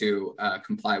having to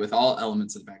comply with all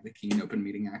elements of the Bagley-Keene Open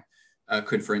Meeting Act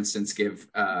could, for instance, give,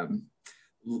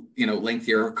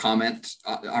 lengthier comment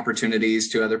opportunities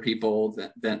to other people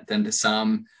than to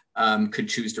some, could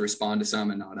choose to respond to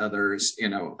some and not others,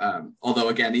 although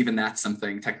again, even that's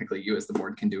something technically you as the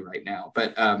board can do right now.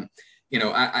 But,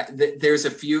 there's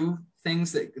a few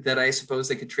things that I suppose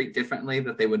they could treat differently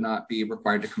that they would not be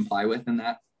required to comply with in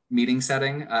that meeting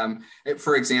setting.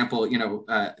 For example,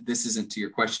 this isn't to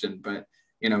your question, but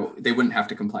they wouldn't have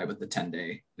to comply with the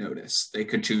 10-day notice. They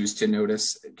could choose to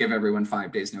give everyone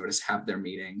 5 days notice, have their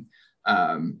meeting.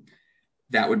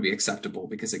 That would be acceptable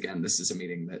because again, this is a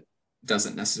meeting that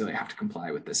doesn't necessarily have to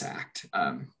comply with this act.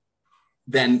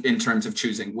 Then in terms of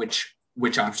choosing which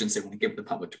options they want to give the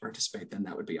public to participate, then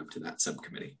that would be up to that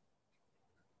subcommittee.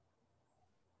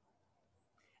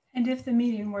 And if the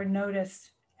meeting were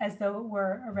noticed as though it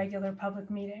were a regular public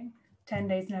meeting, 10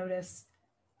 days notice,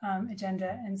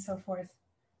 agenda and so forth,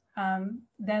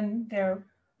 then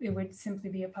it would simply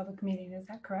be a public meeting. Is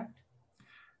that correct?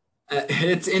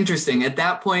 It's interesting. At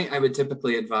that point, I would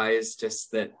typically advise just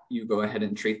that you go ahead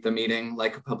and treat the meeting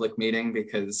like a public meeting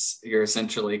because you're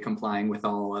essentially complying with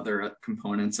all other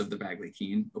components of the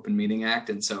Bagley-Keene Open Meeting Act.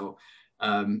 And so,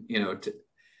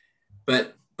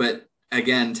 but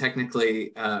again,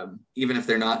 technically, even if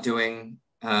they're not doing,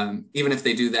 even if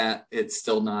they do that, it's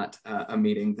still not a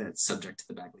meeting that's subject to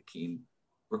the Bagley-Keene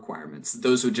requirements.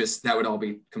 That would all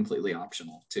be completely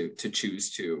optional to choose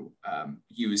to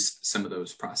use some of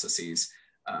those processes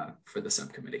for the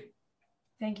subcommittee.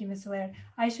 Thank you, Mr. Laird.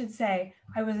 I should say,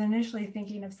 I was initially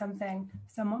thinking of something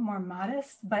somewhat more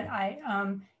modest, but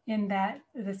in that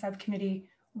the subcommittee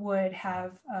would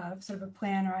have sort of a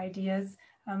plan or ideas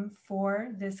for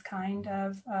this kind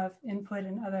of input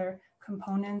and other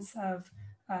components of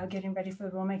getting ready for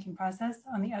the rulemaking process.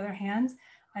 On the other hand,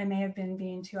 I may have been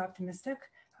being too optimistic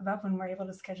about when we're able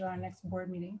to schedule our next board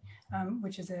meeting,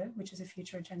 which is a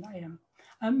future agenda item.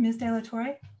 Ms. De La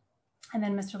Torre, and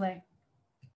then Mr. Lay.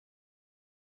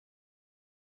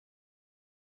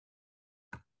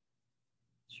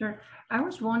 Sure. I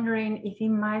was wondering if it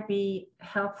might be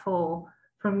helpful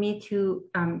for me to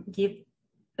give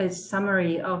a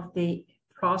summary of the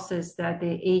process that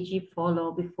the AG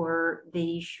follow before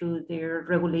they issue their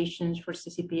regulations for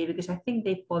CCPA, because I think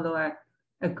they follow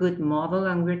a good model,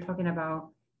 and we're talking about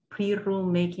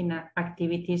pre-rulemaking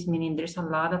activities, meaning there's a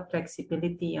lot of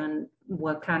flexibility on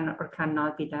what can or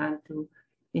cannot be done, to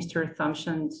Mr.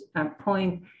 Thompson's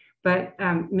point. But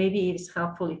maybe it's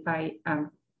helpful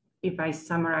if I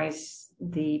summarize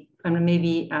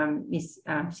maybe Ms.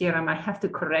 Sierra might have to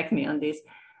correct me on this.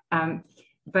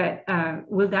 But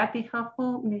will that be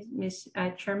helpful, Ms.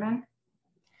 Chairman?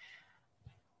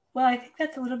 Well, I think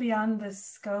that's a little beyond the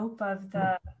scope of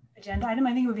the agenda item.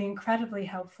 I think it would be incredibly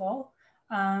helpful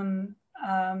in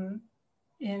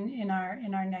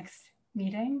our next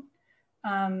meeting.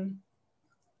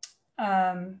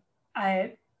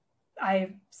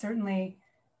 I certainly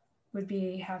would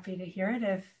be happy to hear it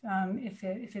if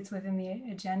it's within the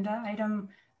agenda item.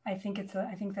 I think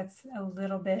that's a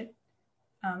little bit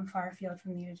far afield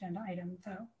from the agenda item,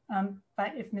 though.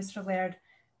 But if Mr. Laird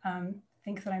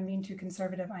thinks that I'm being too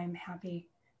conservative, I am happy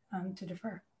to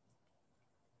defer.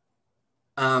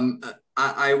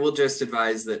 I will just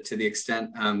advise that to the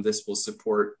extent this will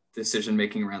support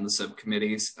decision-making around the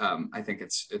subcommittees, I think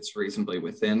it's reasonably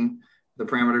within the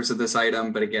parameters of this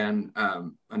item. But again,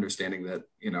 understanding that,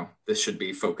 this should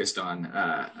be focused on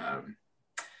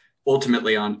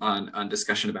ultimately on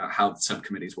discussion about how the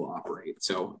subcommittees will operate.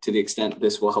 So to the extent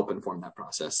this will help inform that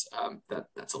process,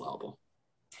 that's allowable.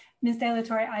 Ms. De La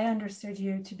Torre, I understood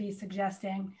you to be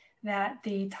suggesting that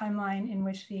the timeline in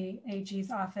which the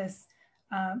AG's office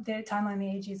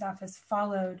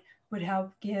followed would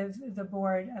help give the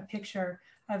board a picture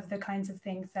of the kinds of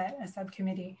things that a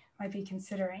subcommittee might be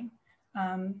considering.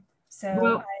 Right,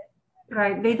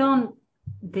 they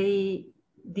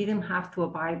didn't have to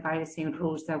abide by the same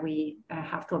rules that we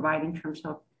have to abide in terms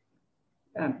of,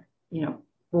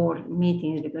 board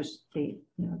meetings, because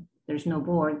there's no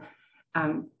board.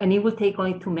 and it will take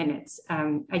only 2 minutes.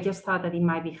 I just thought that it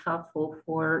might be helpful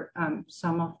for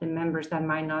some of the members that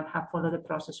might not have followed the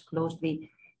process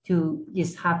closely to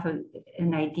just have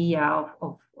an idea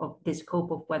of the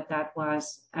scope of what that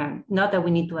was. Not that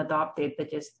we need to adopt it,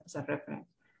 but just as a reference.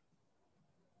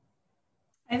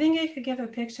 I think I could give a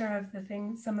picture of the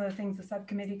things, some of the things the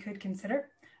subcommittee could consider.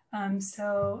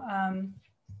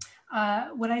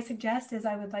 What I suggest is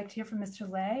I would like to hear from Mr.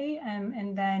 Lay,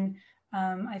 and then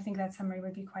I think that summary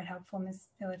would be quite helpful. Ms.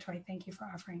 De La Torre, thank you for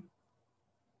offering.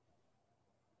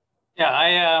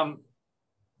 Yeah,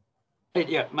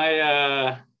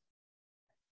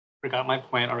 forgot my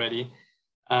point already.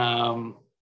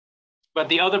 But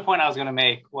the other point I was going to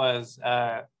make was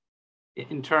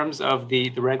in terms of the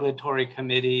regulatory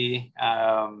committee,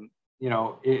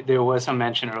 there was some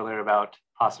mention earlier about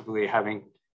possibly having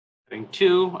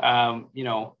two. I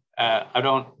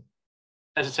don't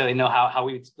necessarily know how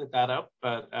we would split that up,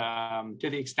 but to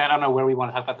the extent, I don't know where we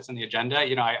want to talk about this on the agenda.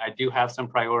 I do have some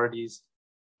priorities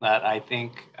that I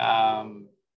think,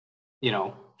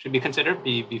 should be considered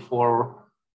before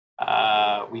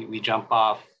we jump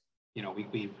off.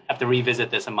 We have to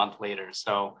revisit this a month later.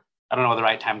 So I don't know what the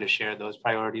right time to share those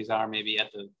priorities are, maybe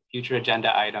at the future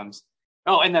agenda items.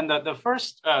 Oh, and then the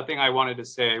first thing I wanted to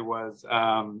say was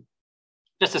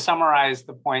just to summarize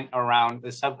the point around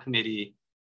the subcommittee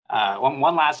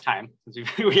one last time, since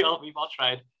we've all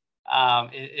tried,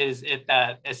 is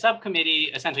that a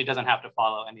subcommittee essentially doesn't have to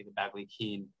follow any of the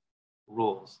Bagley-Keene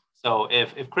rules. So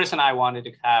if Chris and I wanted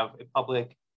to have a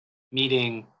public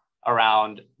meeting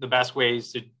around the best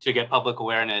ways to get public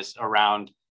awareness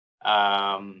around,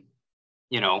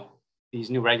 these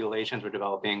new regulations we're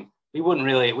developing,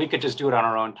 we could just do it on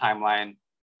our own timeline.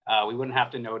 We wouldn't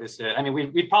have to notice it. I mean,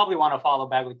 we'd probably want to follow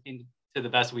Bagley-Keene to the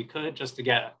best we could just to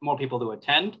get more people to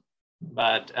attend.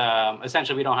 But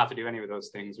essentially, we don't have to do any of those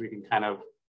things. We can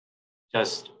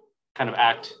just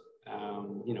act,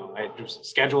 I just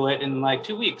schedule it in like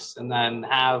 2 weeks and then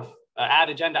have add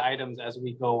agenda items as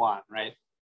we go on, right?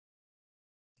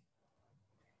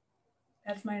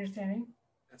 That's my understanding.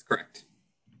 That's correct.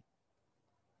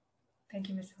 Thank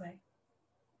you, Mr. Lay.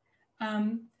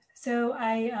 So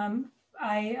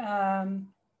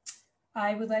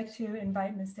I would like to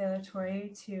invite Ms. De La Torre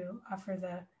to offer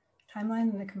the timeline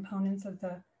and the components of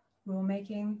the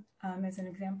rulemaking as an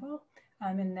example.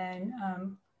 And then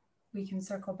we can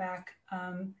circle back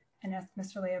and ask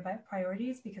Mr. Lay about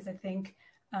priorities, because I think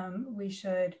we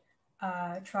should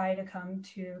try to come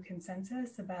to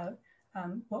consensus about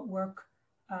what work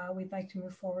we'd like to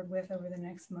move forward with over the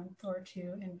next month or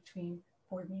two in between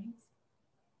board meetings.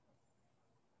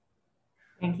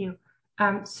 Thank you.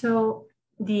 So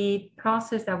the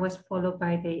process that was followed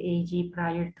by the AG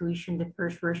prior to issuing the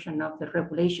first version of the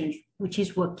regulations, which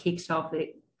is what kicks off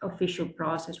the official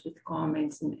process with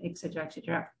comments and et cetera,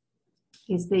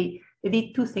 is they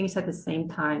did two things at the same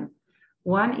time.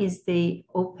 One is they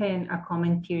open a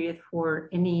comment period for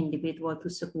any individual to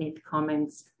submit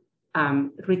comments,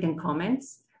 written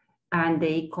comments, and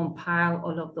they compile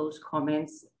all of those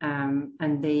comments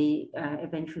and they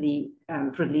eventually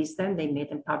release them. They made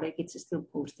them public. It's still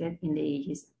posted in the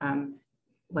AG's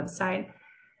website.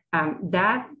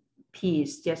 That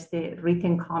piece, just the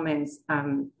written comments,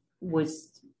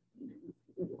 was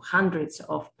hundreds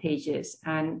of pages,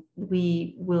 and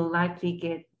we will likely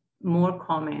get more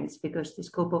comments because the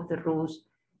scope of the rules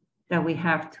that we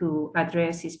have to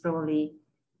address is probably,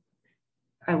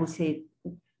 I would say,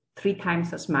 3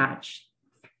 times as much.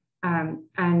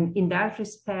 And in that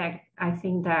respect, I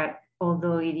think that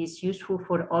although it is useful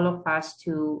for all of us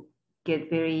to get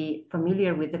very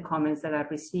familiar with the comments that are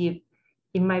received,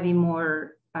 it might be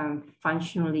more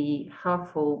functionally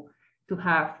helpful to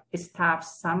have staff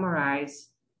summarize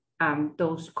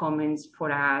those comments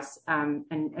for us and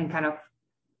kind of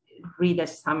read a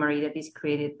summary that is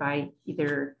created by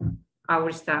either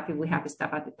our staff, if we have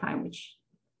staff at the time, which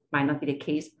might not be the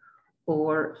case,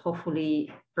 or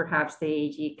hopefully perhaps the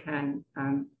AG can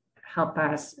help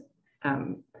us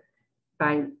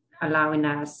by allowing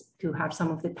us to have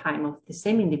some of the time of the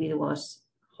same individuals,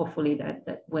 hopefully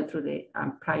that went through the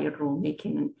prior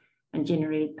rulemaking and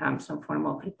generate some form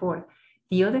of report.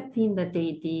 The other thing that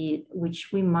they did,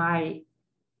 which we might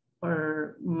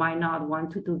or might not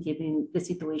want to do given the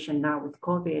situation now with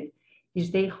COVID,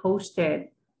 is they hosted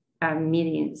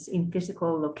meetings in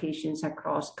physical locations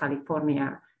across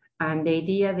California. And the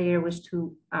idea there was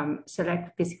to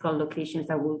select physical locations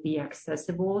that will be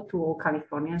accessible to all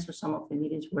Californians. So some of the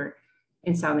meetings were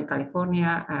in Southern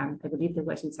California. I believe there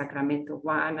was in Sacramento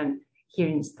one, and here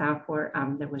in Stanford,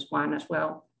 there was one as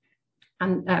well.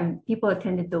 And people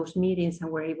attended those meetings and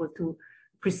were able to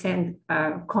present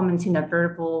comments in a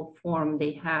verbal form.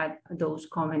 They had those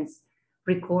comments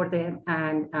recorded,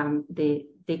 and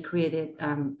they created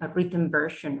a written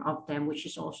version of them, which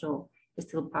is also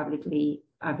still publicly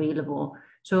available.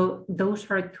 So those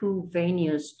are two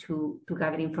venues to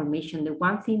gather information. The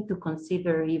one thing to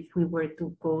consider if we were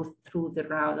to go through the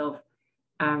route of,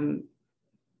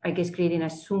 I guess, creating a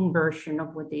Zoom version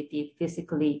of what they did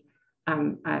physically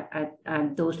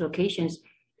at those locations,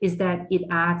 is that it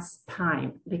adds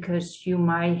time, because you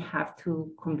might have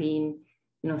to convene,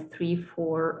 3,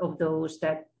 4 of those.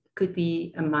 That could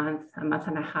be a month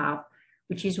and a half,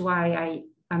 which is why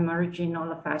I'm urging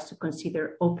all of us to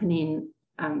consider opening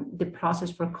the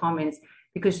process for comments,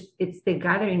 because it's the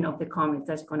gathering of the comments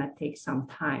that's going to take some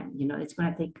time. It's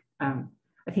going to take,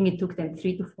 I think it took them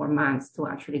 3 to 4 months to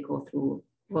actually go through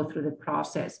the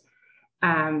process.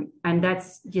 And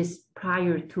that's just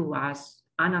prior to us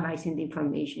analyzing the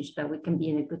information so that we can be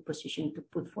in a good position to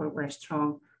put forward a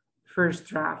strong first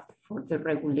draft for the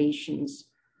regulations.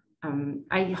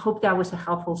 I hope that was a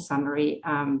helpful summary.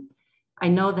 I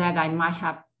know that I might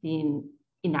have been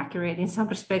inaccurate in some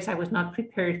respects. I was not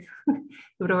prepared to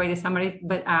provide a summary,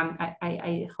 but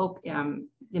I hope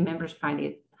the members find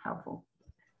it helpful.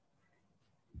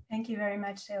 Thank you very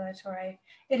much, De La Torre.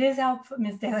 It is helpful,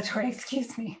 Ms. De La Torre,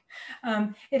 excuse me.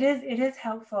 It is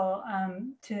helpful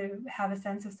to have a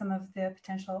sense of some of the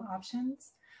potential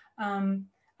options.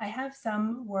 I have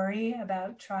some worry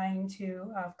about trying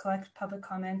to collect public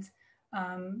comment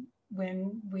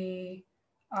when we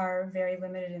are very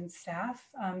limited in staff.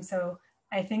 So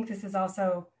I think this is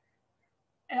also,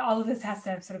 all of this has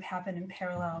to sort of happen in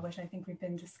parallel, which I think we've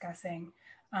been discussing.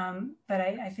 But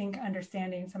I think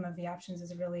understanding some of the options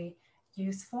is really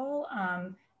useful.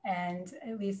 And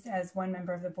at least as one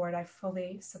member of the board, I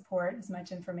fully support as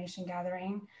much information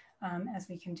gathering as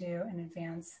we can do in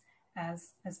advance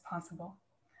as possible.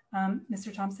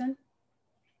 Mr. Thompson?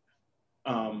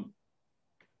 To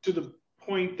the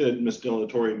point that Ms. De La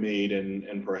Torre made,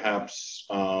 and perhaps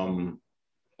Mr.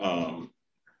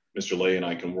 Lay and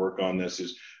I can work on this,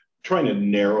 is trying to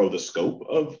narrow the scope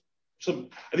of. So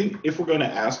I think if we're going to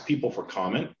ask people for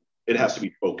comment, it has to be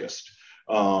focused.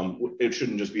 It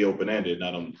shouldn't just be open-ended.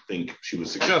 I don't think she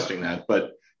was suggesting that,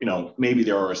 but maybe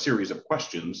there are a series of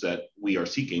questions that we are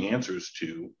seeking answers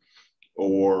to,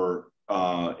 or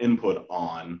input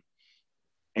on,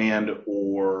 and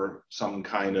or some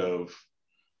kind of,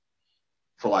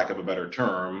 for lack of a better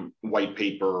term, white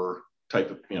paper type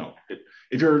of,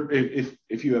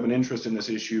 if you have an interest in this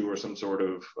issue or some sort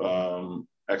of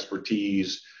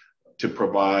expertise, to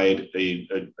provide a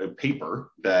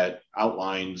paper that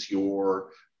outlines your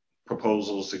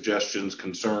proposals, suggestions,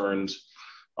 concerns,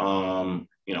 in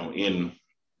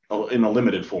a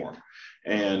limited form,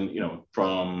 and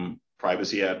from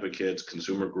privacy advocates,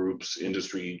 consumer groups,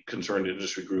 concerned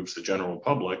industry groups, the general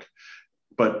public,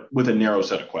 but with a narrow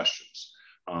set of questions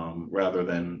rather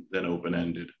than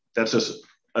open-ended. That's just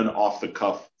an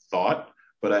off-the-cuff thought,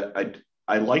 but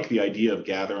I like the idea of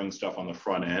gathering stuff on the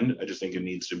front end. I just think it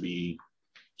needs to be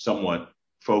somewhat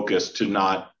focused to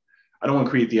not, I don't want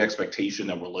to create the expectation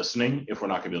that we're listening if we're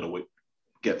not going to be able to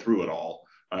get through it all,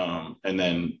 and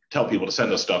then tell people to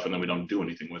send us stuff and then we don't do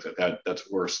anything with it. That's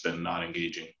worse than not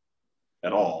engaging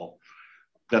at all.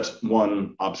 That's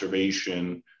one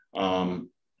observation. And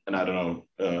I don't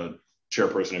know,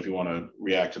 Chairperson, if you want to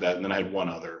react to that. And then I had one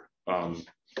other.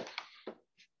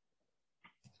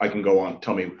 I can go on.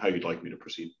 Tell me how you'd like me to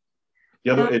proceed.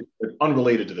 The other, it's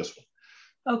unrelated to this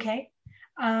one. Okay.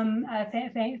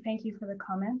 Thank you for the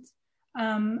comment.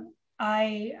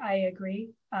 I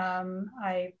agree.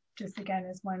 I just, again,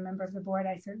 as one member of the board,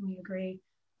 I certainly agree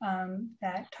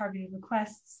that targeted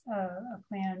requests, a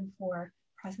plan for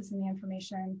processing the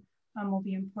information will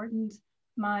be important.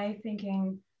 My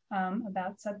thinking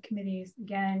about subcommittees,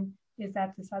 again, is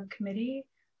that the subcommittee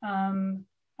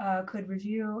could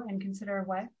review and consider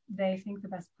what they think the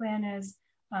best plan is.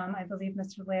 I believe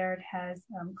Mr. Laird has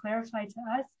clarified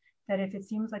to us that if it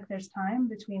seems like there's time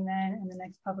between then and the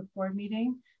next public board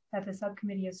meeting, that the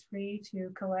subcommittee is free to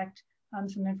collect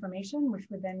some information, which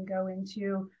would then go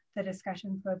into the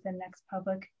discussion for the next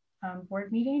public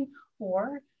board meeting.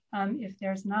 Or if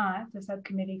there's not, the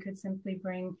subcommittee could simply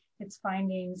bring its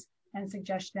findings and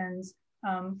suggestions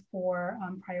for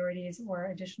priorities or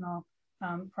additional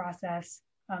process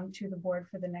to the board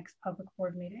for the next public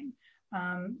board meeting.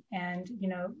 And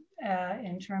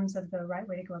in terms of the right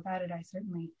way to go about it, I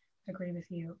certainly agree with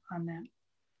you on that.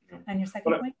 And your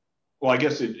second point? Well, I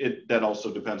guess that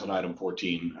also depends on item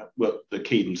 14, what the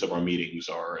cadence of our meetings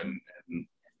are, and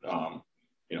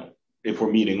if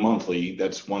we're meeting monthly,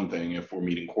 that's one thing. If we're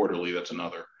meeting quarterly, that's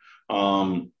another.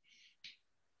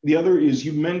 The other is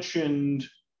you mentioned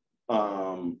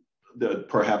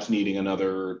perhaps needing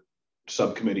another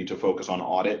subcommittee to focus on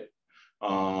audit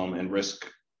and risk,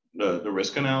 the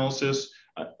risk analysis,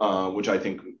 which I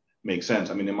think makes sense.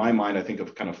 I mean, in my mind, I think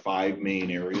of kind of 5 main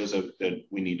areas that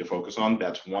we need to focus on.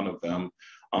 That's one of them.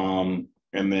 And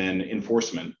then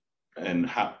enforcement and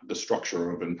how the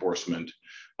structure of enforcement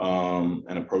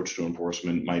and approach to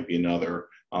enforcement might be another.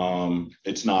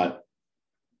 It's not,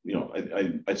 you know,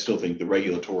 I still think the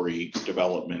regulatory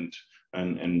development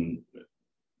and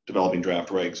developing draft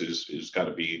regs is got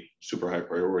to be super high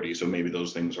priority. So maybe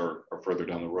those things are further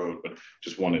down the road, but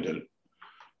just wanted to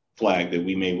flag that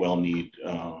we may well need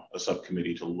a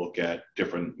subcommittee to look at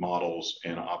different models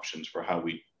and options for how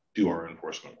we do our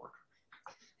enforcement work.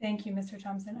 Thank you, Mr.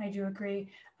 Thompson. I do agree.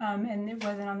 And it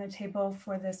wasn't on the table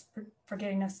for this, for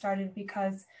getting us started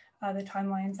because the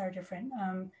timelines are different.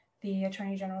 The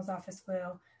Attorney General's office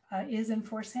is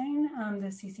enforcing the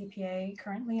CCPA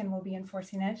currently and will be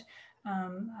enforcing it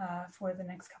for the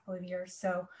next couple of years.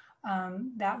 So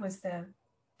that was the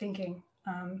thinking,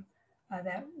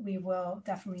 that we will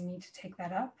definitely need to take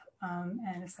that up,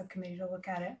 and a subcommittee to look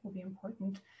at it will be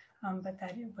important, but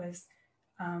that it was,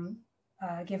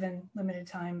 given limited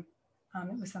time,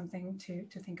 it was something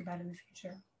to think about in the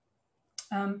future.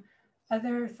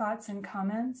 Other thoughts and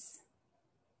comments?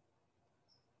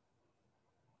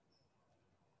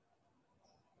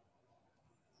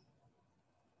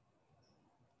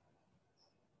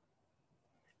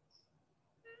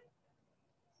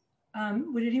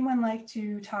 Would anyone like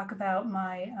to talk about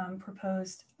my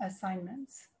proposed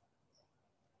assignments?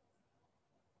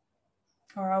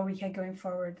 Or are we going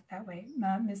forward that way?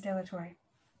 Ms. De La Torre.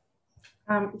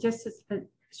 Just a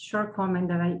short comment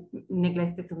that I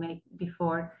neglected to make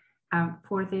before.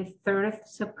 For the third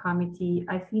subcommittee,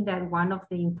 I think that one of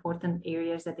the important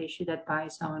areas that they should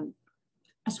advise on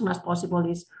as soon as possible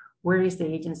is where is the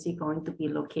agency going to be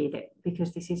located,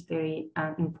 because this is very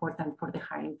important for the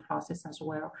hiring process as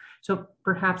well. So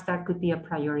perhaps that could be a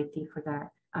priority for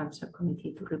that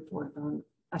subcommittee to report on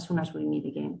as soon as we meet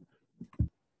again.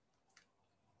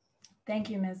 Thank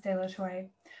you, Ms. De La Torre.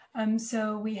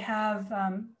 So we have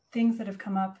things that have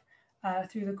come up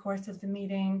through the course of the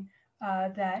meeting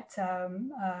that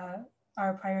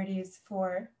are priorities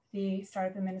for the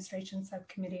Startup Administration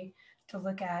Subcommittee to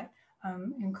look at,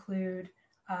 include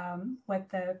what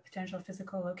the potential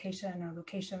physical location or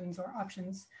locations or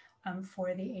options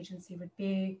for the agency would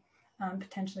be,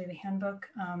 potentially the handbook,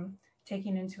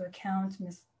 taking into account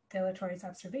Ms. De La Torre's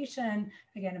observation,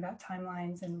 again, about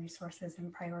timelines and resources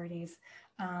and priorities,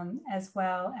 as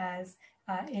well as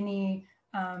any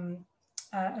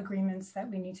agreements that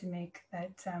we need to make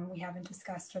that we haven't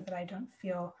discussed or that I don't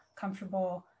feel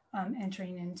comfortable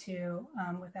entering into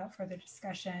without further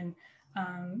discussion,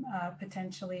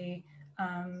 potentially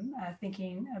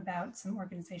thinking about some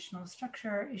organizational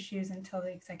structure issues until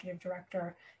the executive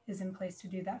director is in place to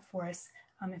do that for us,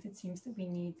 if it seems that we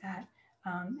need that,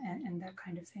 and that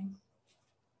kind of thing.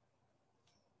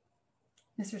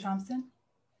 Mr. Thompson?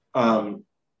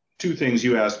 2 things.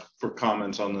 You asked for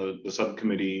comments on the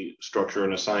subcommittee structure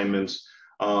and assignments.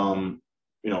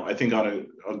 You know, I think on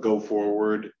a go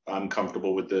forward, I'm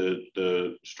comfortable with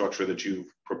the structure that you've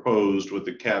proposed, with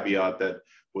the caveat that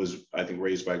was, I think,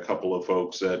 raised by a couple of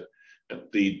folks, that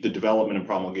the development and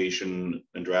promulgation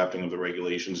and drafting of the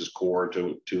regulations is core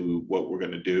to what we're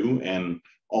going to do, and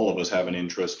all of us have an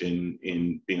interest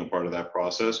in being a part of that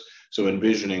process. So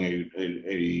envisioning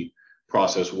a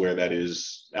process where that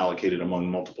is allocated among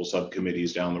multiple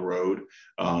subcommittees down the road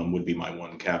would be my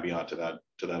one caveat to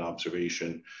that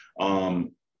observation.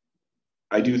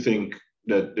 I do think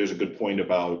that there's a good point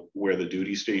about where the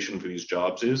duty station for these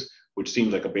jobs is, which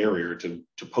seems like a barrier to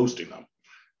posting them.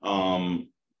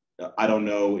 I don't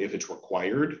know if it's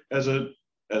required as a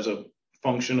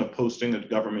function of posting a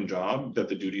government job that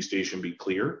the duty station be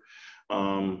clear.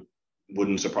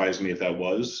 Wouldn't surprise me if that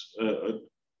was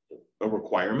a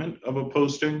requirement of a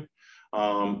posting.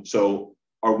 So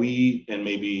are we, and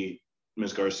maybe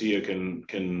Ms. Garcia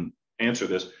can answer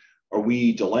this, are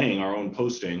we delaying our own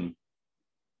posting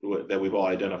that we've all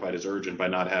identified as urgent by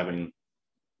not having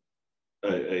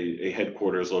a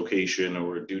headquarters location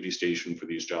or a duty station for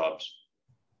these jobs?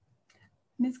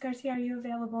 Ms. Garcia, are you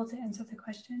available to answer the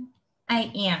question?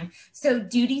 I am. So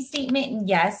duty statement,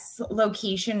 yes.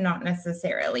 Location, not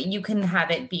necessarily. You can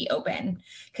have it be open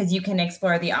because you can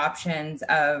explore the options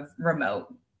of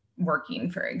remote working,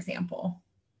 for example.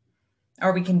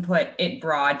 Or we can put it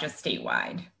broad, just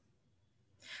statewide.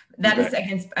 That is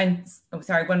against,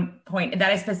 one point,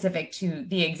 that is specific to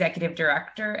the executive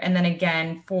director. And then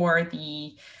again, for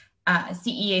the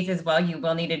CEAs as well, you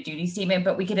will need a duty statement,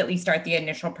 but we could at least start the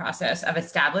initial process of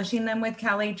establishing them with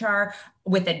CalHR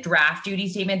with a draft duty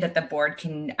statement that the board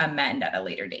can amend at a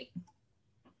later date.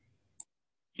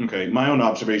 Okay, my own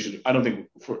observation, I don't think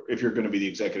if you're going to be the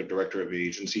executive director of the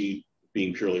agency,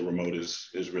 being purely remote is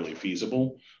really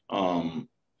feasible.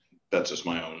 That's just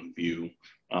my own view.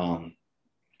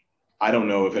 I don't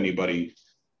know if anybody,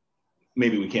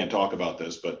 maybe we can't talk about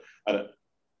this, but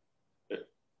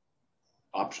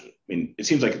option. I mean, it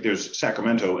seems like there's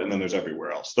Sacramento and then there's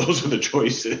everywhere else. Those are the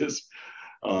choices.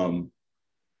 And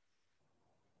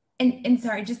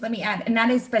sorry, just let me add, and that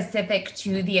is specific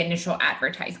to the initial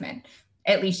advertisement.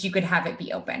 At least you could have it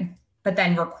be open, but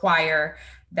then require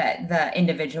that the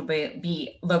individual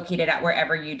be located at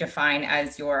wherever you define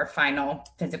as your final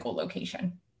physical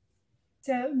location.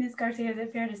 So Ms. Garcia, is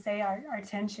it fair to say our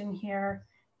tension here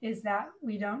is that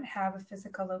we don't have a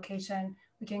physical location?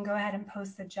 We can go ahead and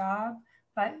post the job,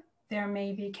 but there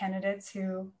may be candidates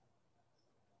who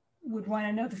would want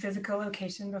to know the physical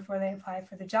location before they apply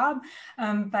for the job.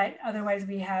 But otherwise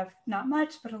we have not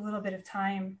much, but a little bit of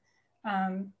time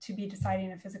to be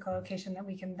deciding a physical location that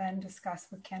we can then discuss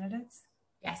with candidates.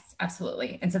 Yes,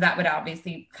 absolutely. And so that would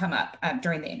obviously come up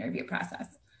during the interview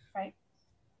process. Right.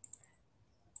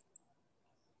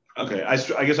 Okay, I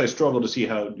guess I struggle to see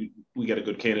how we get a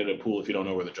good candidate pool if you don't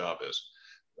know where the job is.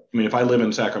 I mean, if I live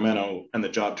in Sacramento and the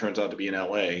job turns out to be in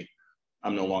LA,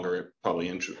 I'm no longer probably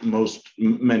interested.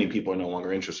 Many people are no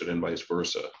longer interested in vice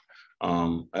versa.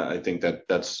 I think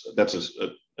that's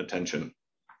a tension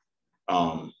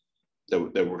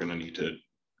that we're going to need to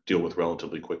deal with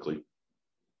relatively quickly.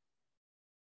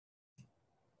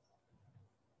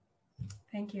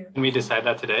 Thank you. Can we decide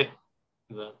that today?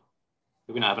 Do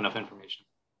we not have enough information?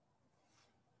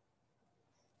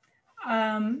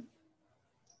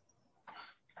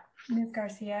 Ms.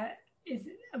 Garcia,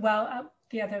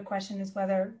 the other question is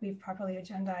whether we've properly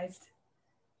agendized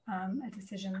a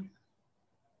decision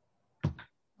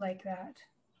like that.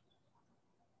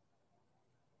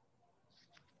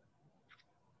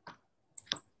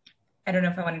 I don't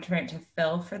know if I want to turn it to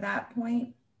Phil for that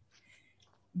point.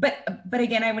 But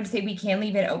again, I would say we can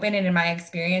leave it open. And in my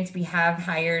experience, we have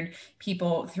hired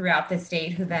people throughout the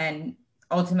state who then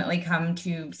ultimately come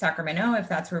to Sacramento if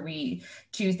that's where we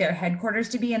choose their headquarters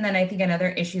to be. And then I think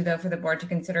another issue though for the board to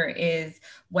consider is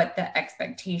what the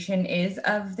expectation is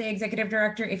of the executive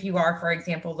director. If you are, for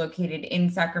example, located in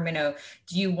Sacramento,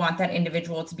 do you want that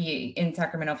individual to be in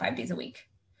Sacramento 5 days a week?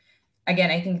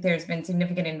 Again, I think there's been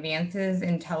significant advances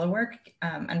in telework,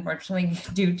 unfortunately,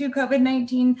 due to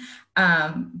COVID-19,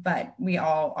 but we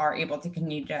all are able to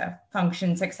continue to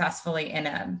function successfully in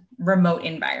a remote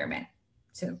environment.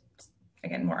 So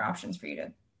again, more options for you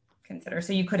to consider.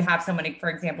 So you could have somebody,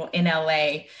 for example, in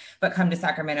LA, but come to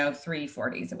Sacramento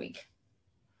 3-4 days a week.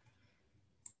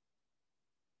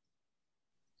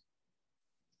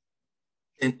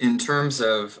 In terms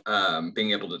of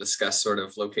being able to discuss sort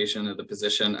of location of the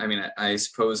position, I mean, I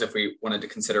suppose if we wanted to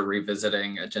consider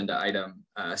revisiting agenda item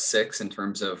 6 in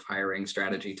terms of hiring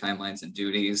strategy, timelines, and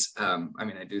duties, I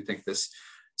mean, I do think this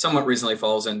somewhat recently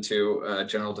falls into a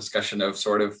general discussion of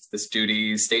sort of this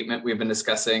duty statement we've been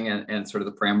discussing and sort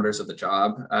of the parameters of the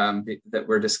job that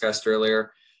were discussed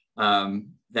earlier.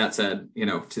 That said, you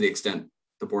know, to the extent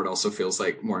the board also feels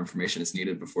like more information is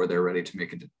needed before they're ready to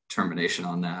make a determination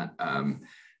on that.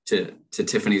 To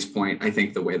Tiffany's point, I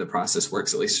think the way the process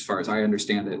works, at least as far as I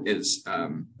understand it, is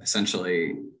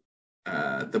essentially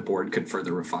the board could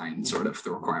further refine sort of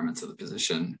the requirements of the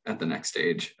position at the next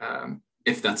stage,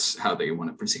 if that's how they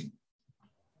want to proceed.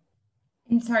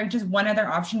 And sorry, just one other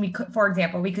option. We could, for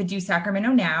example, we could do Sacramento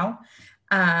now.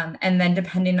 And then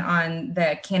depending on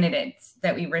the candidates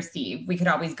that we receive, we could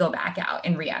always go back out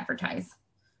and re-advertise.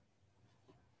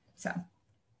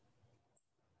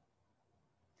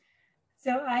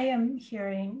 So I am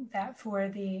hearing that for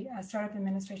the Startup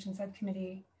Administration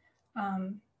Subcommittee,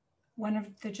 one of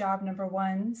the job number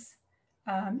ones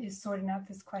is sorting out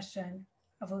this question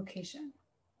of location.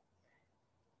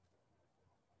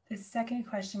 The second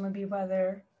question would be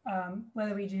whether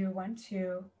we do want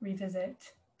to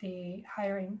revisit the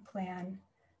hiring plan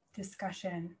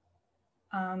discussion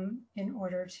in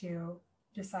order to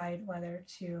decide whether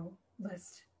to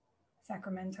list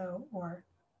Sacramento or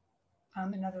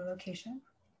another location.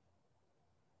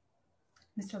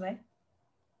 Mr. Lay?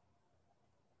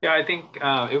 Yeah, I think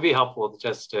it would be helpful to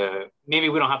just maybe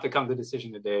we don't have to come to a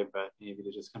decision today, but maybe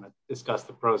to just kind of discuss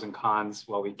the pros and cons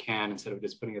while we can, instead of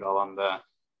just putting it all on the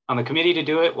committee to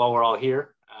do it while we're all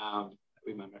here. That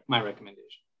would be my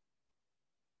recommendation.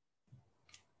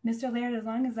 Mr. Laird, as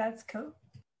long as that's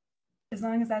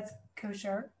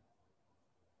kosher.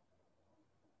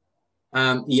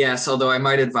 Yes, although I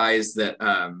might advise that,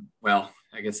 well,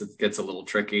 I guess it gets a little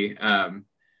tricky. I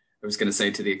was going to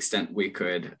say, to the extent we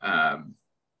could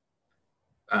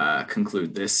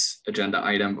conclude this agenda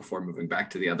item before moving back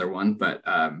to the other one, but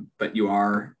you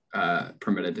are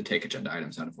permitted to take agenda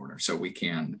items out of order, so we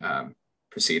can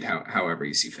proceed however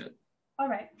you see fit. All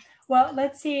right. Well,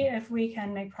 let's see if we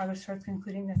can make progress towards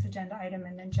concluding this agenda item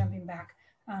and then jumping back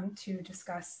to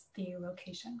discuss the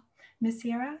location. Ms.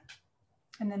 Sierra,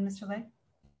 and then Mr. Lay.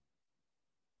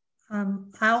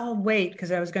 I'll wait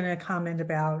because I was going to comment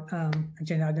about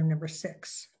agenda item number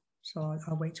 6. So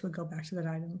I'll wait till we go back to that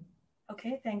item.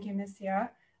 Okay, thank you, Ms. Sierra.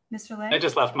 Mr. Lay? I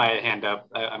just left my hand up.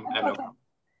 Okay.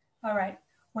 All right,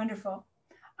 wonderful.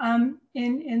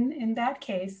 In that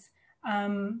case,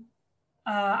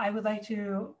 I would like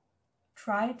to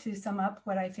try to sum up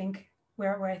what I think,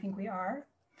 where I think we are.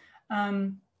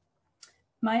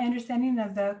 My understanding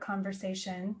of the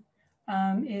conversation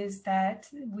is that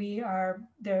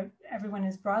everyone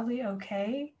is broadly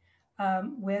okay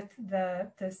with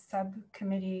the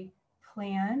subcommittee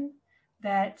plan,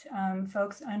 that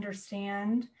folks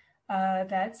understand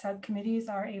that subcommittees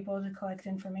are able to collect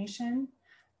information,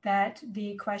 that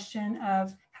the question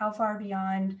of how far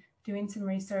beyond doing some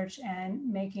research and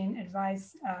making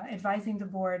advising the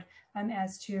board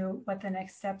as to what the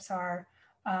next steps are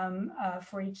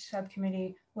for each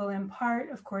subcommittee will in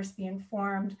part, of course, be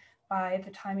informed by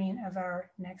the timing of our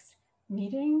next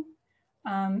meeting.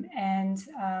 I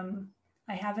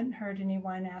haven't heard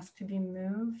anyone ask to be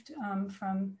moved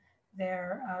from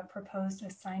their proposed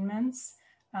assignments.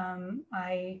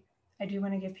 I do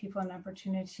want to give people an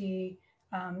opportunity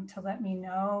to let me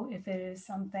know if it is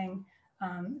something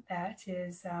that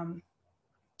is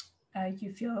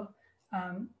you feel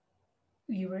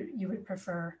you would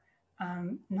prefer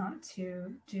not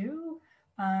to do,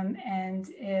 and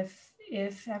if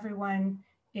everyone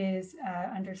is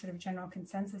under sort of general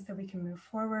consensus that we can move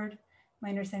forward. My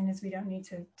understanding is we don't need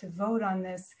to vote on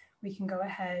this. We can go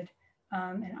ahead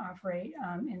and operate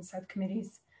in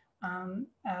subcommittees,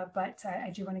 but I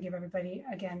do want to give everybody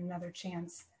again another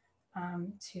chance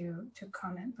to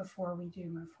comment before we do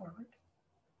move forward.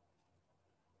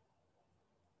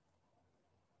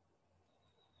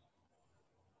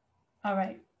 All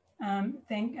right.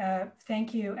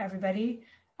 Thank you, everybody.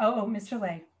 Oh, Mr.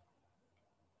 Lay.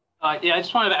 Yeah, I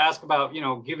just wanted to ask about,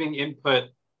 giving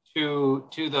input to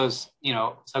those,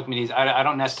 subcommittees. I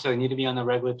don't necessarily need to be on the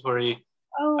regulatory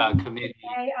committee.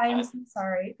 I am so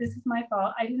sorry. This is my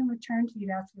fault. I didn't return to you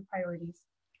to ask your priorities.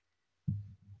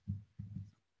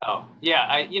 Oh, yeah.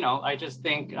 I just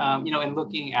think, in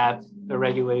looking at the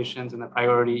regulations and the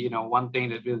priority, one thing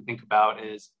to really think about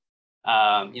is,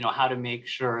 how to make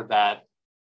sure that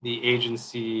the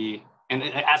agency, and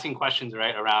asking questions,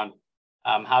 right, around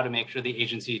how to make sure the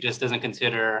agency just doesn't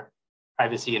consider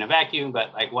privacy in a vacuum,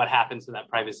 but like what happens to that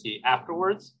privacy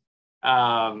afterwards,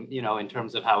 in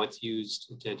terms of how it's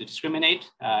used to discriminate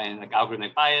and like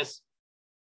algorithmic bias.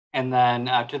 And then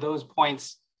to those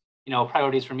points,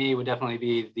 priorities for me would definitely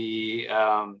be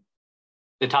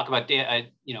the talk about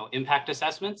impact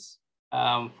assessments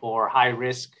for high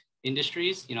risk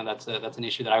industries. That's an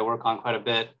issue that I work on quite a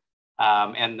bit.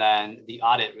 And then the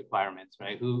audit requirements,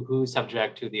 right? Who's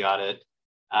subject to the audit?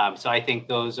 So I think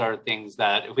those are things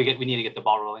that we need to get the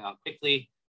ball rolling on quickly,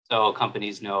 so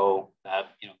companies know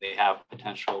that they have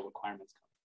potential requirements.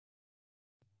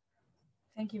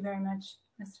 Thank you very much,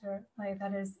 Mr. Lay.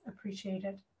 That is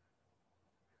appreciated.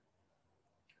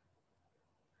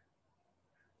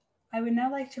 I would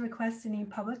now like to request any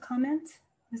public comment.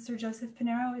 Mr. Joseph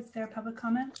Pinero, is there a public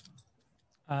comment?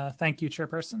 Thank you,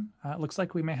 Chairperson. It looks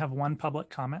like we may have one public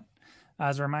comment.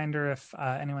 As a reminder, if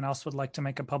anyone else would like to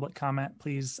make a public comment,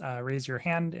 please raise your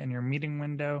hand in your meeting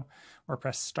window or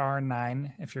press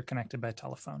 *9 if you're connected by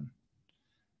telephone.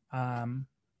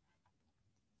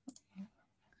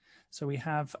 So we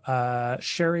have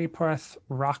Sherry Porth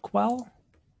Rockwell.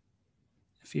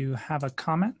 If you have a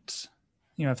comment,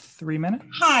 you have 3 minutes.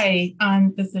 Hi,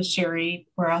 this is Sherry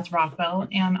Porth Rockwell,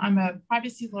 and I'm a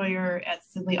privacy lawyer at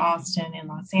Sidley Austin in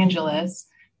Los Angeles.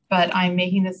 But I'm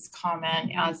making this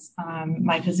comment as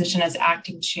my position as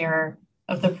acting chair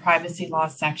of the privacy law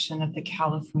section of the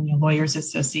California Lawyers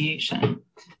Association.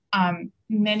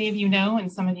 Many of you know, and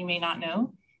some of you may not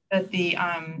know, that the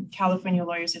California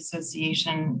Lawyers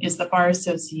Association is the bar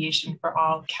association for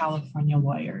all California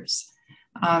lawyers.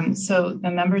 So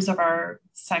the members of our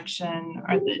section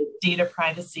are the data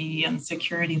privacy and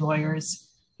security lawyers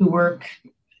who work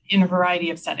in a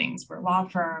variety of settings. We're law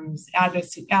firms,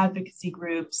 advocacy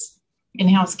groups,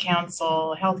 in-house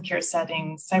counsel, healthcare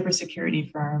settings,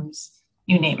 cybersecurity firms,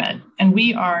 you name it. And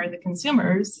we are the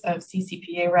consumers of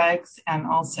CCPA regs and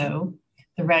also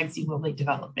the regs you will be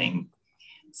developing.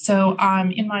 So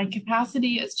in my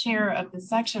capacity as chair of this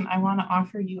section, I want to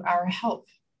offer you our help.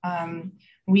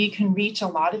 We can reach a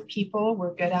lot of people.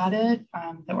 We're good at it.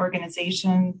 The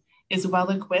organization is well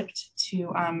equipped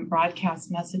to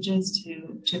broadcast messages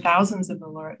to thousands of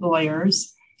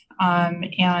lawyers.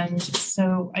 And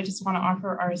so I just want to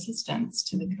offer our assistance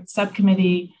to the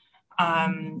subcommittee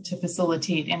to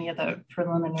facilitate any of the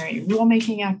preliminary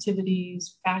rulemaking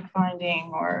activities,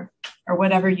 fact-finding, or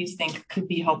whatever you think could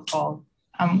be helpful.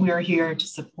 We are here to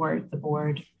support the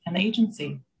board and the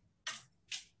agency.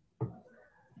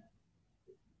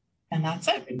 And that's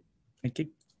it. Thank you.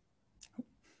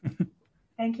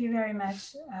 Thank you very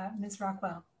much, Ms.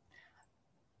 Rockwell.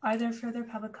 Are there further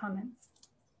public comments?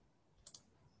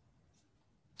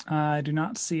 I do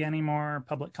not see any more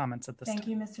public comments at this time. Thank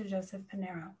you, Mr. Joseph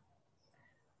Pinero.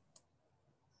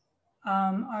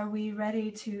 Are we ready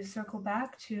to circle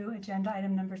back to agenda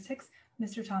item number 6,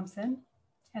 Mr. Thompson,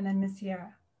 and then Ms.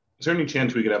 Sierra? Is there any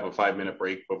chance we could have a 5-minute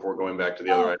break before going back to the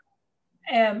other item?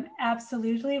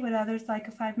 Absolutely. Would others like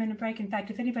a 5-minute break? In fact,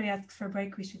 if anybody asks for a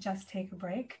break, we should just take a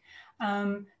break.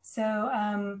 Let's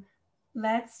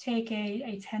take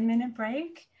a 10-minute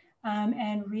break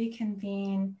and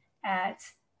reconvene at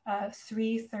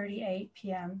 3:38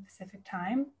 p.m. Pacific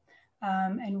time.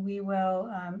 And we will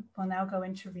now go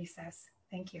into recess.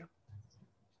 Thank you.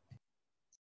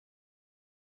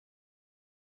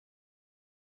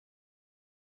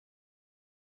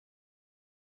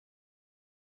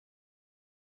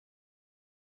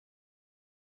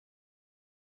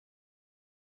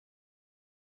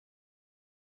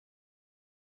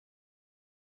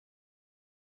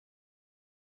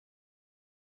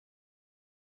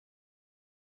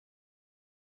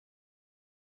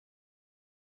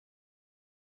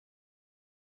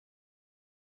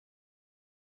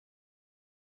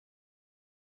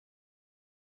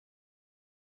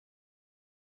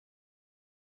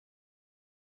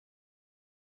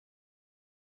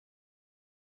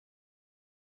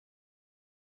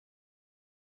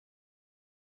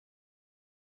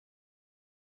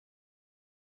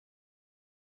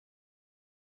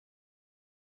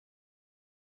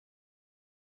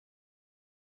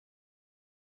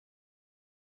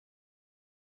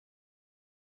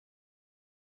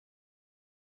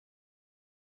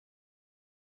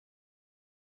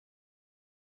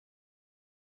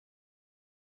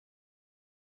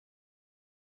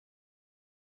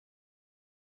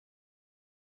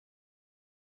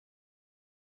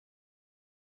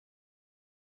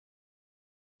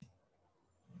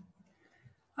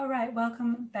 All right,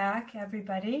 welcome back,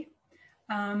 everybody.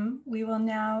 We will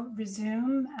now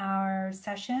resume our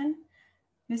session.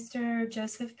 Mr.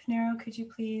 Joseph Pinero, could you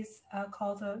please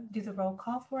do the roll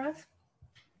call for us?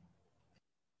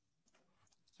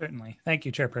 Certainly. Thank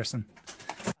you, Chairperson.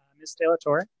 Ms. De La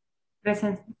Torre?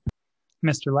 Present.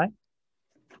 Mr. Lay?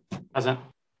 Present.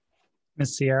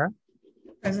 Ms. Sierra?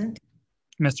 Present.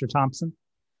 Mr. Thompson?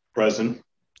 Present.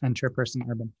 And Chairperson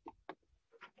Urban?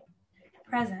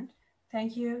 Present.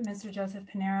 Thank you, Mr. Joseph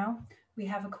Pinero. We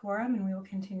have a quorum and we will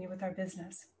continue with our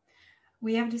business.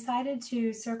 We have decided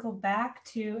to circle back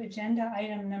to agenda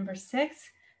item number 6,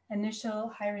 initial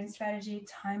hiring strategy,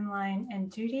 timeline, and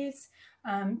duties,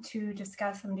 to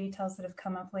discuss some details that have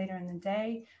come up later in the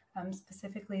day,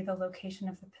 specifically the location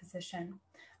of the position.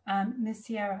 Ms.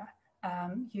 Sierra,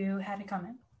 you had a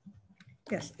comment.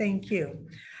 Yes, thank you.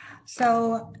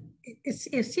 So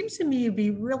it seems to me to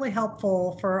be really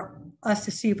helpful for us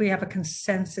to see if we have a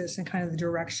consensus in kind of the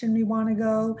direction we want to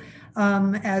go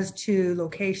as to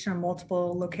location or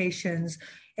multiple locations.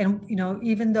 And, you know,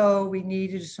 even though we need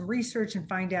to do some research and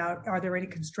find out, are there any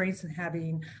constraints in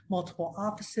having multiple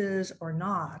offices or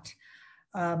not?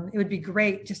 It would be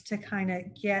great just to kind of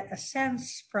get a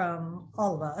sense from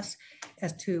all of us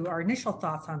as to our initial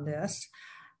thoughts on this.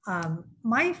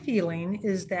 My feeling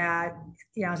is that,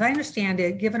 you know, as I understand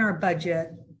it, given our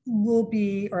budget, will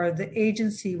be, or the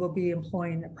agency will be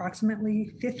employing approximately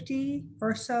 50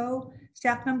 or so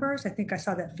staff members. I think I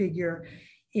saw that figure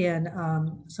in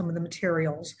some of the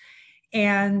materials.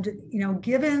 And, you know,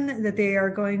 given that they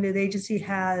are going to, the agency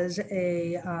has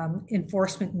a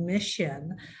enforcement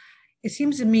mission, it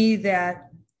seems to me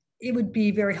that it would be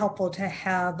very helpful to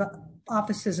have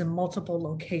offices in multiple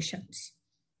locations,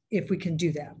 if we can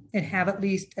do that, and have at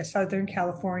least a Southern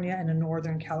California and a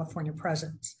Northern California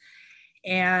presence.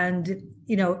 And,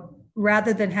 you know,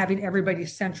 rather than having everybody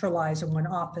centralized in one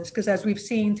office, because as we've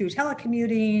seen through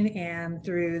telecommuting and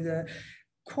through the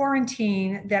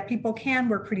quarantine, that people can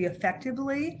work pretty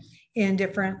effectively in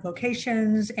different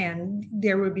locations, and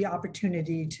there would be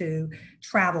opportunity to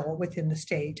travel within the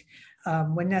state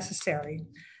when necessary.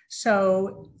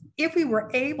 So if we were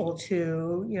able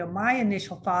to, my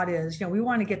initial thought is, we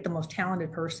want to get the most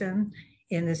talented person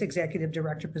in this executive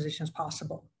director position as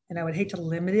possible. And I would hate to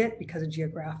limit it because of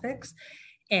geographics.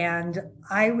 And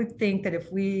I would think that if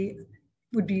we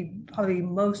would be probably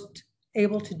most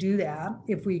able to do that,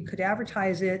 if we could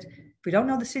advertise it, if we don't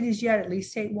know the cities yet, at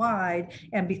least statewide,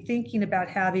 and be thinking about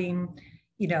having,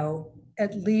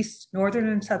 at least Northern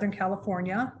and Southern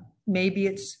California, maybe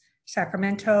it's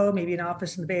Sacramento, maybe an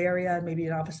office in the Bay Area, maybe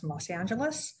an office in Los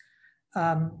Angeles,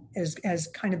 as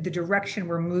kind of the direction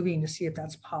we're moving to see if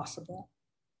that's possible,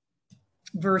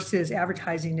 versus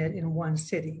advertising it in one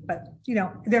city. But,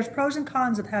 there's pros and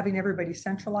cons of having everybody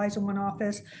centralized in one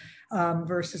office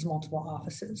versus multiple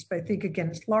offices. But I think, again,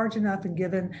 it's large enough, and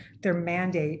given their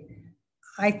mandate,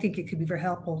 I think it could be very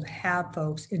helpful to have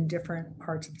folks in different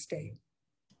parts of the state.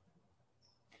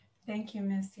 Thank you,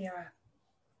 Ms. Sierra.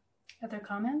 Other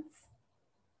comments?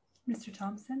 Mr.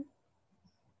 Thompson?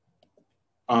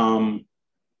 An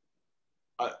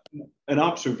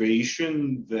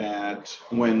observation that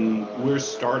when we're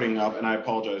starting up, and I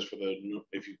apologize for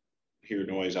if you hear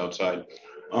noise outside,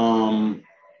 I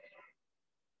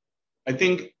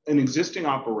think an existing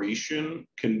operation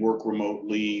can work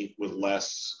remotely with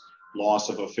less loss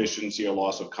of efficiency or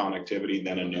loss of connectivity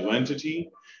than a new entity,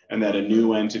 and that a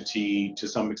new entity, to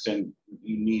some extent,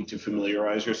 you need to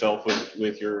familiarize yourself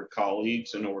with your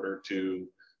colleagues in order to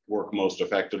work most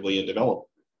effectively and develop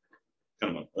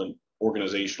kind of an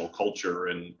organizational culture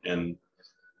and an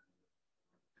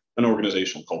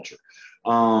organizational culture.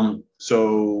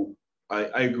 So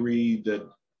I agree that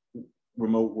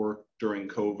remote work during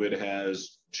COVID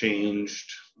has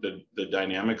changed the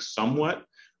dynamics somewhat.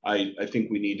 I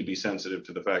think we need to be sensitive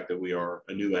to the fact that we are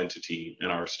a new entity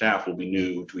and our staff will be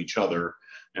new to each other,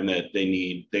 and that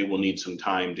they will need some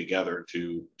time together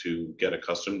to get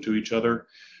accustomed to each other.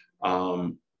 I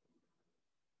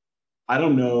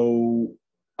don't know.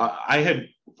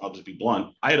 I'll just be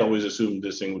blunt. I had always assumed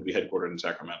this thing would be headquartered in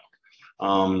Sacramento.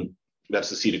 That's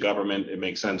the seat of government. It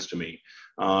makes sense to me.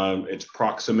 It's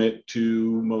proximate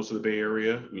to most of the Bay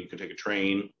Area. I mean, you can take a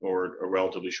train or a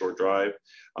relatively short drive.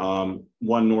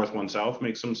 One north, one south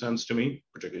makes some sense to me,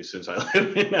 particularly since I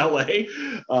live in LA.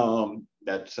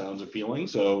 That sounds appealing.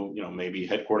 So, maybe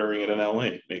headquartering it in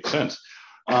LA makes sense.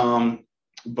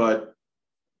 But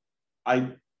I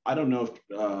don't know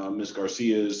if Ms.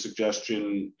 Garcia's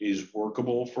suggestion is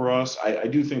workable for us. I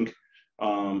do think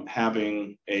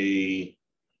having a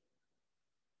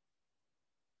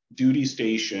duty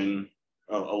station,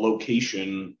 a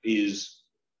location, is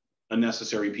a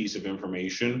necessary piece of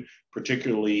information,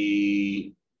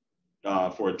 particularly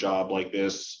for a job like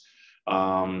this.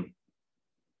 I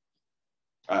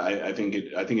think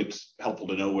it's helpful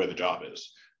to know where the job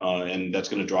is, and that's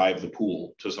going to drive the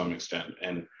pool to some extent.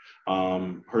 And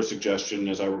her suggestion,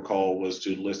 as I recall, was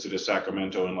to list it as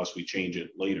Sacramento unless we change it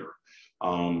later.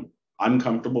 I'm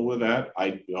comfortable with that.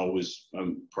 I always,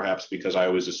 perhaps because I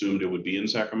always assumed it would be in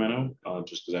Sacramento,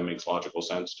 just because that makes logical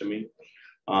sense to me.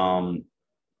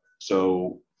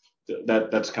 So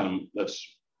that's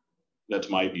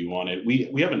my view on it.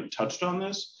 We haven't touched on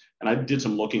this, and I did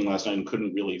some looking last night and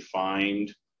couldn't really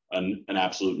find an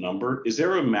absolute number. Is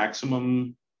there a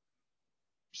maximum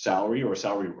salary or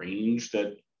salary range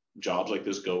that jobs like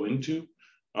this go into?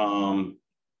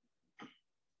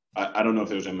 I don't know if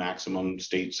there's a maximum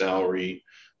state salary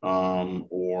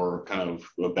or kind of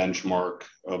a benchmark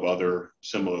of other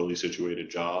similarly situated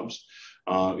jobs,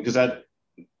 because I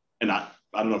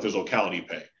don't know if there's locality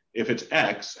pay. If it's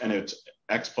X and it's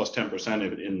X plus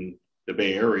 10% in the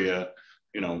Bay Area,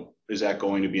 is that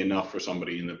going to be enough for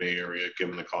somebody in the Bay Area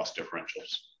given the cost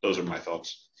differentials? Those are my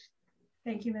thoughts.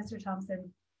 Thank you, Mr.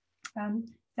 Thompson.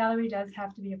 Salary does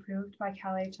have to be approved by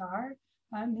CalHR.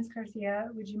 Ms. Garcia,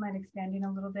 would you mind expanding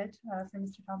a little bit for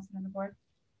Mr. Thompson and the board?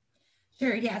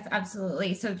 Sure, yes,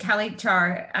 absolutely. So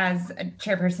CalHR, as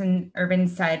Chairperson Urban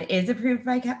said, is approved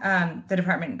by the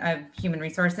Department of Human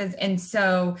Resources. And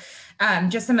so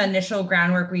just some initial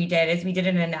groundwork we did is we did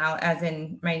an analysis, as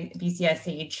in my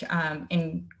BCSH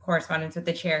in correspondence with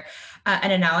the chair,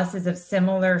 an analysis of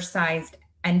similar sized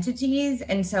entities.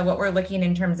 And so what we're looking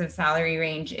in terms of salary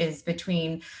range is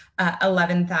between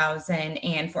 $11,000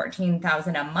 and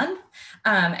 $14,000 a month.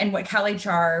 And what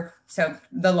CalHR, so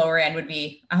the lower end would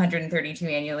be $132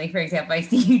 annually, for example. I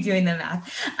see you doing the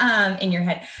math in your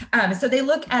head. So they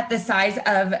look at the size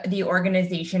of the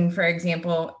organization, for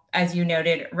example, as you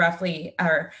noted, roughly,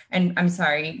 and I'm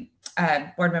sorry,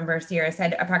 board member Sierra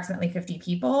said approximately 50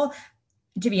 people.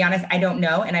 To be honest, I don't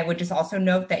know. And I would just also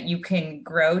note that you can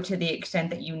grow to the extent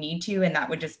that you need to, and that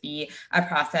would just be a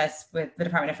process with the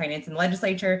Department of Finance and the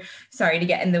legislature. Sorry to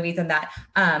get in the weeds on that,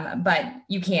 but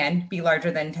you can be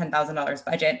larger than $10,000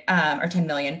 budget or 10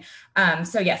 million.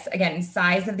 So yes, again,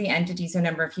 size of the entity, so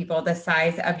number of people, the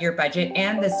size of your budget,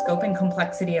 and the scope and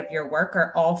complexity of your work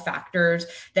are all factors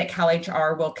that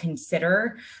CalHR will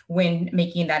consider when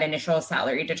making that initial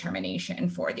salary determination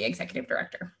for the executive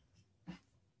director.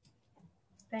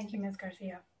 Thank you, Ms.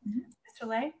 Garcia. Mr.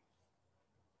 Lay?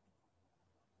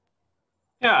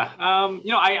 Yeah,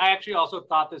 I actually also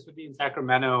thought this would be in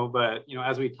Sacramento, but,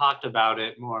 as we talked about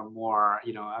it more and more,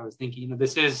 I was thinking,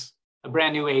 this is a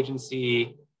brand new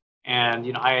agency. And,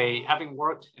 I, having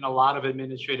worked in a lot of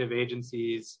administrative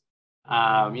agencies,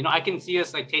 I can see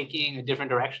us like taking a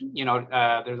different direction.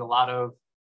 There's a lot of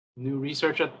new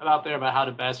research out there about how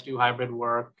to best do hybrid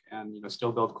work and,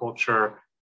 still build culture.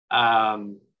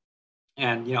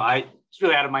 And, it's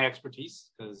really out of my expertise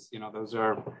because, those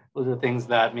are things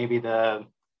that maybe the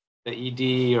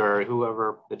ED or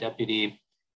whoever the deputy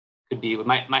could be,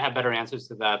 might have better answers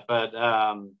to that. But,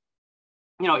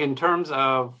 in terms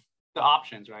of the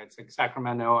options, right? It's like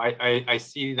Sacramento, I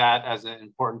see that as an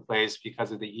important place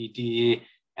because of the ED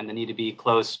and the need to be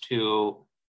close to,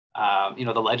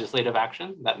 the legislative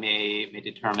action that may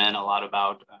determine a lot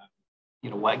about,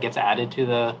 what gets added to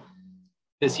the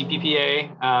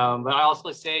CPPA, but I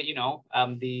also say,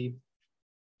 the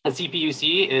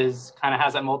CPUC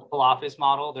has a multiple office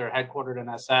model. They're headquartered in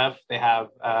SF. They have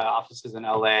offices in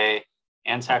LA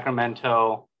and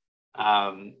Sacramento.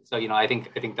 So, I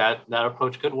think that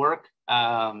approach could work.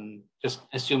 Just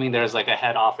assuming there's like a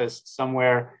head office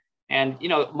somewhere, and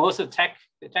most of the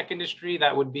tech industry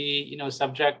that would be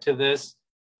subject to this,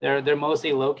 they're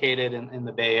mostly located in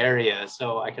the Bay Area.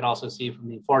 So I could also see from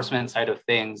the enforcement side of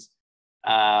things,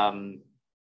 the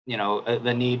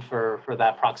need for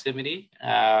that proximity,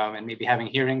 and maybe having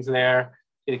hearings there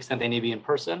to the extent they need to be in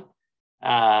person,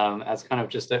 as kind of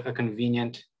just a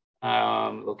convenient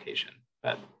location.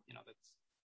 But that's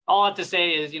all I have to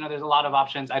say is there's a lot of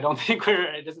options. I don't think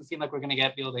it doesn't seem like we're going to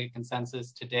be able to get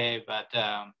consensus today, but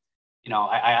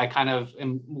I kind of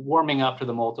am warming up to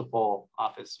the multiple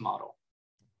office model.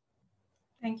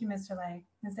 Thank you, Mr. Lay.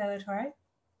 Ms. De La Torre?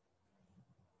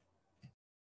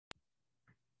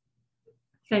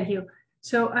 Thank you.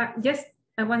 So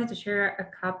I wanted to share a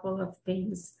couple of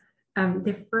things.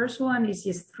 The first one is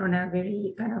just from a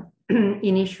very kind of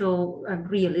initial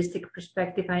realistic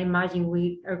perspective. I imagine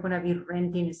we are going to be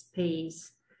renting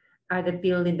space at a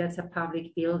building that's a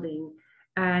public building.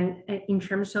 And in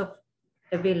terms of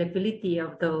availability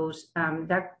of those,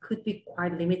 that could be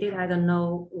quite limited. I don't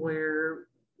know where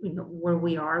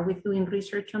we are with doing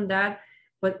research on that.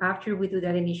 But after we do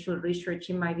that initial research,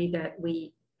 it might be that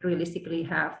we realistically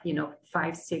have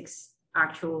 5-6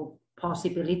 actual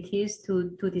possibilities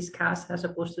to discuss, as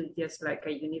opposed to just like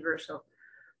a universe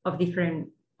of different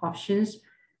options.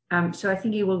 So I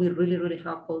think it will be really, really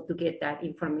helpful to get that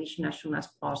information as soon as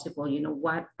possible.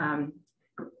 What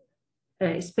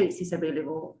space is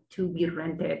available to be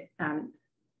rented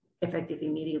effective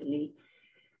immediately.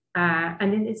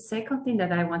 And then the second thing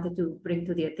that I wanted to bring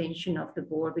to the attention of the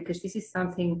board, because this is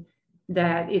something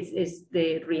that is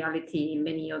the reality in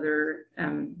many other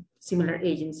similar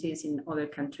agencies in other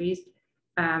countries,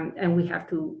 and we have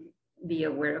to be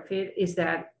aware of it, is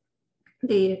that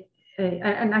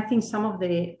and I think some of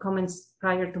the comments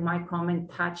prior to my comment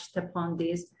touched upon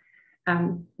this,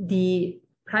 the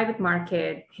private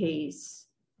market pays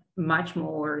much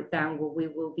more than what we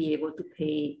will be able to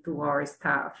pay to our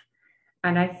staff.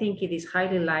 And I think it is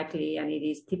highly likely, and it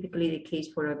is typically the case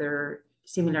for other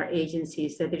similar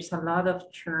agencies, that there's a lot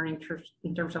of churn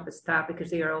in terms of the staff, because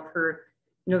they are offered,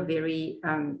 very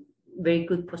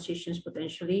good positions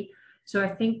potentially. So I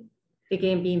think,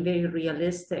 again, being very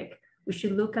realistic, we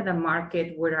should look at a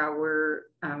market where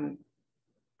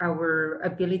our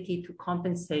ability to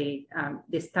compensate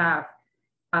the staff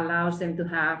allows them to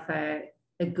have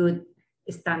a good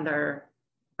standard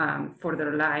for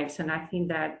their lives. And I think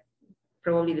that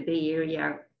probably the Bay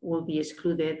Area will be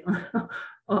excluded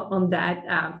on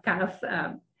that kind of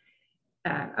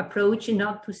approach.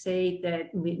 Not to say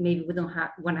that maybe we don't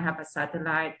want to have a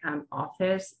satellite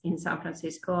office in San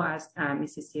Francisco, as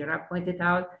Mrs. Sierra pointed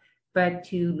out, but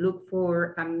to look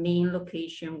for a main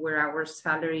location where our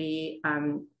salary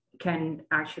can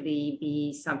actually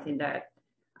be something that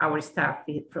our staff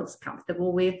feels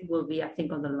comfortable with, will be, I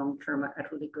think, on the long term, a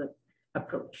really good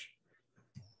approach.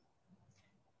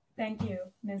 Thank you,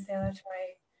 Ms. De La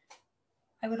Torre.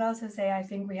 I would also say I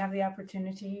think we have the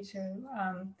opportunity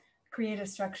to create a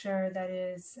structure that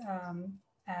is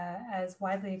as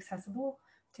widely accessible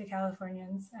to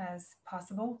Californians as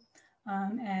possible.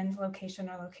 And location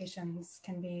or locations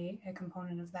can be a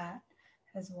component of that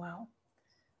as well.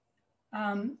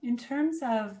 In terms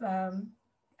of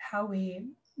how we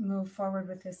move forward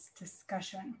with this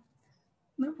discussion,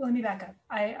 let me back up.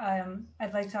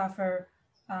 I'd like to offer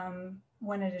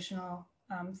one additional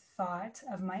thought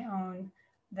of my own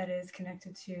that is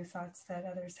connected to thoughts that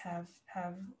others have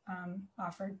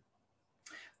offered,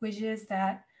 which is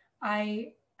that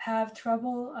I have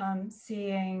trouble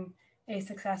seeing a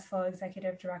successful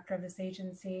executive director of this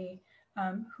agency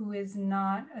who is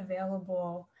not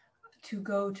available to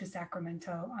go to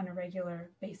Sacramento on a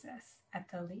regular basis at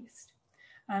the least.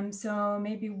 So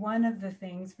maybe one of the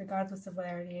things, regardless of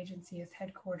where the agency is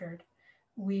headquartered,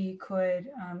 we could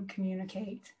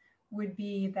communicate would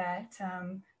be that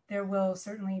there will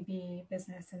certainly be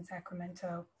business in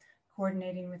Sacramento,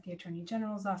 coordinating with the Attorney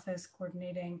General's office,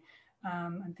 coordinating,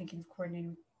 I'm thinking of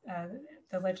coordinating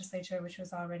the legislature, which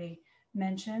was already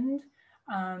mentioned,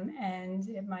 and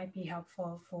it might be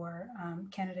helpful for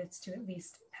candidates to at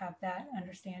least have that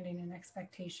understanding and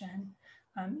expectation,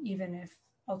 even if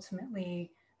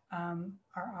ultimately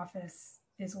our office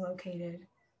is located,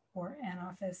 or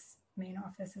main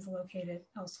office is located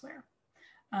elsewhere.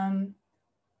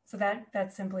 So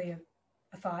that's simply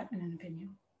a thought and an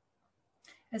opinion.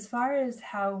 As far as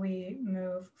how we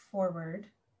move forward,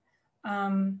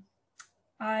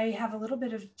 I have a little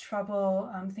bit of trouble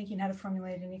thinking how to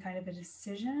formulate any kind of a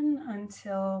decision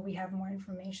until we have more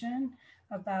information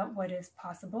about what is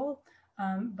possible,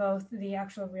 both the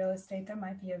actual real estate that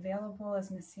might be available,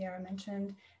 as Ms. Sierra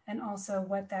mentioned, and also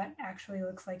what that actually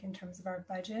looks like in terms of our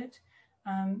budget.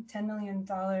 $10 million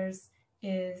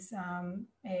is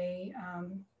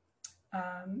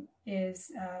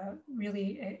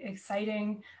really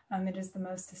exciting. It is the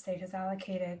most the state has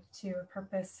allocated to a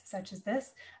purpose such as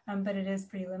this, but it is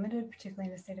pretty limited, particularly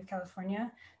in the state of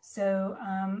California. So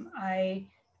I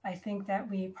think that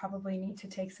we probably need to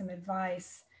take some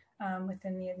advice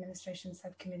within the administration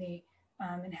subcommittee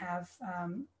and have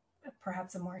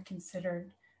perhaps a more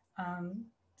considered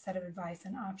set of advice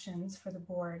and options for the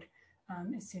board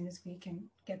as soon as we can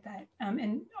get that.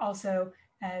 And also,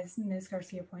 as Ms.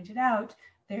 Garcia pointed out,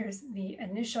 there's the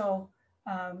initial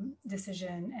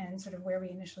decision and sort of where we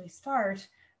initially start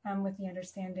with the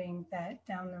understanding that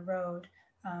down the road,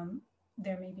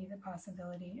 there may be the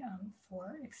possibility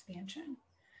for expansion.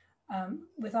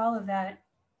 With all of that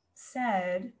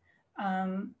said,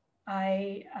 I'm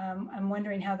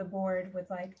wondering how the board would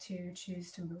like to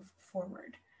choose to move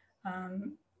forward.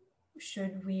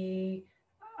 Should we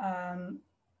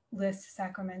list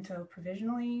Sacramento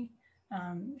provisionally?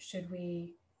 Should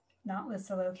we not list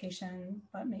a location,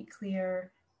 but make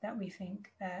clear that we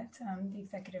think that the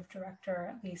executive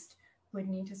director at least would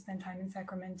need to spend time in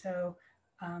Sacramento?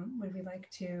 Would we like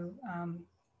to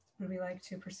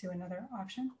pursue another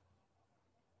option?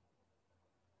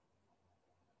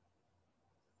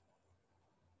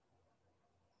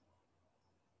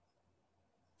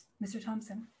 Mr.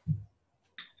 Thompson.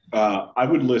 I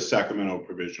would list Sacramento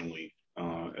provisionally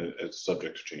as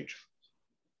subject to change.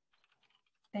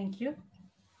 Thank you.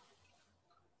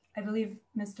 I believe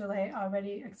Mr. Lay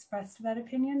already expressed that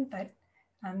opinion, but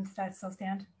does that still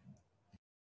stand?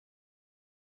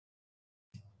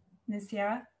 Ms.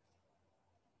 Sierra?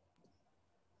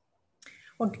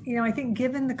 Well, I think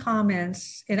given the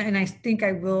comments, and I think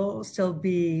I will still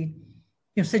be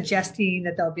suggesting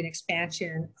that there'll be an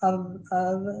expansion of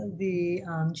the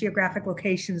geographic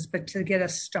locations, but to get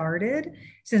us started,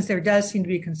 since there does seem to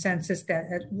be consensus that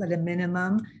at a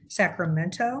minimum,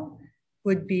 Sacramento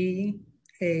would be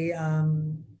a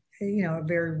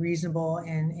very reasonable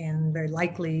and very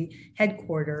likely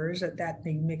headquarters, that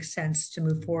may make sense to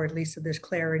move forward, at least so there's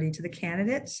clarity to the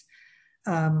candidates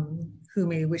who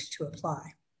may wish to apply.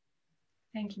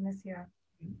 Thank you, Ms. Sierra.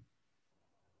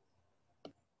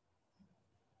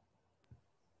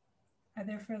 Are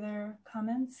there further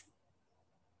comments?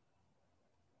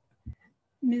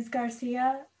 Ms.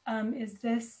 Garcia, is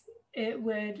this,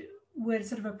 would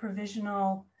sort of a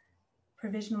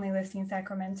provisionally listing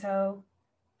Sacramento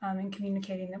and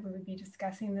communicating that we would be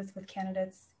discussing this with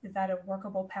candidates, is that a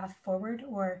workable path forward,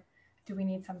 or do we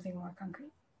need something more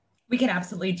concrete? We can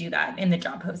absolutely do that in the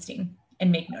job posting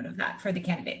and make note of that for the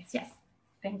candidates, yes.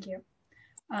 And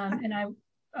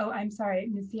I'm sorry,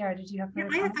 Ms. Sierra, did you have further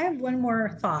comments? I have one more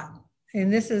thought. And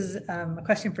this is a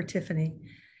question for Tiffany.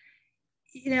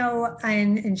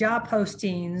 In job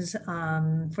postings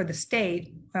for the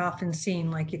state, I often seen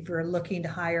like if you're looking to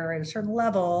hire at a certain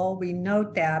level, we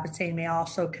note that, but saying may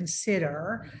also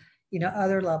consider,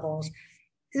 other levels.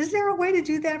 Is there a way to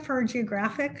do that for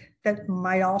geographic that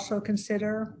might also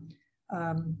consider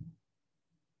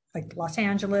like Los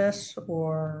Angeles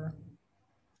or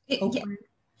Oakland?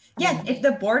 Yes, if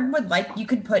the board would like, you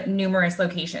could put numerous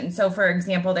locations. So for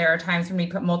example, there are times when we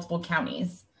put multiple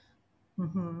counties.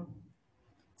 Mm-hmm.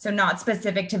 So not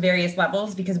specific to various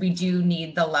levels, because we do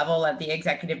need the level of the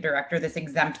executive director, this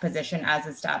exempt position as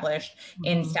established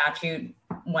in statute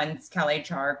once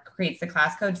CalHR creates the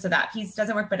class code. So that piece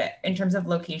doesn't work, but in terms of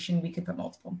location, we could put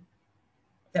multiple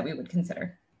that we would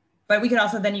consider. But we could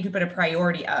also, then you could put a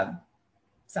priority of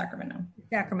Sacramento.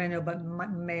 Sacramento, but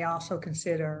may also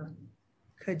consider,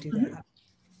 could do that.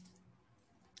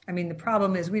 I mean, the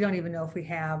problem is we don't even know if we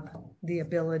have the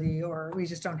ability, or we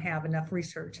just don't have enough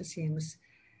research, it seems,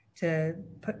 to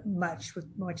put with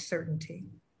much certainty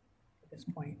at this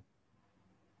point.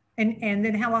 And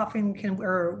then how often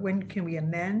or when can we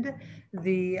amend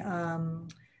the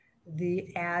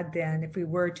ad then if we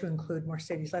were to include more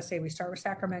cities? Let's say we start with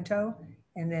Sacramento,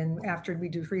 and then after we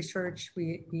do research,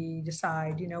 we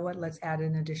decide, you know what, let's add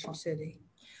an additional city.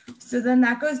 So then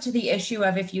that goes to the issue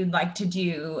of if you'd like to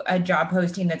do a job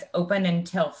posting that's open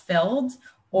until filled,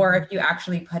 or if you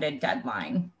actually put a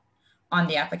deadline on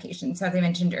the application. So as I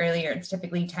mentioned earlier, it's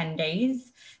typically 10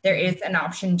 days. There is an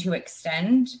option to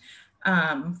extend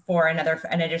for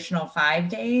an additional 5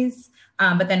 days.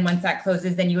 But then once that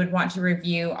closes, then you would want to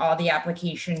review all the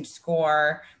application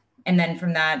score. And then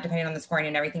from that, depending on the scoring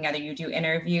and everything, either you do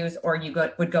interviews or you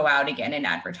would go out again and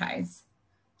advertise.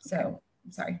 So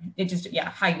sorry, it just,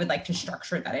 how you would like to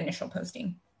structure that initial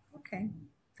posting. Okay,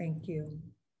 thank you.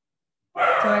 So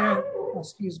I don't,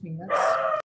 excuse me, that's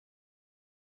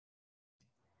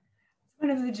one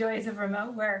of the joys of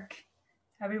remote work.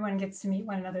 Everyone gets to meet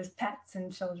one another's pets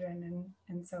and children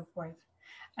and so forth.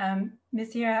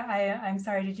 Ms. Hira, I'm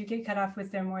sorry, did you get cut off? Was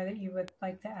there more that you would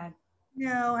like to add?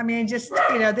 No, I mean, just,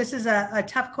 this is a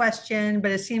tough question,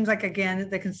 but it seems like, again,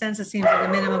 the consensus seems like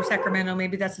a minimum Sacramento.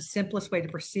 Maybe that's the simplest way to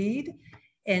proceed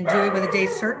and do it with a date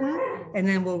certain, and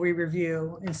then we'll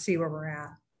re-review and see where we're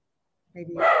at.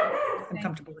 Maybe I'm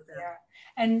comfortable with that. Yeah.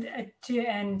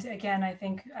 And again, I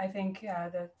think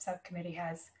the subcommittee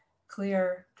has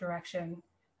clear direction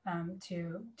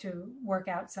to work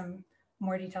out some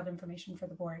more detailed information for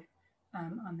the board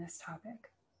on this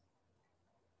topic.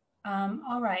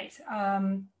 All right.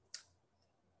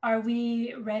 Are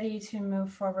we ready to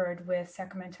move forward with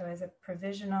Sacramento as a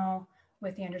provisional,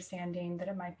 with the understanding that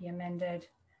it might be amended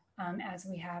as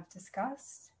we have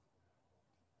discussed?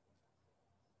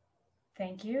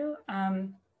 Thank you.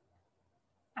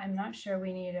 I'm not sure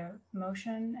we need a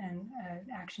motion and an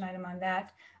action item on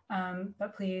that,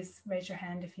 but please raise your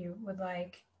hand if you would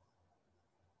like.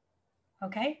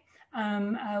 Okay,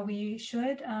 we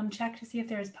should check to see if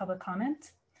there is public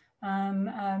comment.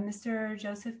 Mr.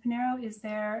 Joseph Pinero, is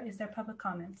there public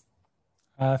comment?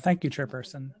 Thank you,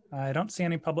 Chairperson. I don't see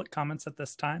any public comments at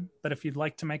this time, but if you'd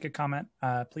like to make a comment,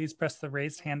 please press the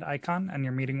raised hand icon on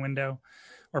your meeting window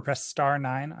or press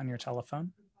 *9 on your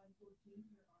telephone.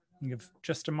 Give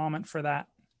just a moment for that.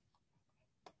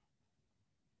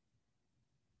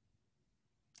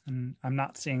 And I'm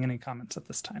not seeing any comments at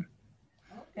this time.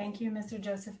 Thank you, Mr.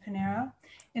 Joseph Pinero.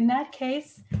 In that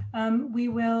case, we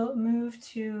will move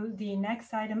to the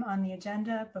next item on the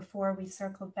agenda before we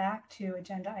circle back to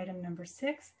agenda item number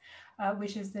 6,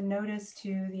 which is the notice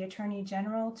to the Attorney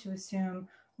General to assume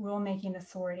rulemaking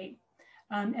authority.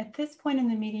 At this point in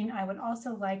the meeting, I would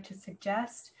also like to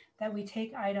suggest that we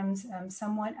take items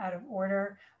somewhat out of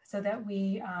order so that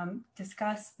we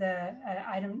discuss the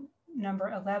item number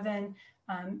 11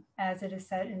 as it is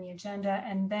set in the agenda,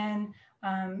 and then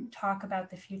talk about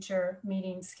the future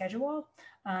meeting schedule,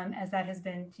 as that has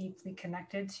been deeply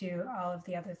connected to all of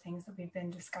the other things that we've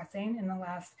been discussing in the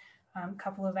last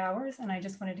couple of hours. And I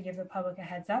just wanted to give the public a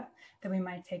heads up that we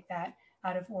might take that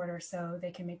out of order so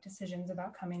they can make decisions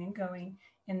about coming and going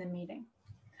in the meeting.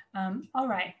 All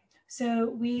right, so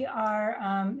we are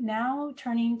now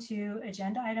turning to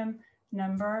agenda item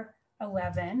number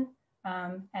 11.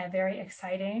 A very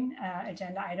exciting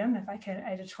agenda item, if I could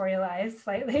editorialize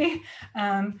slightly,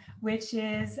 which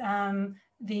is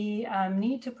the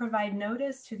need to provide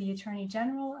notice to the Attorney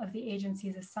General of the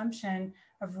agency's assumption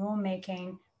of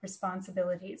rulemaking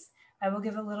responsibilities. I will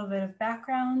give a little bit of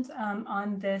background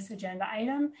on this agenda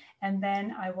item, and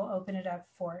then I will open it up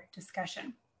for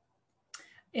discussion.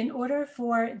 In order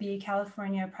for the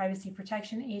California Privacy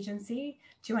Protection Agency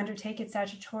to undertake its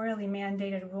statutorily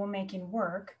mandated rulemaking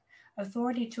work,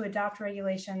 authority to adopt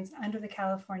regulations under the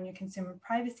California Consumer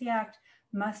Privacy Act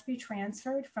must be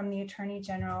transferred from the Attorney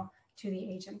General to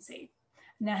the agency.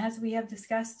 Now, as we have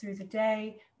discussed through the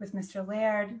day with Mr.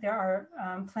 Laird, there are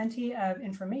plenty of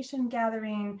information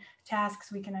gathering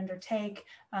tasks we can undertake.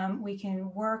 We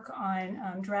can work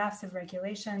on drafts of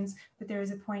regulations, but there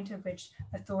is a point at which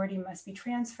authority must be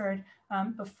transferred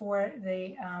before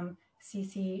the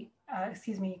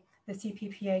the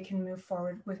CPPA can move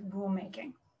forward with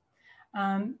rulemaking.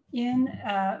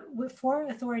 For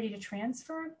authority to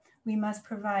transfer, we must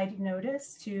provide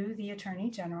notice to the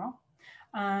Attorney General.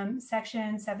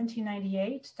 Section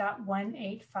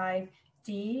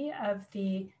 1798.185D of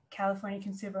the California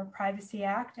Consumer Privacy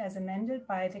Act, as amended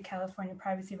by the California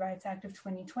Privacy Rights Act of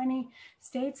 2020,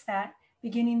 states that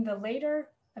beginning the later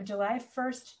of July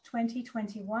 1st,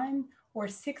 2021, or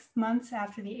 6 months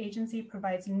after the agency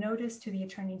provides notice to the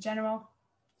Attorney General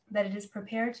that it is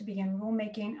prepared to begin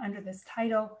rulemaking under this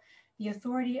title, the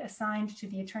authority assigned to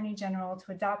the Attorney General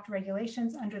to adopt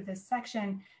regulations under this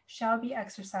section shall be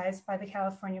exercised by the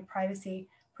California Privacy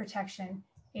Protection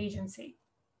Agency.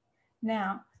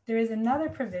 Now, there is another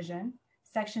provision,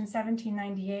 section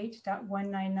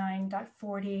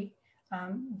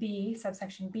 1798.199.40B,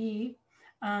 subsection B,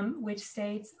 which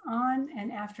states on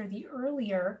and after the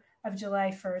earlier of July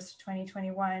 1st,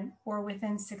 2021, or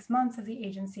within 6 months of the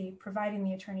agency providing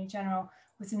the Attorney General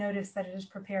with notice that it is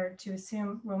prepared to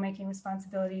assume rulemaking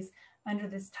responsibilities under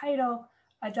this title,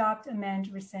 adopt,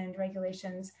 amend, rescind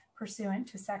regulations pursuant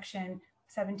to section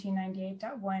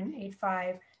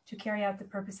 1798.185 to carry out the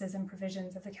purposes and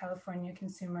provisions of the California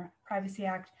Consumer Privacy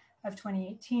Act of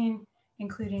 2018,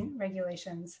 including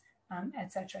regulations,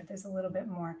 etc. There's a little bit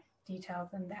more detail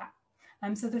than that.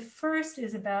 So the first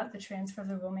is about the transfer of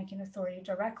the rulemaking authority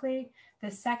directly. The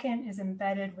second is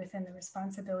embedded within the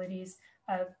responsibilities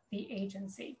of the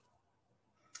agency.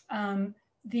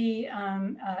 The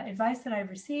advice that I've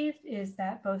received is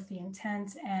that both the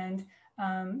intent and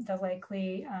the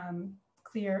likely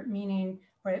clear meaning,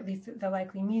 or at least the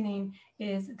likely meaning,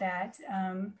 is that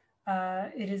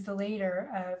it is the later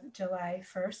of July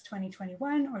 1st,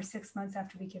 2021, or 6 months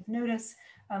after we give notice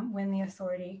when the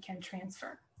authority can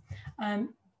transfer.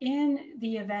 In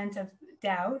the event of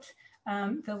doubt,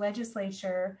 the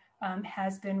legislature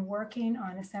has been working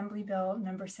on Assembly Bill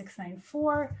number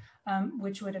 694,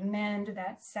 which would amend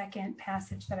that second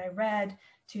passage that I read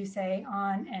to say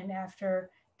on and after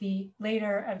the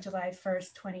later of July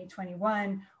 1st,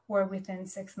 2021, or within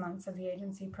 6 months of the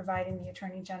agency providing the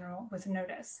Attorney General with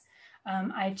notice.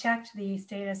 I checked the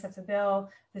status of the bill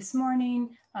this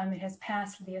morning. It has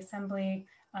passed the Assembly.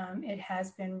 It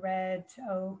has been read,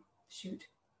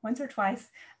 once or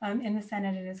twice in the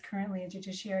Senate. It is currently a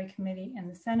Judiciary Committee in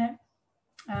the Senate.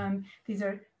 These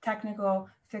are technical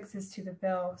fixes to the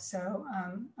bill, so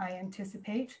I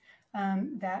anticipate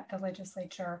that the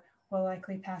legislature will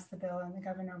likely pass the bill and the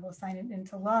governor will sign it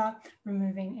into law,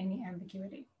 removing any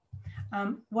ambiguity.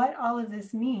 What all of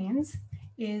this means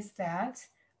is that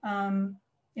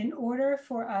in order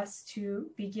for us to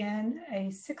begin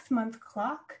a 6-month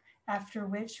clock after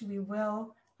which we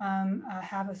will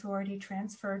have authority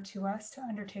transferred to us to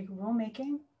undertake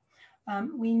rulemaking,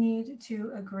 we need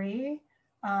to agree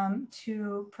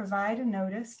to provide a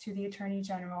notice to the Attorney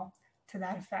General to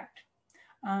that effect.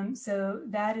 So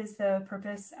that is the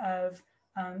purpose of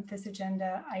this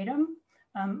agenda item,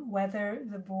 whether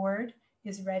the board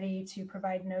is ready to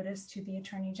provide notice to the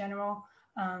Attorney General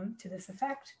to this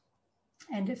effect.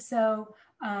 And if so,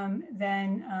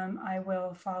 then I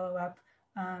will follow up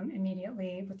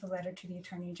immediately with a letter to the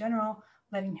Attorney General,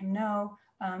 letting him know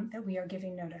that we are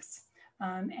giving notice.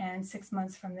 And 6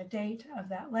 months from the date of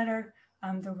that letter,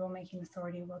 the rulemaking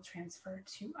authority will transfer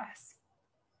to us.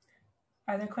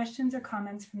 Are there questions or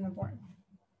comments from the board?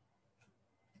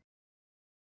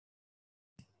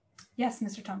 Yes,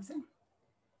 Mr. Thompson.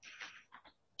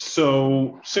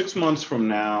 So 6 months from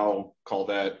now, call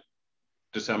that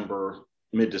December,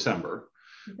 mid-December,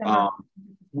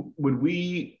 would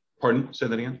we, pardon, say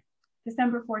that again?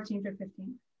 December 14th or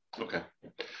 15th. Okay.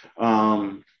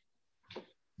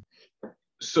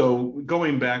 So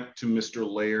going back to Mr.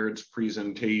 Laird's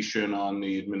presentation on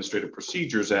the Administrative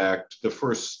Procedures Act, the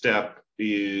first step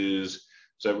is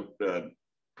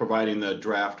providing the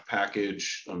draft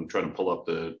package. I'm trying to pull up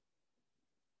the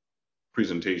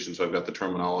presentation so I've got the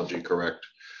terminology correct.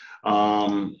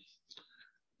 The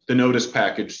notice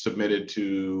package submitted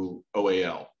to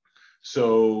OAL.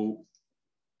 So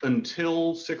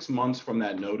until 6 months from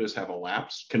that notice have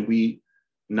elapsed, can we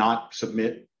not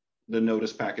submit the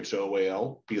notice package to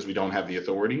OAL because we don't have the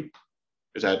authority?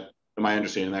 Am I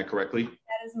understanding that correctly?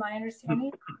 That is my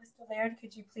understanding. Mr. Laird,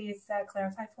 could you please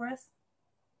clarify for us?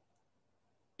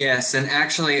 Yes, and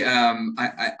actually,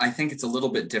 I think it's a little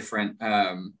bit different.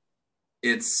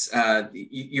 it's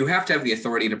you have to have the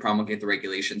authority to promulgate the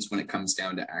regulations when it comes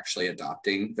down to actually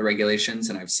adopting the regulations.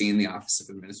 And I've seen the Office of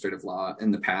Administrative Law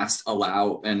in the past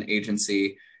allow an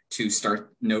agency to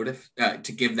start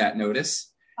to give that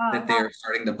notice that they are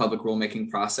starting the public rulemaking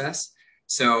process.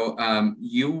 So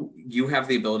you have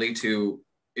the ability to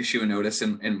issue a notice,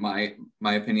 in my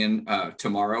opinion,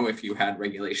 tomorrow if you had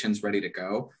regulations ready to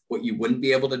go. What you wouldn't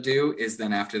be able to do is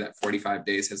then after that 45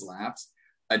 days has lapsed,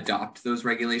 adopt those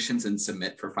regulations and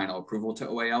submit for final approval to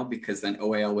OAL, because then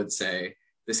OAL would say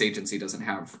this agency doesn't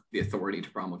have the authority to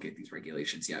promulgate these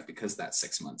regulations yet because that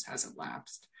 6 months hasn't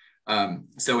lapsed.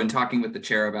 So in talking with the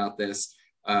chair about this,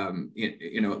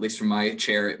 you know, at least from my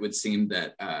chair, it would seem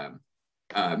that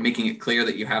making it clear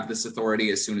that you have this authority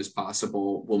as soon as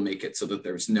possible will make it so that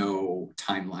there's no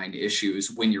timeline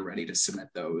issues when you're ready to submit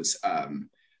those,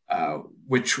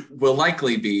 which will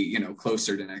likely be, you know,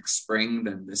 closer to next spring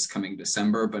than this coming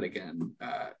December. But again,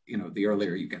 you know, the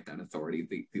earlier you get that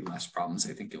authority, the less problems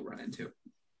I think you'll run into.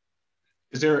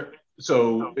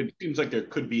 So it seems like there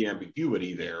could be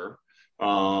ambiguity there.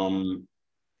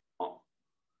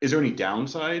 Is there any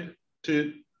downside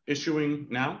to issuing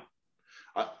now?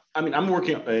 I mean, I'm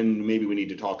working, and maybe we need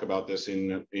to talk about this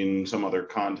in some other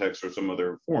context or some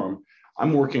other forum.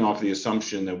 I'm working off the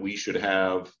assumption that we should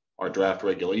have our draft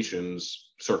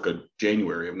regulations circa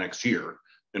January of next year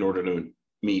in order to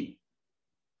meet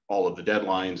all of the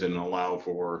deadlines and allow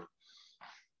for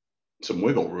some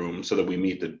wiggle room so that we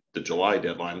meet the July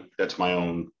deadline. That's my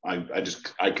own,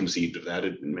 I conceived of that.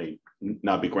 It may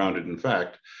not be grounded in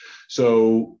fact.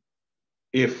 So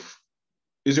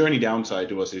is there any downside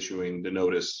to us issuing the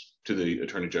notice to the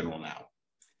Attorney General now?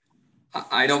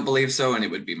 I don't believe so, and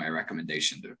it would be my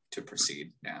recommendation to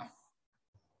proceed now.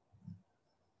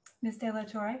 Ms. De La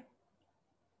Torre?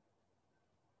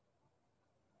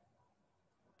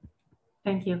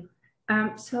 Thank you.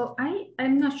 So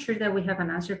I'm not sure that we have an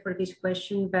answer for this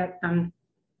question, but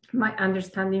my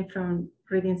understanding from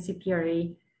reading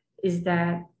CPRA is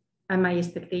that, and my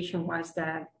expectation was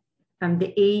that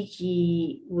the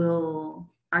AG will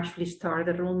actually start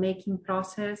the rulemaking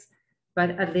process, but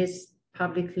at least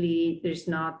publicly, there's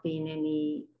not been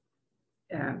any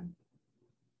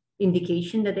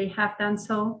indication that they have done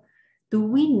so. Do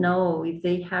we know if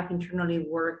they have internally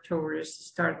worked towards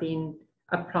starting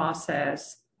a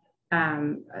process,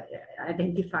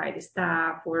 identify the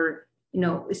staff, or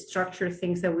structure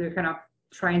things that we're kind of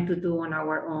trying to do on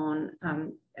our own?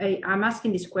 I'm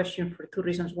asking this question for two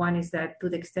reasons. One is that to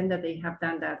the extent that they have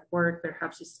done that work,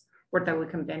 perhaps it's work that we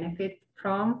can benefit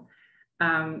from.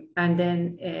 And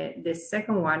then the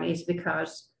second one is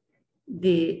because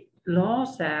the law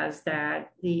says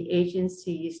that the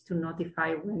agency is to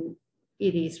notify when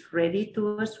it is ready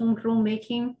to assume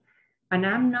rulemaking. And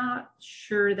I'm not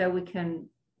sure that we can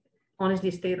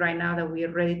honestly state right now that we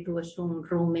are ready to assume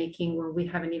rulemaking when we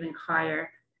haven't even hired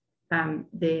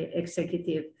the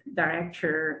executive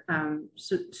director.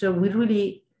 So we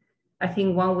really, I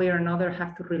think one way or another,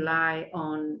 have to rely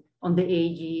on the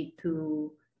AG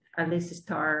to at least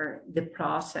start the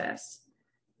process.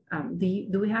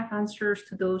 Do we have answers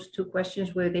to those two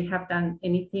questions, whether they have done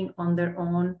anything on their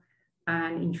own,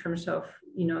 and in terms of,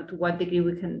 to what degree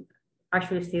we can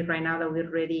actually state right now that we're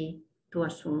ready to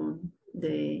assume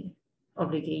the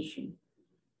obligation?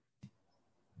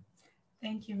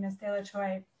 Thank you, Ms. De La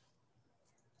Torre.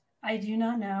 I do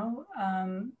not know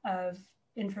of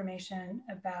information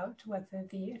about whether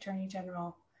the Attorney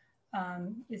General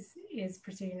is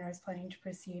proceeding or is planning to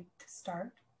proceed to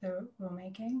start the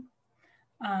rulemaking.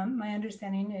 My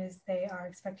understanding is they are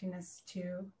expecting us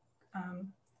to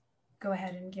go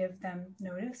ahead and give them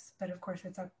notice, but of course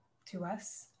it's up to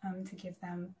us to give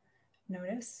them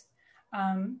notice.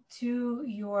 To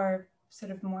your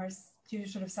sort of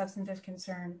substantive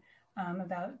concern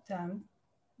about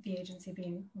the agency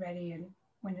being ready and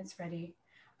when it's ready.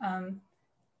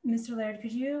 Mr. Laird,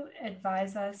 could you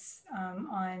advise us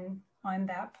on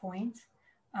that point?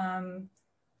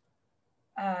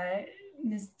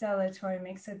 Ms. De La Torre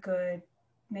makes a good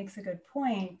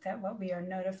point that what we are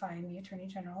notifying the Attorney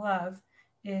General of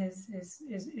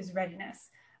is readiness.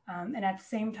 And at the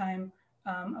same time,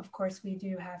 of course, we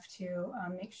do have to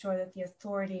make sure that the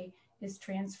authority is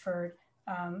transferred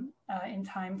in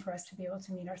time for us to be able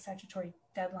to meet our statutory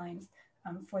deadlines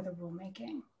for the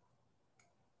rulemaking.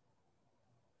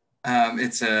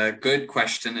 It's a good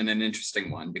question and an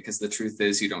interesting one, because the truth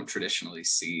is you don't traditionally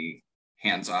see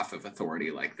hands off of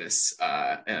authority like this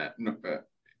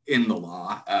in the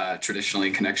law, traditionally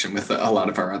in connection with a lot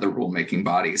of our other rulemaking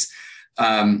bodies.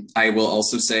 I will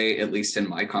also say, at least in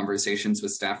my conversations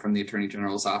with staff from the Attorney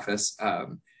General's office,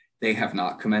 they have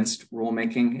not commenced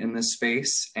rulemaking in this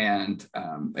space, and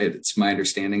it's my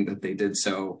understanding that they did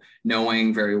so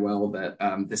knowing very well that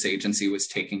this agency was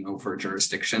taking over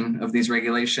jurisdiction of these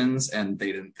regulations, and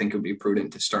they didn't think it would be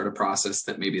prudent to start a process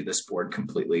that maybe this board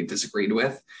completely disagreed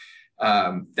with.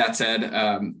 That said,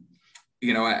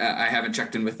 I haven't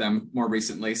checked in with them more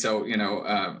recently, so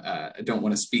I don't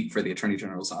want to speak for the Attorney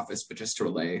General's office, but just to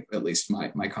relay at least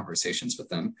my conversations with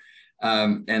them.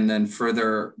 And then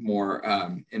furthermore,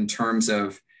 in terms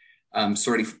of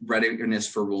sort of readiness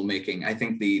for rulemaking, I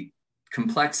think the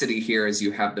complexity here is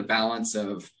you have the balance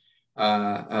of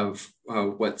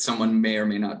what someone may or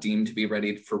may not deem to be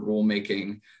ready for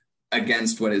rulemaking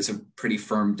against what is a pretty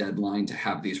firm deadline to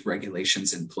have these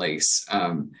regulations in place.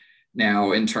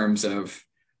 Now, in terms of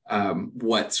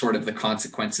what sort of the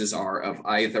consequences are of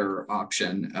either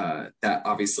option, that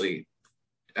obviously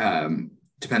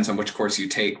depends on which course you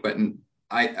take, but in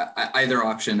either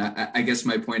option, I guess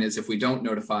my point is if we don't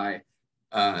notify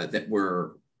that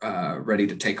we're ready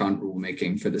to take on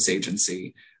rulemaking for this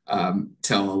agency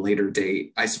till a later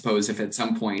date, I suppose if at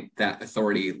some point that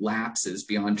authority lapses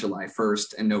beyond July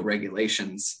 1st and no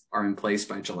regulations are in place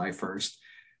by July 1st,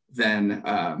 then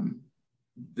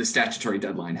the statutory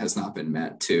deadline has not been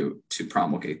met to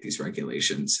promulgate these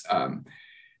regulations.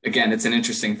 Again, it's an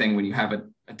interesting thing when you have a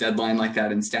deadline like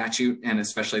that in statute, and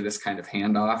especially this kind of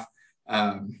handoff.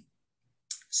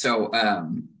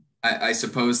 I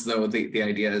suppose, though, the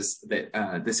idea is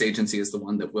that this agency is the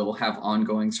one that will have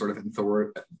ongoing sort of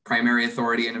primary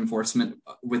authority and enforcement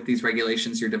with these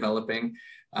regulations you're developing.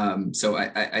 So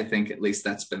I think at least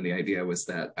that's been the idea, was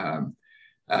that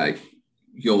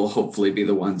you'll hopefully be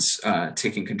the ones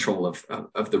taking control of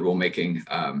the rulemaking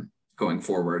going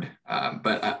forward.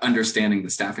 But understanding the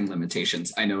staffing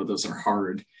limitations, I know those are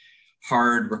hard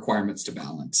requirements to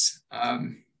balance.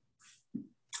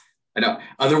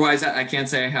 Otherwise, I can't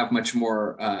say I have much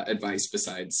more advice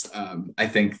besides I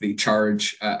think the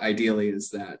charge ideally is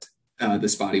that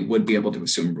this body would be able to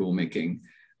assume rulemaking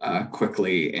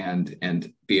quickly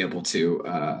and be able to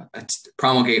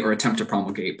promulgate or attempt to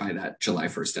promulgate by that July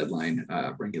 1st deadline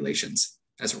regulations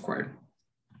as required.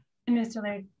 And Mr.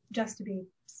 Laird, just to be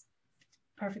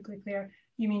perfectly clear,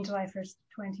 you mean July 1st,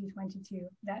 2022?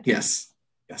 Yes,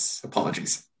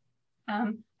 apologies.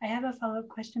 I have a follow-up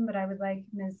question, but I would like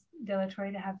Ms. De La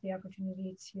Torre to have the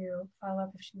opportunity to follow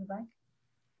up if she would like.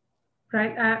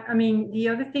 Right. I mean, the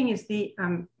other thing is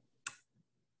I'm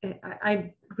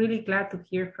really glad to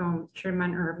hear from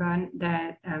Chairman Urban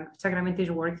that Sacramento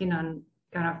is working on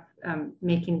kind of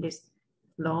making this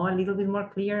law a little bit more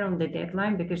clear on the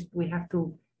deadline, because we have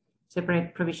to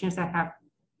separate provisions that have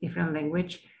different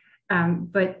language.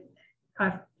 But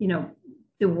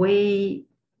the way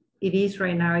it is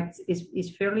right now, it's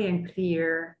fairly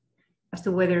unclear as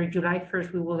to whether July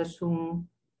 1st we will assume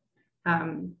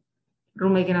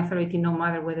rulemaking authority no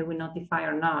matter whether we notify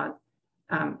or not.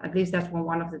 At least that's what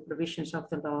one of the provisions of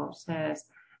the law says.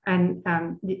 And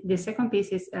the second piece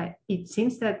is it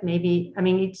seems that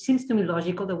it seems to me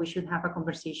logical that we should have a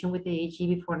conversation with the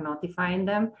AG before notifying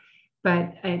them,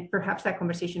 but perhaps that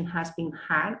conversation has been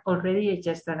had already. It's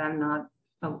just that I'm not,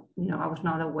 I was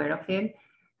not aware of it.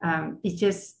 It's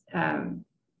just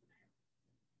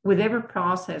whatever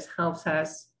process helps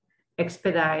us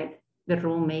expedite the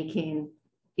rulemaking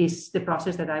is the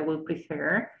process that I will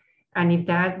prefer. And if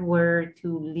that were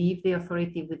to leave the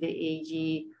authority with the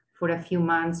AG for a few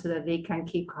months so that they can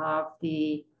kick off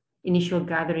the initial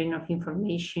gathering of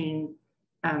information,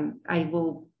 I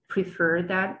will prefer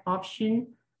that option.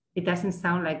 It doesn't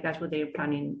sound like that's what they're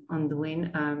planning on doing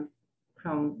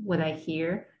from what I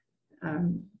hear.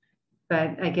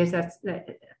 But I guess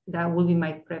that will be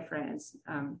my preference,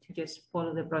 to just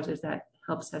follow the process that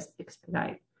helps us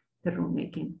expedite the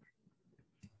rulemaking.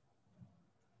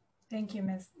 Thank you,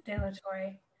 Ms. De La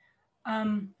Torre.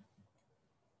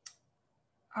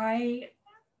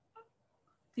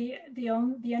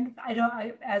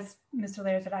 As Mr.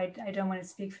 Laird said, I don't want to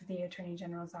speak for the Attorney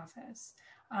General's office.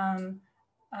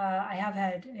 I have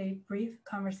had a brief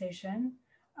conversation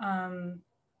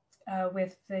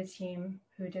with the team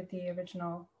who did the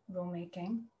original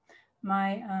rulemaking.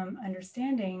 My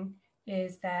understanding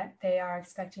is that they are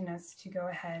expecting us to go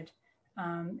ahead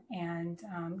and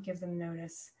give them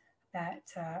notice that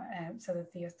so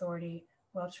that the authority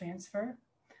will transfer.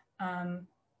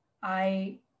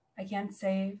 I can't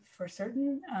say for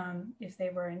certain if they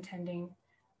were intending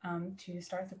to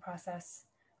start the process,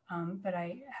 but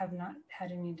I have not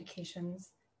had any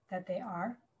indications that they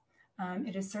are.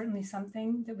 It is certainly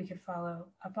something that we could follow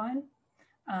up on.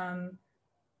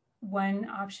 One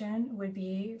option would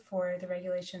be for the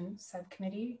regulation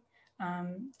subcommittee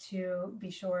to be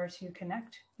sure to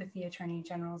connect with the Attorney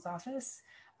General's office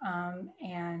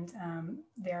and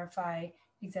verify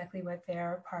exactly what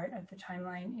their part of the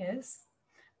timeline is.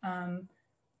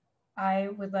 I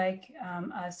would like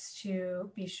us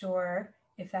to be sure,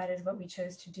 if that is what we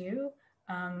chose to do,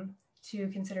 to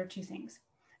consider two things.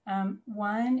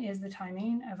 One is the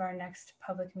timing of our next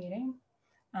public meeting,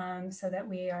 so that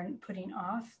we aren't putting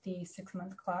off the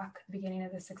 6-month clock, the beginning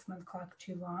of the 6-month clock,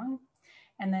 too long.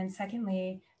 And then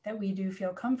secondly, that we do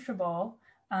feel comfortable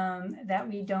that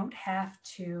we don't have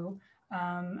to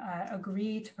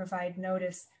agree to provide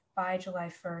notice by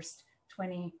July 1st,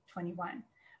 2021.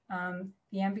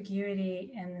 The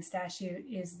ambiguity in the statute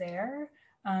is there.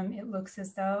 It looks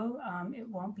as though it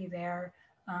won't be there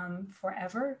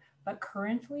forever, but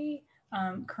currently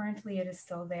it is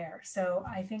still there. So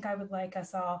I think I would like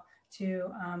us all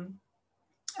to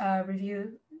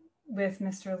review with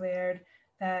Mr. Laird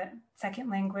the second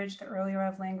language, the earlier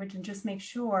of language, and just make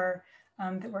sure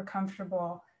that we're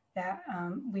comfortable that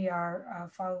we are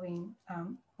following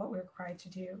what we're required to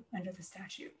do under the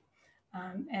statute.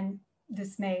 And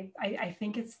this may, I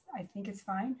think it's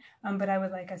fine, but I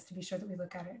would like us to be sure that we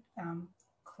look at it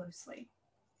closely.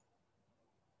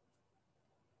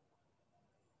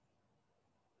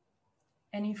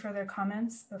 Any further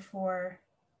comments before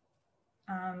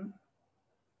I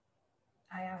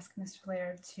ask Mr.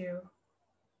 Laird to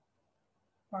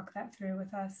walk that through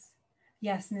with us?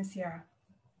 Yes, Ms. Sierra.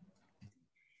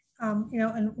 You know,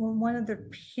 and one other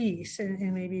piece,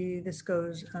 and maybe this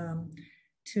goes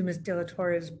to Ms. De La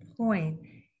Torre's point,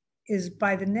 is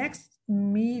by the next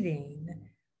meeting,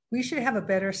 we should have a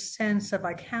better sense of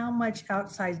like how much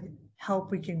outside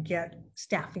help we can get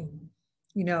staffing,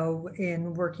 you know,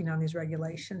 in working on these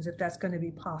regulations, if that's going to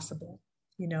be possible,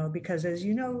 you know, because as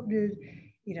you know, the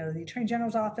Attorney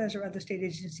General's office or other state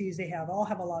agencies, they all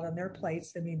have a lot on their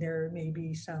plates. I mean, there may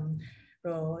be some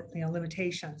real,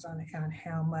 limitations on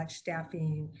how much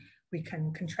staffing we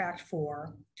can contract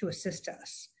for to assist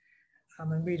us.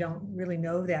 And we don't really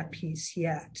know that piece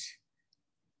yet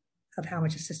of how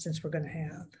much assistance we're going to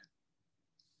have.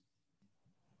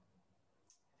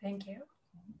 Thank you.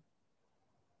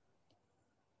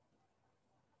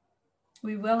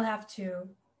 We will have to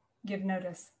give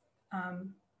notice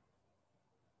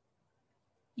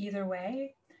either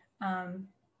way.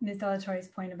 Ms. De La Torre's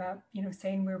point about,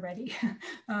 saying we're ready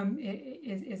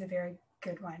is a very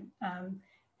good one.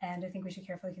 And I think we should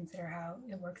carefully consider how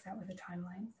it works out with the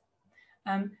timelines.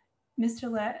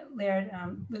 Mr. Laird,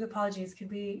 with apologies,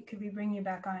 could we bring you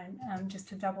back on just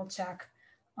to double check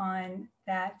on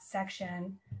that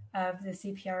section of the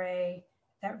CPRA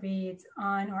that reads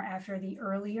on or after the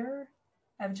earlier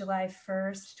of July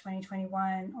 1st,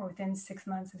 2021, or within 6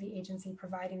 months of the agency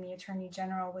providing the Attorney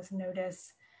General with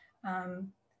notice,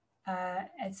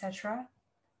 etc.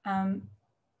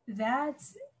 That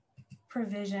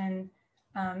provision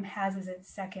has as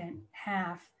its second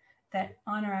half that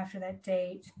on or after that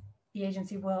date, the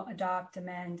agency will adopt,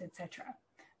 amend, etc.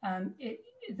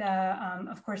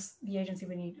 Of course, the agency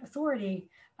would need authority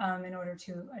in order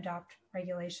to adopt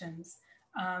regulations.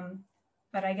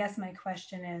 But I guess my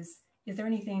question is there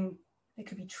anything that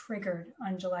could be triggered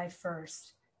on July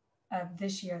 1st of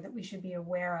this year that we should be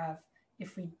aware of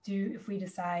if we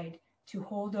decide to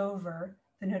hold over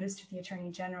the notice to the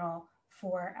Attorney General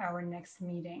for our next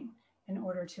meeting in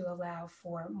order to allow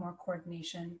for more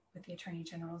coordination with the Attorney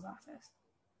General's office?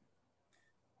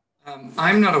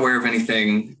 I'm not aware of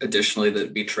anything additionally that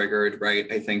would be triggered,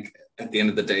 right? I think at the end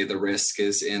of the day, the risk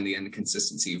is in the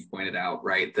inconsistency you've pointed out,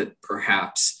 right? That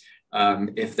perhaps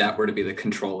if that were to be the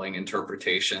controlling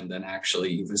interpretation, then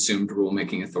actually you've assumed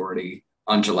rulemaking authority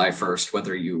on July 1st,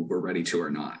 whether you were ready to or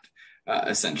not,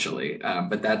 essentially.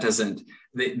 But that doesn't,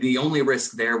 the only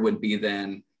risk there would be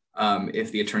then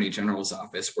if the Attorney General's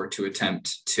office were to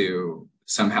attempt to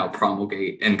somehow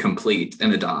promulgate and complete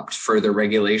and adopt further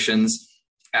regulations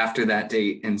after that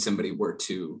date, and somebody were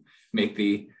to make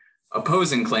the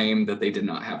opposing claim that they did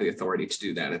not have the authority to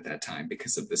do that at that time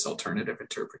because of this alternative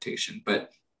interpretation.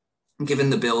 But given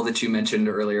the bill that you mentioned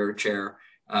earlier, Chair,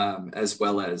 as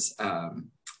well as the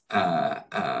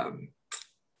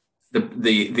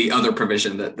other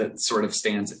provision that sort of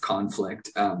stands at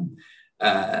conflict, to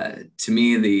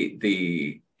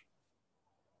me,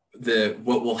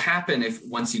 what will happen if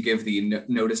once you give the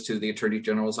notice to the Attorney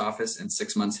General's office and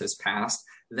 6 months has passed,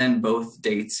 then both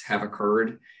dates have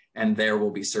occurred and there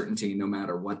will be certainty no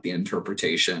matter what the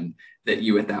interpretation that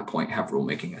you at that point have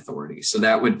rulemaking authority. So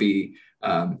that would be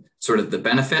sort of the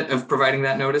benefit of providing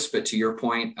that notice. But to your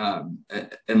point,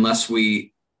 unless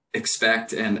we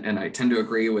expect, and I tend to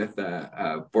agree with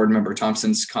Board Member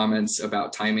Thompson's comments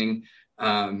about timing,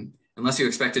 unless you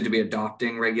expected to be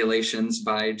adopting regulations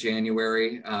by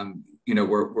January,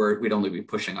 we'd only be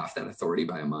pushing off that authority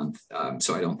by a month.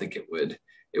 So I don't think it would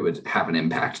have an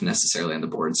impact necessarily on the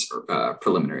board's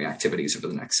preliminary activities over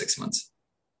the next 6 months.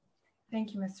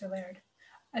 Thank you, Mr. Laird.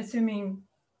 Assuming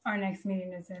our next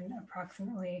meeting is in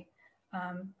approximately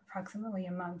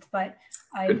a month, but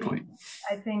I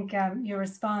think your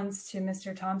response to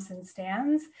Mr. Thompson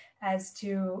stands as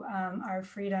to our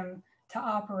freedom to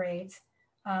operate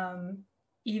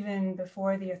even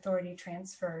before the authority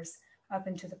transfers up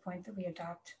into the point that we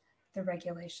adopt the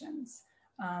regulations.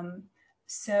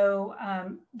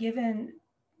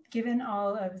 Given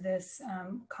all of this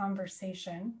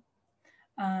conversation,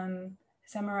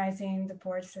 summarizing the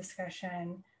board's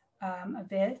discussion a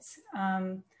bit,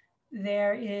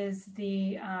 there is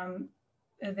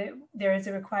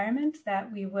a requirement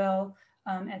that we will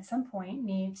at some point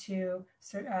need to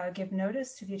give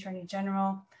notice to the Attorney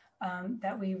General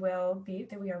that we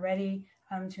are ready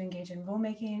to engage in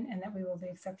rulemaking and that we will be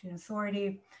accepting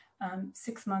authority.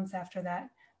 6 months after that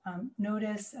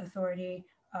notice, authority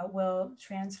will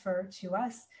transfer to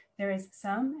us. There is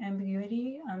some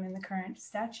ambiguity in the current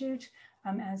statute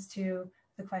as to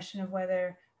the question of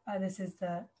whether this is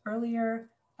the earlier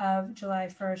of July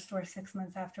 1st or 6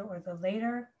 months after or the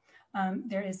later.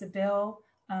 There is a bill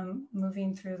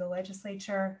moving through the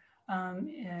legislature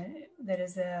that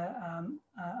is,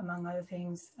 among other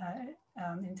things,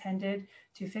 intended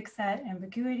to fix that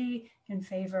ambiguity in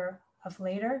favor of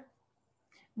later.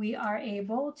 We are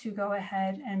able to go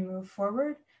ahead and move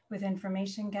forward with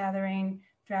information gathering,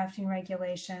 drafting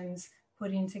regulations,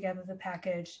 putting together the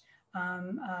package,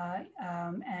 and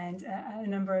a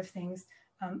number of things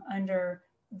under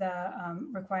the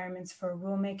requirements for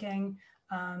rulemaking,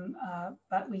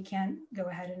 but we can't go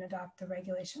ahead and adopt the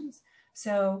regulations.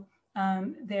 So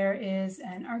there is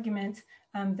an argument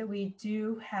that we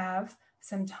do have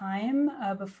some time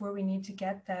before we need to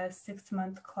get the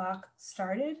 6-month clock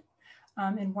started.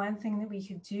 And one thing that we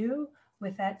could do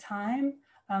with that time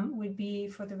would be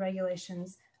for the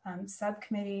regulations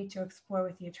subcommittee to explore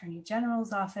with the Attorney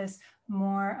General's office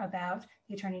more about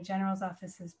the Attorney General's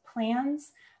office's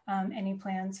plans, any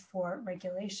plans for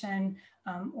regulation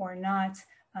or not,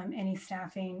 any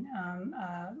staffing,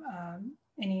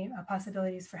 any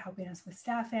possibilities for helping us with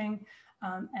staffing,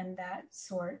 and that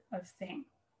sort of thing.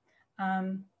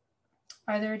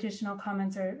 Are there additional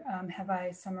comments, or have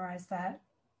I summarized that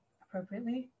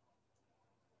appropriately?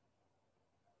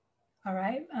 All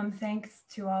right, thanks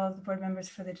to all of the board members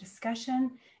for the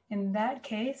discussion. In that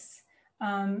case,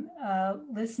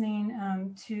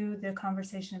 listening to the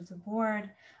conversation of the board,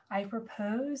 I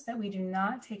propose that we do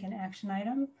not take an action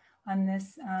item on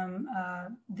this,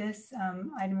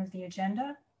 item of the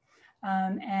agenda,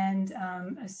 and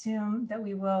assume that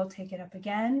we will take it up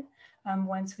again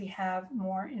once we have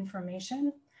more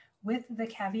information, with the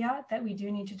caveat that we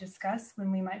do need to discuss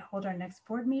when we might hold our next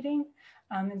board meeting.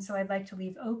 And so I'd like to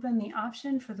leave open the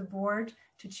option for the board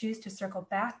to choose to circle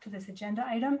back to this agenda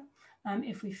item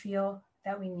if we feel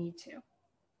that we need to.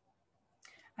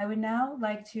 I would now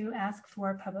like to ask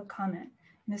for public comment.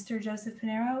 Mr. Joseph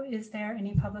Pinero, is there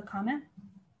any public comment?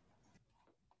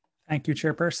 Thank you,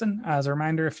 Chairperson. As a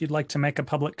reminder, if you'd like to make a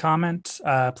public comment,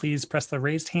 please press the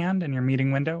raised hand in your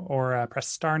meeting window or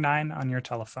press *9 on your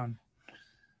telephone.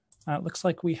 It looks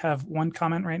like we have one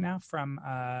comment right now from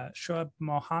Shoaib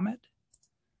Mohammed.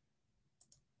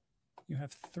 You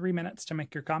have 3 minutes to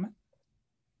make your comment.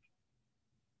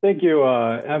 Thank you,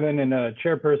 Evan and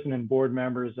Chairperson and board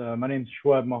members. My name is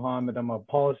Shoaib Mohammed. I'm a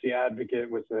policy advocate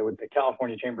with the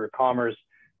California Chamber of Commerce.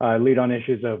 I lead on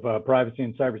issues of privacy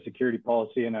and cybersecurity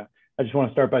policy. And I just want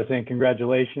to start by saying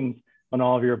congratulations on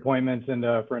all of your appointments and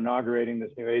for inaugurating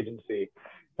this new agency.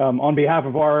 On behalf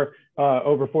of our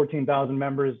over 14,000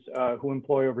 members who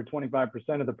employ over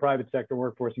 25% of the private sector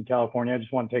workforce in California, I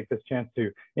just want to take this chance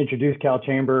to introduce Cal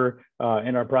Chamber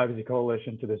and our Privacy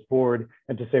Coalition to this board,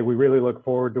 and to say we really look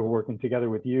forward to working together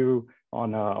with you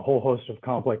on a whole host of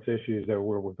complex issues that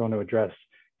we're going to address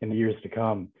in the years to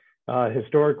come.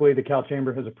 Historically, the Cal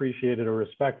Chamber has appreciated a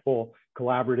respectful,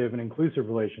 collaborative, and inclusive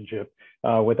relationship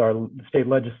with our state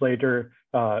legislator,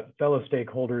 fellow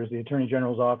stakeholders, the Attorney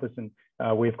General's office, and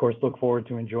we, of course, look forward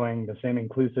to enjoying the same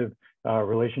inclusive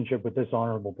relationship with this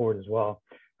honorable board as well.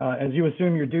 As you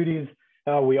assume your duties,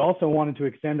 we also wanted to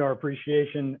extend our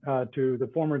appreciation to the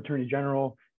former Attorney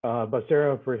General,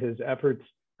 Becerra, for his efforts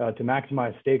to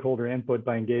maximize stakeholder input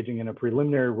by engaging in a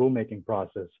preliminary rulemaking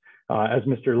process. As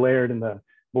Mr. Laird and the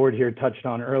board here touched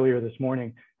on earlier this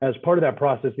morning, as part of that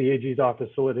process, the AG's office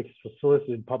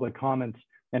solicited public comments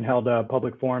and held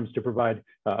public forums to provide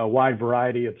a wide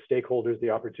variety of stakeholders the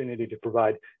opportunity to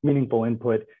provide meaningful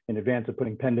input in advance of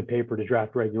putting pen to paper to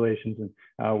draft regulations. And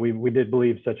we did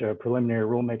believe such a preliminary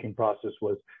rulemaking process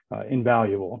was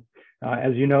invaluable.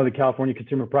 As you know, the California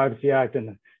Consumer Privacy Act and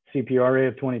the CPRA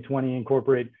of 2020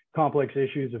 incorporate complex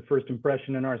issues of first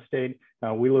impression in our state.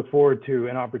 We look forward to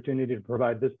an opportunity to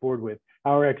provide this board with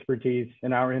our expertise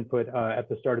and our input at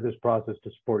the start of this process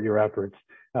to support your efforts.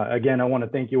 Again, I want to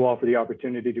thank you all for the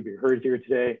opportunity to be heard here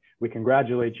today. We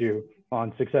congratulate you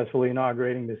on successfully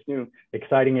inaugurating this new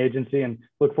exciting agency and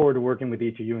look forward to working with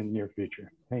each of you in the near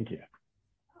future. Thank you.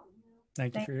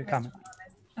 Thank you for your comment.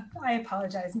 I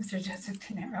apologize, Mr. Joseph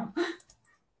Pinero.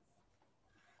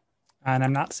 And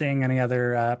I'm not seeing any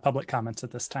other public comments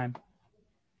at this time.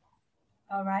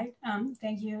 All right.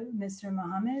 Thank you, Mr.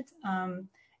 Mohammed.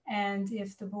 And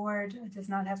if the board does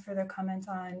not have further comments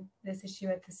on this issue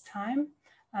at this time,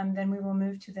 then we will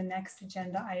move to the next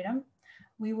agenda item.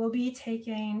 We will be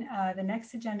taking the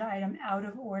next agenda item out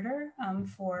of order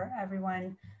for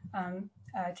everyone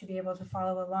to be able to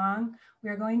follow along. We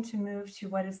are going to move to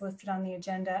what is listed on the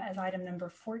agenda as item number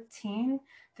 14,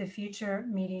 the future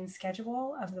meeting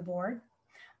schedule of the board.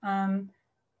 Again,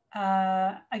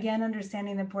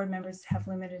 understanding that board members have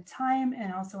limited time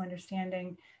and also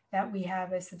understanding that we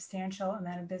have a substantial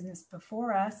amount of business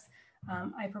before us,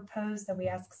 I propose that we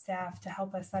ask staff to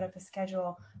help us set up a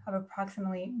schedule of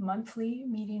approximately monthly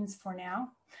meetings for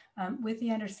now, with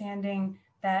the understanding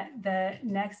that the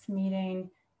next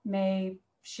meeting may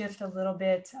shift a little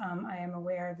bit. I am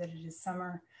aware that it is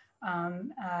summer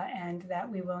and that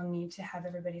we will need to have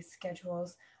everybody's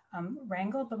schedules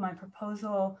wrangled, but my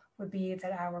proposal would be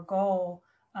that our goal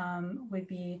would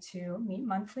be to meet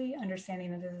monthly,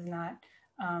 understanding that this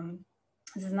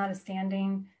is not a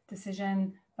standing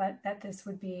decision, but that this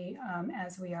would be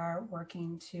as we are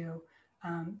working to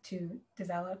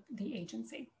develop the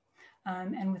agency.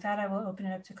 And with that, I will open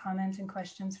it up to comments and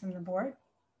questions from the board.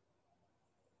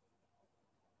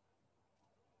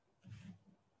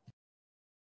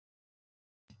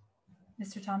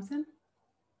 Mr. Thompson?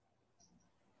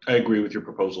 I agree with your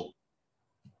proposal.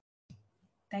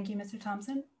 Thank you, Mr.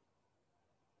 Thompson.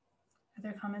 Are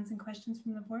there comments and questions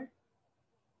from the board?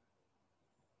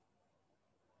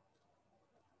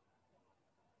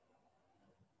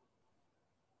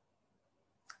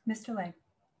 Mr. Lay.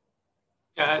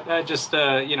 Yeah, just,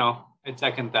 you know, I'd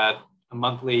second that. A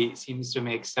monthly seems to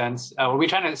make sense. Are we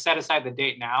trying to set aside the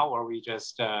date now, or are we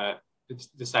just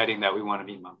deciding that we want to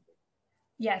meet monthly?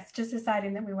 Yes, just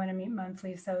deciding that we want to meet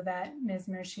monthly so that Ms.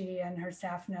 Murshidi and her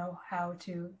staff know how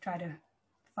to try to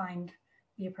find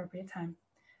the appropriate time.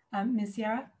 Ms.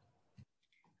 Sierra?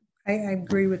 I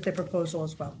agree with the proposal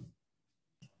as well.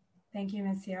 Thank you,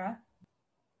 Ms. Sierra.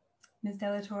 Ms.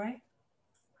 De La Torre?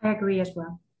 I agree as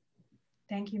well.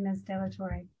 Thank you, Ms. De La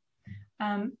Torre.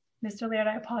 Mr. Laird,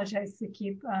 I apologize to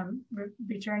keep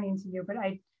returning to you, but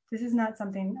this is not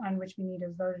something on which we need a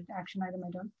voted action item,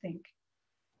 I don't think.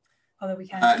 Although we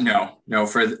can. No.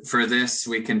 For this,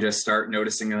 we can just start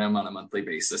noticing them on a monthly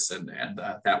basis, and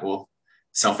that will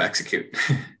self-execute.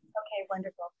 Okay,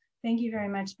 wonderful. Thank you very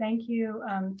much. Thank you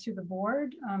to the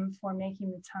board for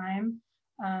making the time,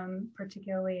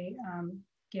 particularly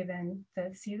given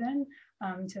the season,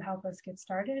 to help us get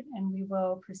started. And we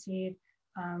will proceed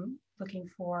looking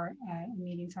for a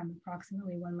meeting time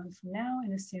approximately 1 month from now,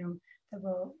 and assume that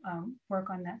we'll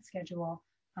work on that schedule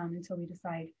until we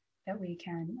decide that we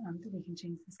can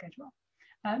change the schedule.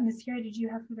 Ms. Sierra, did you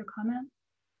have further comment?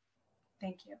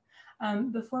 Thank you.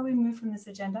 Before we move from this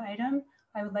agenda item,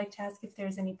 I would like to ask if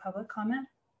there's any public comment.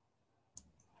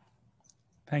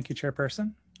 Thank you,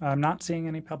 Chairperson. I'm not seeing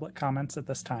any public comments at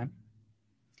this time.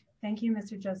 Thank you,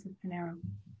 Mr. Joseph Pinero.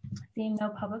 Seeing no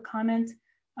public comment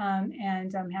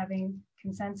and having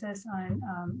consensus on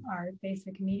our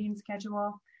basic meeting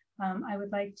schedule, I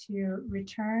would like to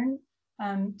return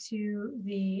to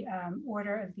the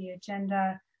order of the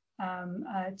agenda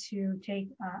to take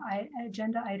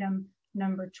agenda item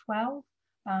number 12,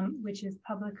 which is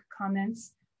public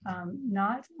comments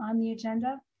not on the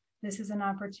agenda. This is an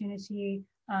opportunity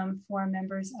for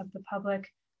members of the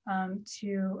public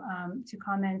to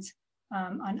comment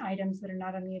on items that are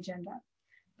not on the agenda.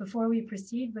 Before we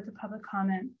proceed with the public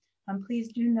comment,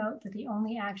 please do note that the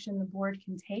only action the board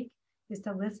can take is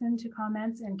to listen to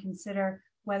comments and consider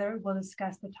whether it will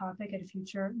discuss the topic at a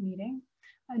future meeting.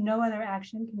 No other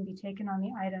action can be taken on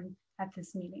the item at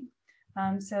this meeting.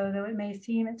 So though it may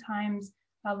seem at times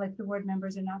like the board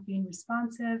members are not being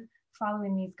responsive,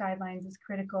 following these guidelines is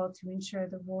critical to ensure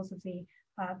the rules of the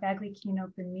Bagley-Keene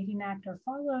Open Meeting Act are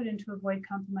followed and to avoid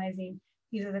compromising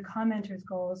either the commenter's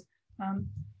goals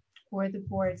for the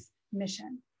board's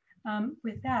mission.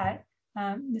 With that,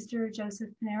 Mr. Joseph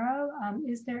Pinero,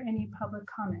 is there any public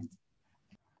comment?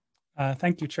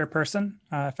 Thank you, Chairperson.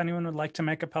 If anyone would like to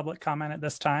make a public comment at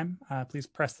this time, please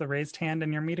press the raised hand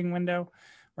in your meeting window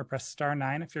or press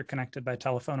 *9 if you're connected by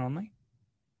telephone only.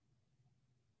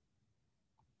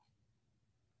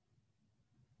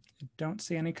 I don't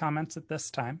see any comments at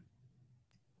this time.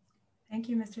 Thank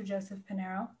you, Mr. Joseph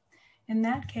Pinero. In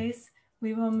that case,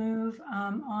 we will move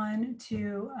on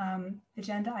to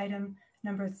agenda item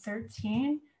number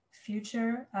 13,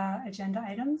 future agenda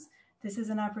items. This is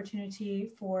an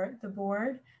opportunity for the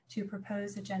board to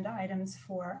propose agenda items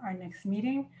for our next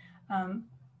meeting.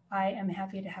 I am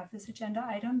happy to have this agenda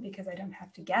item because I don't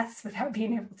have to guess without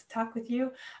being able to talk with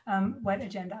you what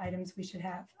agenda items we should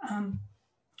have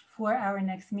for our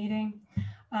next meeting.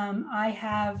 I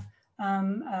have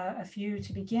a few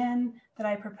to begin that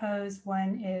I propose.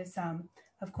 One is,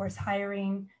 of course,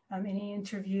 hiring, any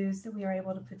interviews that we are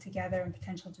able to put together and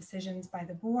potential decisions by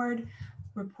the board,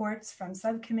 reports from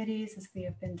subcommittees as we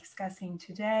have been discussing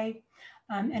today.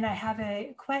 And I have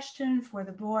a question for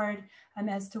the board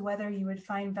as to whether you would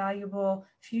find valuable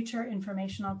future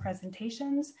informational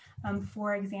presentations.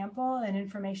 For example, an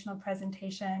informational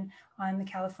presentation on the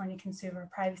California Consumer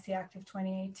Privacy Act of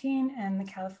 2018 and the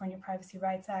California Privacy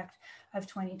Rights Act of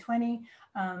 2020.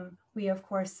 We, of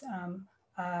course,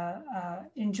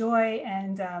 enjoy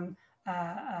and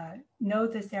know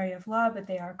this area of law, but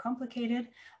they are complicated,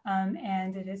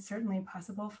 and it is certainly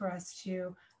possible for us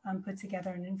to put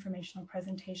together an informational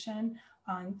presentation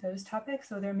on those topics.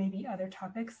 So there may be other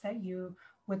topics that you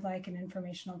would like an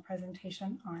informational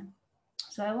presentation on.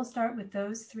 So I will start with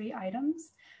those 3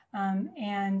 items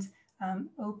and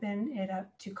open it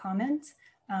up to comment.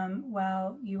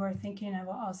 While you are thinking, I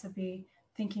will also be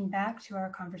thinking back to our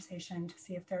conversation to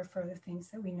see if there are further things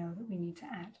that we know that we need to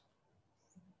add.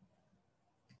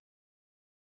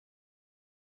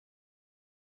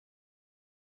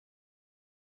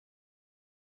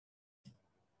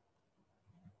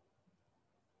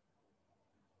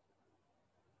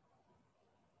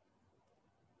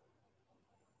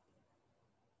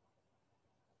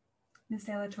 Ms.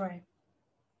 De La Torre.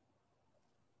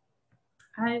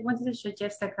 I wanted to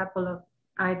suggest a couple of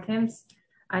items.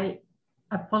 I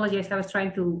apologize, I was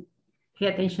trying to pay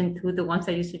attention to the ones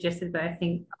that you suggested, but I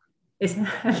think it's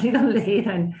a little late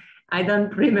and I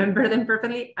don't remember them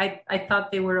perfectly. I thought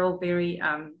they were all very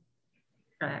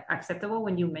acceptable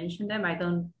when you mentioned them. I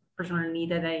don't personally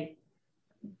need that I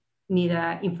need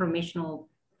an informational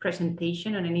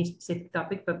presentation on any specific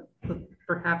topic, but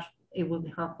perhaps it will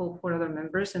be helpful for other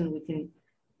members and we can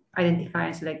identify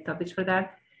and select topics for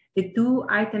that. The 2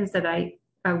 items that I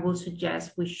will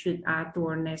suggest we should add to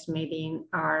our next meeting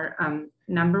are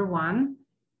number 1,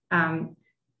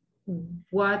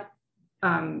 what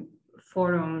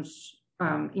forums,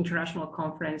 international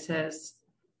conferences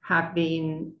have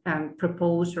been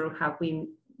proposed or have we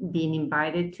been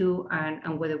invited to,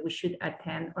 and whether we should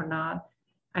attend or not.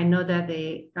 I know that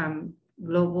the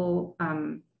global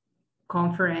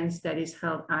conference that is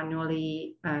held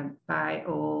annually by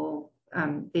all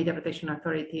data protection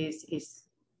authorities is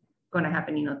going to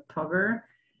happen in October,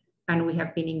 and we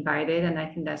have been invited, and I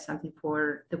think that's something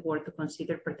for the board to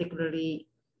consider, particularly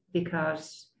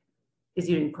because it's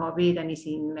during COVID and it's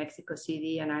in Mexico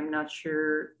City, and I'm not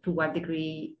sure to what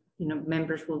degree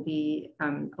members will be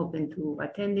open to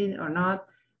attending or not.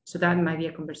 So that might be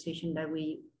a conversation that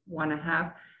we want to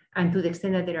have. And to the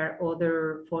extent that there are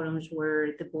other forums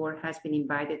where the board has been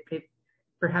invited,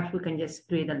 perhaps we can just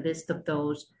create a list of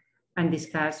those and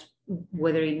discuss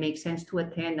whether it makes sense to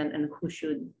attend and who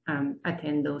should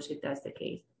attend those if that's the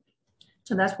case.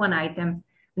 So that's one item.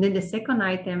 And then the second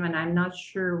item, and I'm not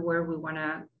sure where we want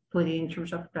to put it in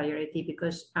terms of priority,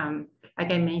 because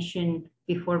like I mentioned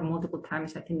before multiple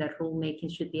times, I think that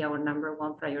rulemaking should be our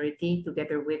 #1 priority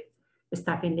together with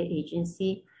staffing the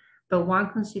agency. But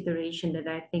one consideration that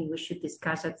I think we should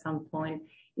discuss at some point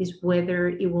is whether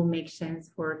it will make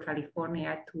sense for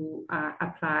California to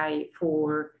apply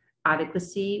for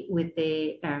adequacy with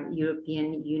the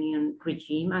European Union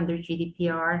regime under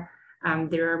GDPR.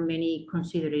 There are many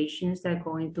considerations that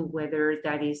go into whether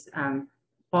that is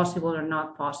possible or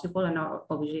not possible, and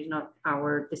obviously it's not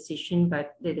our decision,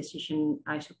 but the decision,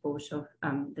 I suppose, of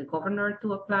the governor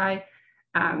to apply.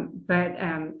 But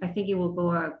I think it will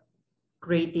go a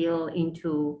great deal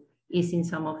into easing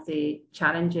some of the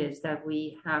challenges that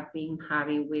we have been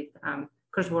having with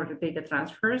cross-border data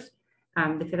transfers.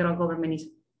 The federal government is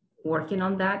working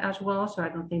on that as well, so I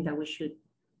don't think that we should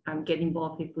get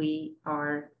involved if we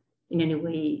are in any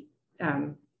way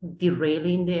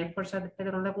derailing the efforts at the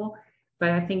federal level. but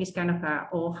I think it's kind of a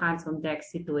all hands on deck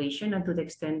situation, and to the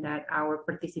extent that our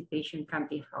participation can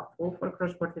be helpful for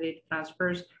cross-border data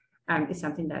transfers, it's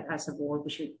something that as a board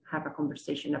we should have a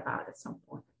conversation about at some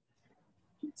point.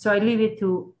 So I leave it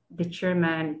to the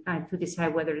chairman to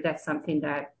decide whether that's something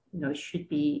that should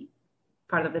be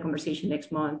part of the conversation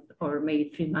next month, or maybe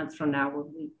 3 months from now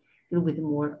when we deal with the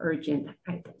more urgent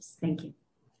items. Thank you.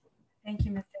 Thank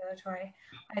you, Ms. De La Torre.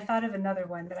 I thought of another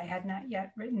one that I had not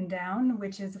yet written down,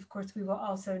 which is, of course, we will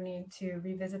also need to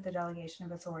revisit the delegation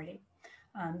of authority.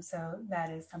 So that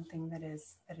is something that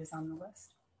is on the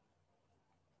list.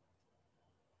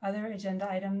 Other agenda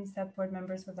items that board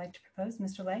members would like to propose?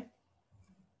 Mr. Lay?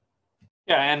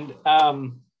 Yeah, and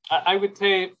I would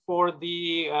say for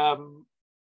the,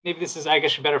 maybe this is, I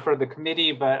guess, better for the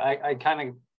committee, but I kind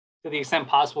of, to the extent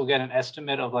possible, get an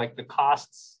estimate of like the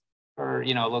costs for,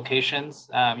 locations,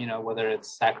 whether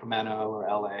it's Sacramento or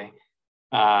LA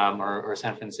or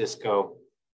San Francisco.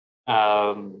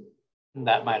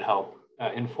 That might help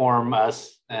inform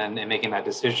us in making that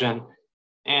decision.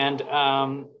 And,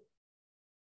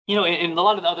 in a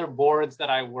lot of the other boards that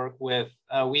I work with,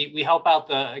 we help out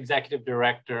the executive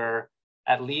director,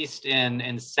 at least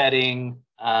in setting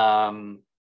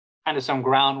kind of some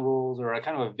ground rules or a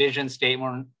kind of a vision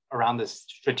statement around this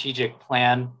strategic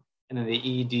plan. And then the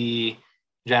ED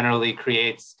generally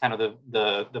creates kind of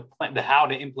the how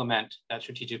to implement that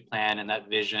strategic plan and that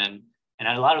vision. And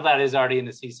a lot of that is already in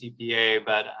the CCPA,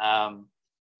 but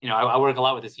I work a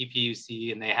lot with the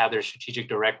CPUC, and they have their strategic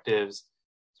directives.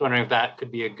 So wondering if that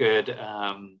could be a good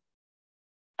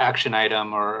action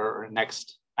item or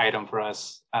next item for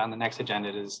us on the next agenda,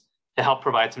 is to help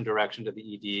provide some direction to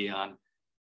the ED on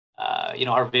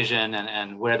our vision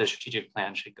and where the strategic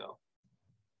plan should go.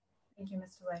 Thank you,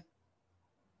 Mr. Lay.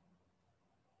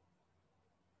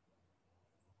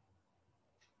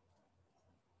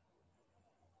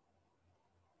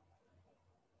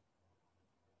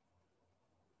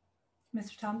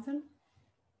 Mr. Thompson?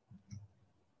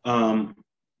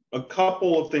 A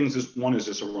couple of things. One is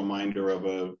just a reminder of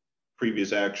a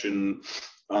previous action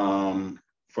from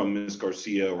Ms.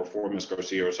 Garcia or for Ms.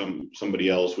 Garcia or somebody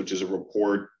else, which is a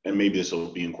report, and maybe this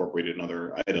will be incorporated in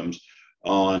other items,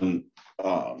 on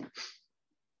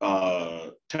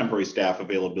temporary staff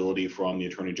availability from the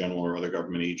Attorney General or other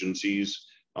government agencies.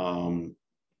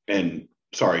 And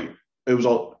sorry, it was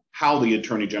all how the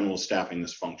Attorney General is staffing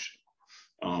this function.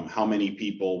 How many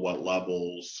people, what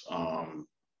levels,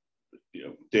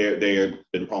 they have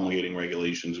been promulgating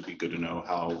regulations. It'd be good to know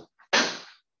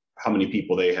how many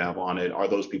people they have on it. Are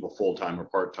those people full-time or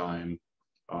part-time?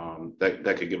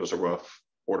 That could give us a rough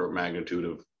order of magnitude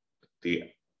of the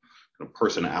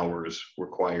person hours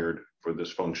required for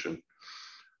this function.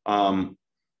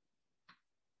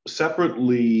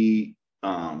 Separately,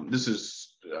 this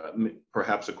is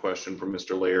perhaps a question for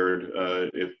Mr. Laird,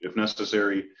 if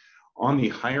necessary. On the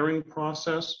hiring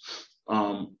process,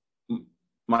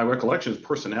 my recollection is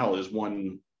personnel is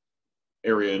one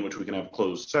area in which we can have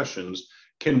closed sessions.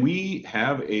 Can we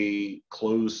have a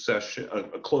closed session,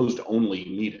 a closed only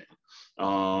meeting?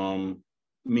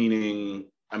 Meaning,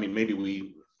 maybe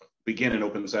we begin an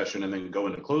open session and then go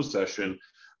into closed session,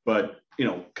 but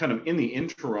kind of in the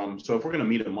interim. So if we're going to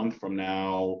meet a month from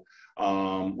now,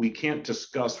 we can't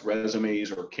discuss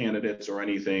resumes or candidates or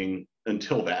anything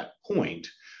until that point.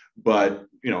 But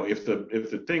if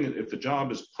the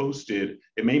job is posted,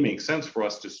 it may make sense for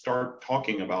us to start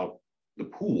talking about the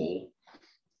pool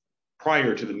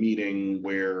prior to the meeting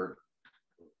where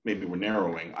maybe we're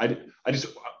narrowing. I just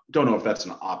don't know if that's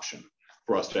an option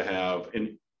for us to have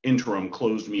an interim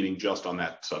closed meeting just on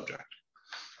that subject.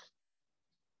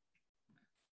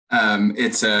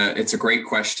 It's a great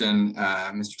question,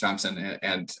 Mr. Thompson,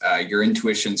 and your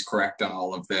intuition's correct on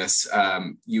all of this.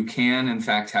 You can, in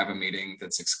fact, have a meeting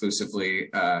that's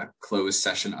exclusively closed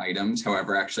session items.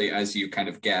 However, actually, as you kind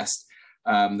of guessed,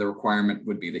 the requirement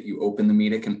would be that you open the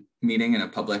meeting in a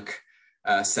public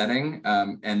setting,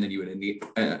 and then you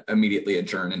would immediately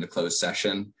adjourn into closed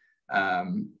session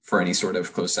for any sort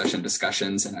of closed session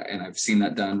discussions. And I've seen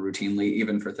that done routinely,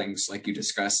 even for things like you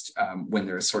discussed, when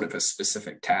there's sort of a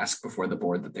specific task before the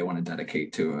board that they want to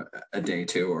dedicate to a day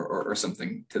to or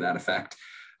something to that effect.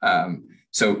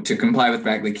 So to comply with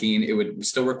Bagley-Keene, it would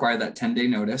still require that 10-day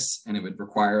notice, and it would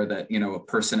require that,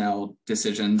 personnel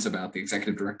decisions about the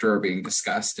executive director are being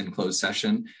discussed in closed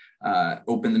session,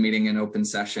 open the meeting in open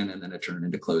session, and then adjourn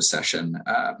into closed session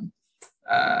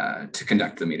to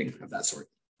conduct the meeting of that sort.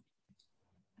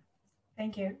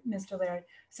 Thank you, Mr. Laird.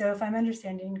 So if I'm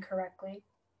understanding correctly,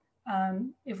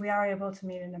 if we are able to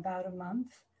meet in about a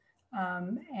month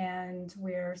and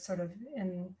we're sort of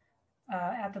in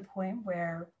at the point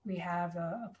where we have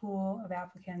a pool of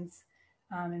applicants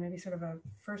and maybe sort of a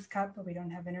first cut, but we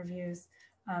don't have interviews,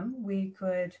 I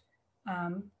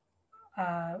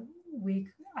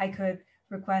could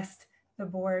request the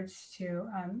board to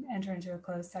enter into a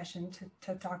closed session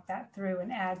to talk that through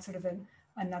and add sort of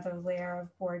another layer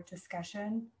of board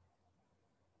discussion.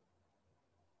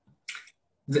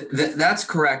 That's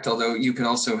correct, although you could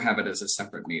also have it as a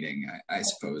separate meeting, I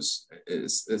suppose,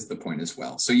 is the point as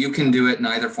well. So you can do it in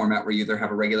either format, where you either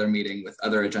have a regular meeting with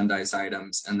other agendized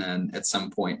items and then at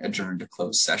some point adjourn to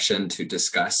closed session to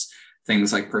discuss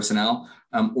things like personnel,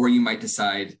 or you might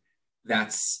decide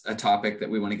that's a topic that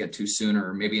we want to get to sooner,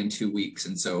 or maybe in 2 weeks.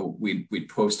 And so we'd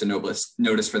post a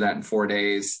notice for that in 4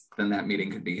 days. Then that meeting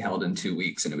could be held in 2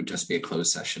 weeks and it would just be a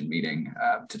closed session meeting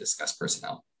to discuss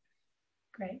personnel.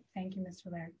 Great, thank you, Mr.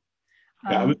 Laird.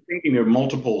 I was thinking there are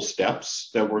multiple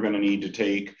steps that we're going to need to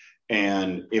take.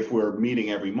 And if we're meeting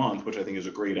every month, which I think is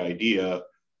a great idea,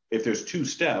 if there's 2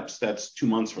 steps, that's 2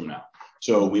 months from now.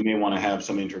 So we may want to have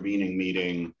some intervening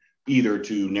meeting either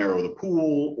to narrow the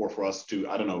pool, or for us to,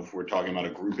 I don't know if we're talking about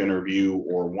a group interview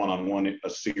or one-on-one, a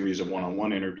series of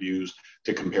one-on-one interviews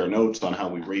to compare notes on how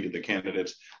we rated the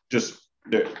candidates. I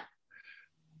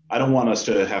don't want us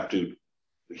to have to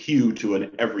hew to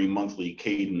an every monthly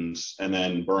cadence and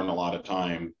then burn a lot of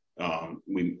time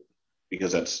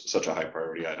because that's such a high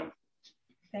priority item.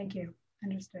 Thank you,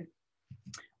 understood.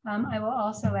 I will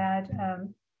also add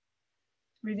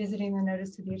revisiting the notice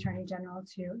to the Attorney General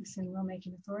to assume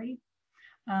rulemaking authority.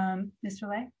 Mr.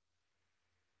 Lay?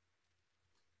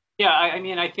 Yeah, I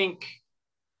mean, I think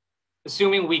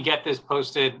assuming we get this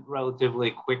posted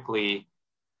relatively quickly,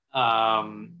 I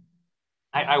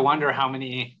wonder how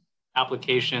many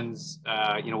applications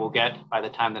we'll get by the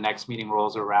time the next meeting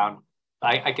rolls around.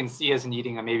 I can see us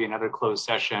needing maybe another closed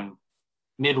session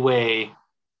midway,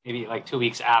 maybe like 2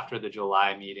 weeks after the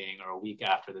July meeting or a week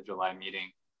after the July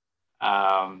meeting.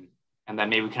 And then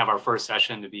maybe we can have our first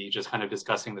session to be just kind of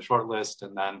discussing the short list,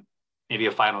 and then maybe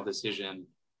a final decision,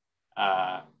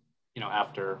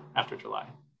 after July.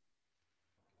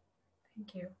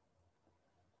 Thank you.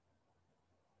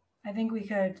 I think we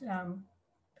could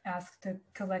ask to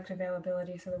collect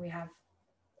availability so that we have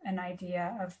an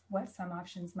idea of what some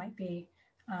options might be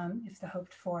if the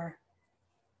hoped for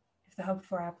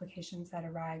application set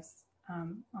arrives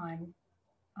on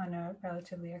a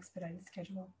relatively expedited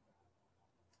schedule.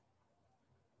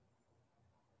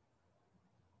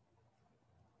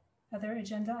 Other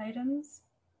agenda items?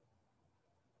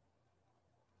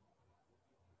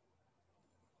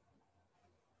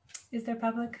 Is there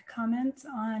public comment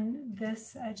on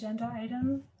this agenda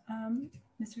item,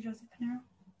 Mr. Joseph Pinero?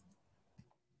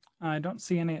 I don't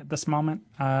see any at this moment.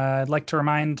 I'd like to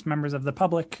remind members of the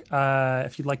public,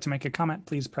 if you'd like to make a comment,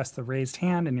 please press the raised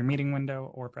hand in your meeting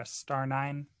window or press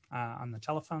 *9 on the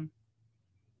telephone.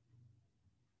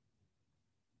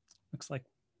 Looks like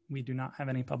we do not have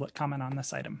any public comment on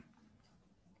this item.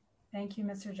 Thank you,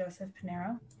 Mr. Joseph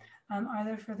Pinero. Are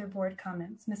there further board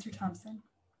comments? Mr. Thompson.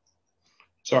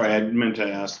 Sorry, I meant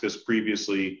to ask this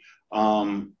previously.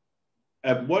 Maybe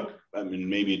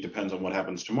it depends on what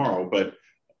happens tomorrow, but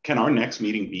can our next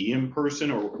meeting be in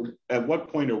person, or at what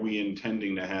point are we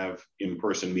intending to have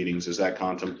in-person meetings? Is that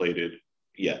contemplated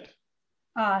yet?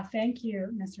 Thank you,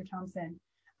 Mr. Thompson.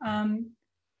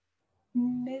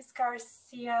 Ms.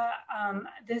 Garcia,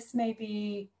 this may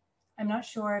be, I'm not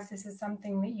sure if this is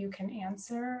something that you can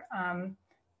answer,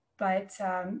 but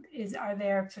are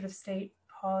there sort of state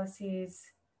policies?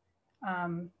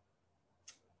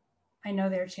 I know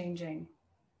they're changing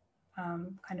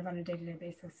kind of on a day-to-day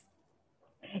basis.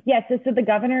 Yes, so the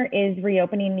governor is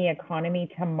reopening the economy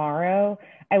tomorrow.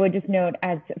 I would just note,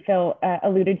 as Phil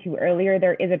alluded to earlier,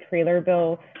 there is a trailer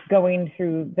bill going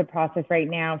through the process right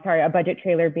now, a budget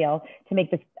trailer bill to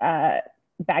make this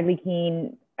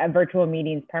Bagley-Keene virtual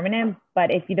meetings permanent.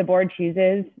 But if the board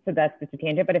chooses, so that's just a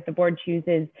tangent, but if the board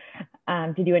chooses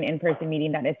to do an in-person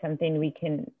meeting, that is something we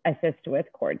can assist with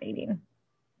coordinating.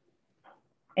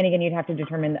 And again, you'd have to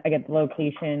determine, again, the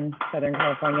location, Southern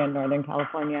California, Northern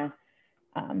California,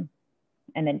 and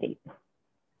then date.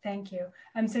 Thank you.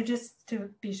 So just to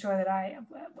be sure that I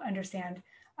understand,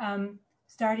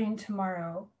 starting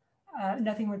tomorrow,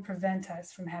 nothing would prevent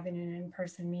us from having an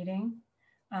in-person meeting,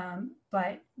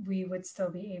 but we would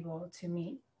still be able to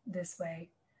meet this way.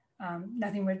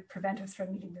 Nothing would prevent us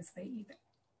from meeting this way either.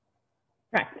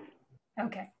 Correct.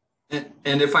 Okay.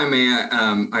 And if I may,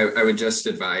 I would just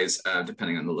advise,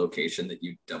 depending on the location, that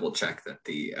you double check that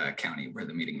the county where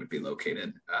the meeting would be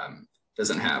located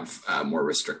doesn't have more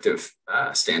restrictive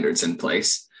standards in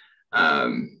place.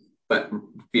 But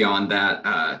beyond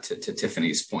that, to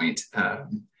Tiffany's point,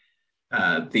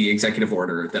 the executive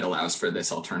order that allows for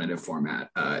this alternative format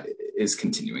is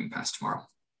continuing past tomorrow.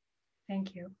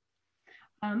 Thank you.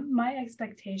 My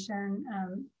expectation,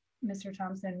 Mr.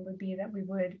 Thompson, would be that we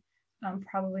would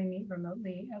probably meet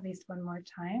remotely at least one more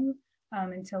time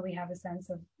until we have a sense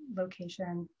of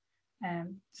location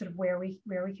and sort of where we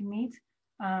can meet.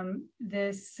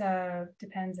 This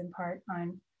depends in part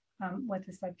on what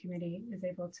the subcommittee is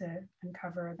able to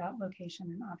uncover about location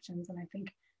and options, and I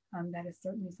think that is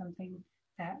certainly something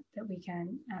that we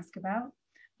can ask about,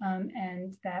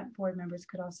 and that board members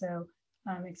could also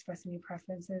express any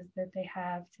preferences that they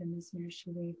have to Ms.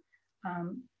 Miyashili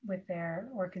with their,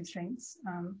 or constraints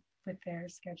with their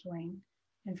scheduling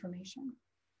information.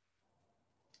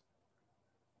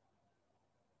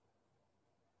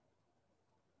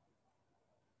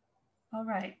 All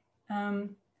right.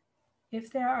 If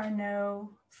there are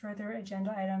no further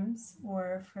agenda items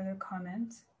or further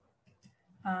comments,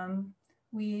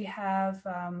 we have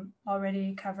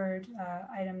already covered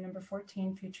item number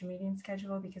 14, future meeting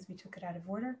schedule, because we took it out of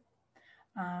order.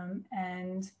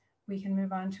 And we can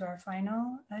move on to our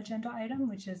final agenda item,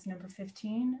 which is number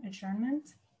 15, adjournment.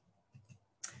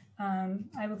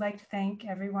 I would like to thank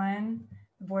everyone,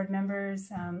 the board members,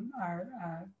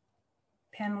 our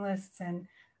panelists and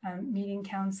meeting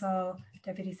counsel,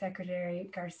 Deputy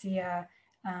Secretary Garcia,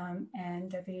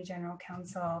 and Deputy General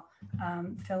Counsel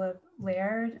Philip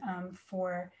Laird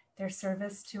for their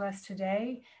service to us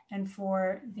today, and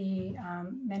for the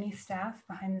many staff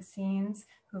behind the scenes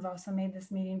who've also made this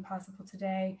meeting possible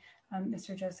today.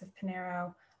 Mr. Joseph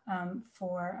Pinero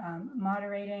for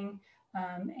moderating,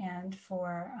 and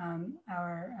for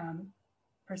our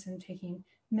person taking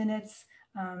minutes,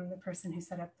 the person who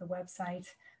set up the website,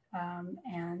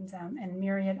 and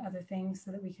myriad other things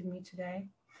so that we could meet today.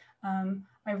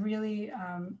 I really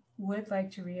would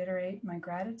like to reiterate my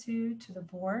gratitude to the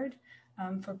board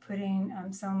for putting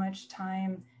so much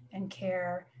time and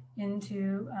care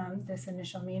into this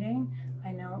initial meeting.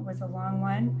 I know it was a long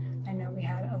one. I know we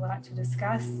had a lot to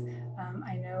discuss.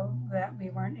 I know that we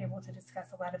weren't able to discuss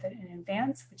a lot of it in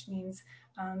advance, which means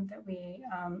that we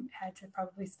had to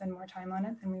probably spend more time on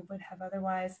it than we would have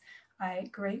otherwise. I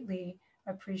greatly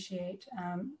appreciate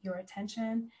your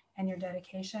attention and your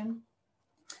dedication.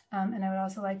 And I would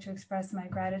also like to express my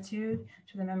gratitude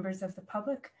to the members of the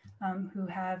public who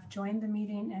have joined the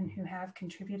meeting and who have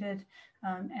contributed,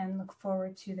 and look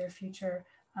forward to their future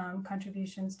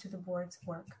contributions to the board's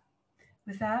work.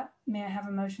 With that, may I have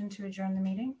a motion to adjourn the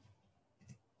meeting?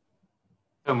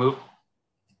 So move.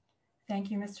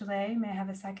 Thank you, Mr. Lay. May I have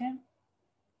a second?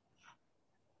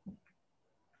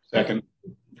 Second.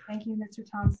 Thank you, Mr.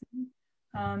 Thompson.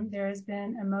 There has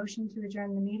been a motion to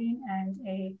adjourn the meeting and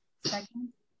a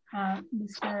second.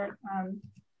 Mr.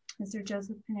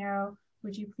 Joseph Pinero,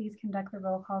 would you please conduct the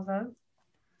roll call vote?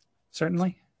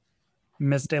 Certainly.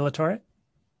 Ms. De La Torre?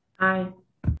 Aye.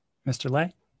 Mr.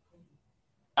 Lay?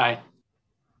 Aye.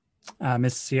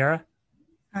 Ms. Sierra?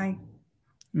 Aye.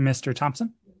 Mr.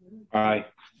 Thompson? Aye.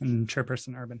 And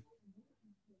Chairperson Urban?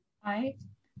 Aye.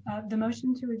 The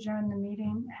motion to adjourn the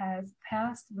meeting has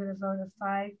passed with a vote of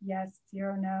 5 yes,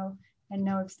 0 no, and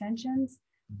no abstentions.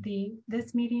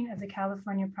 This meeting of the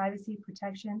California Privacy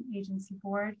Protection Agency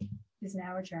Board is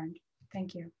now adjourned.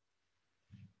 Thank you.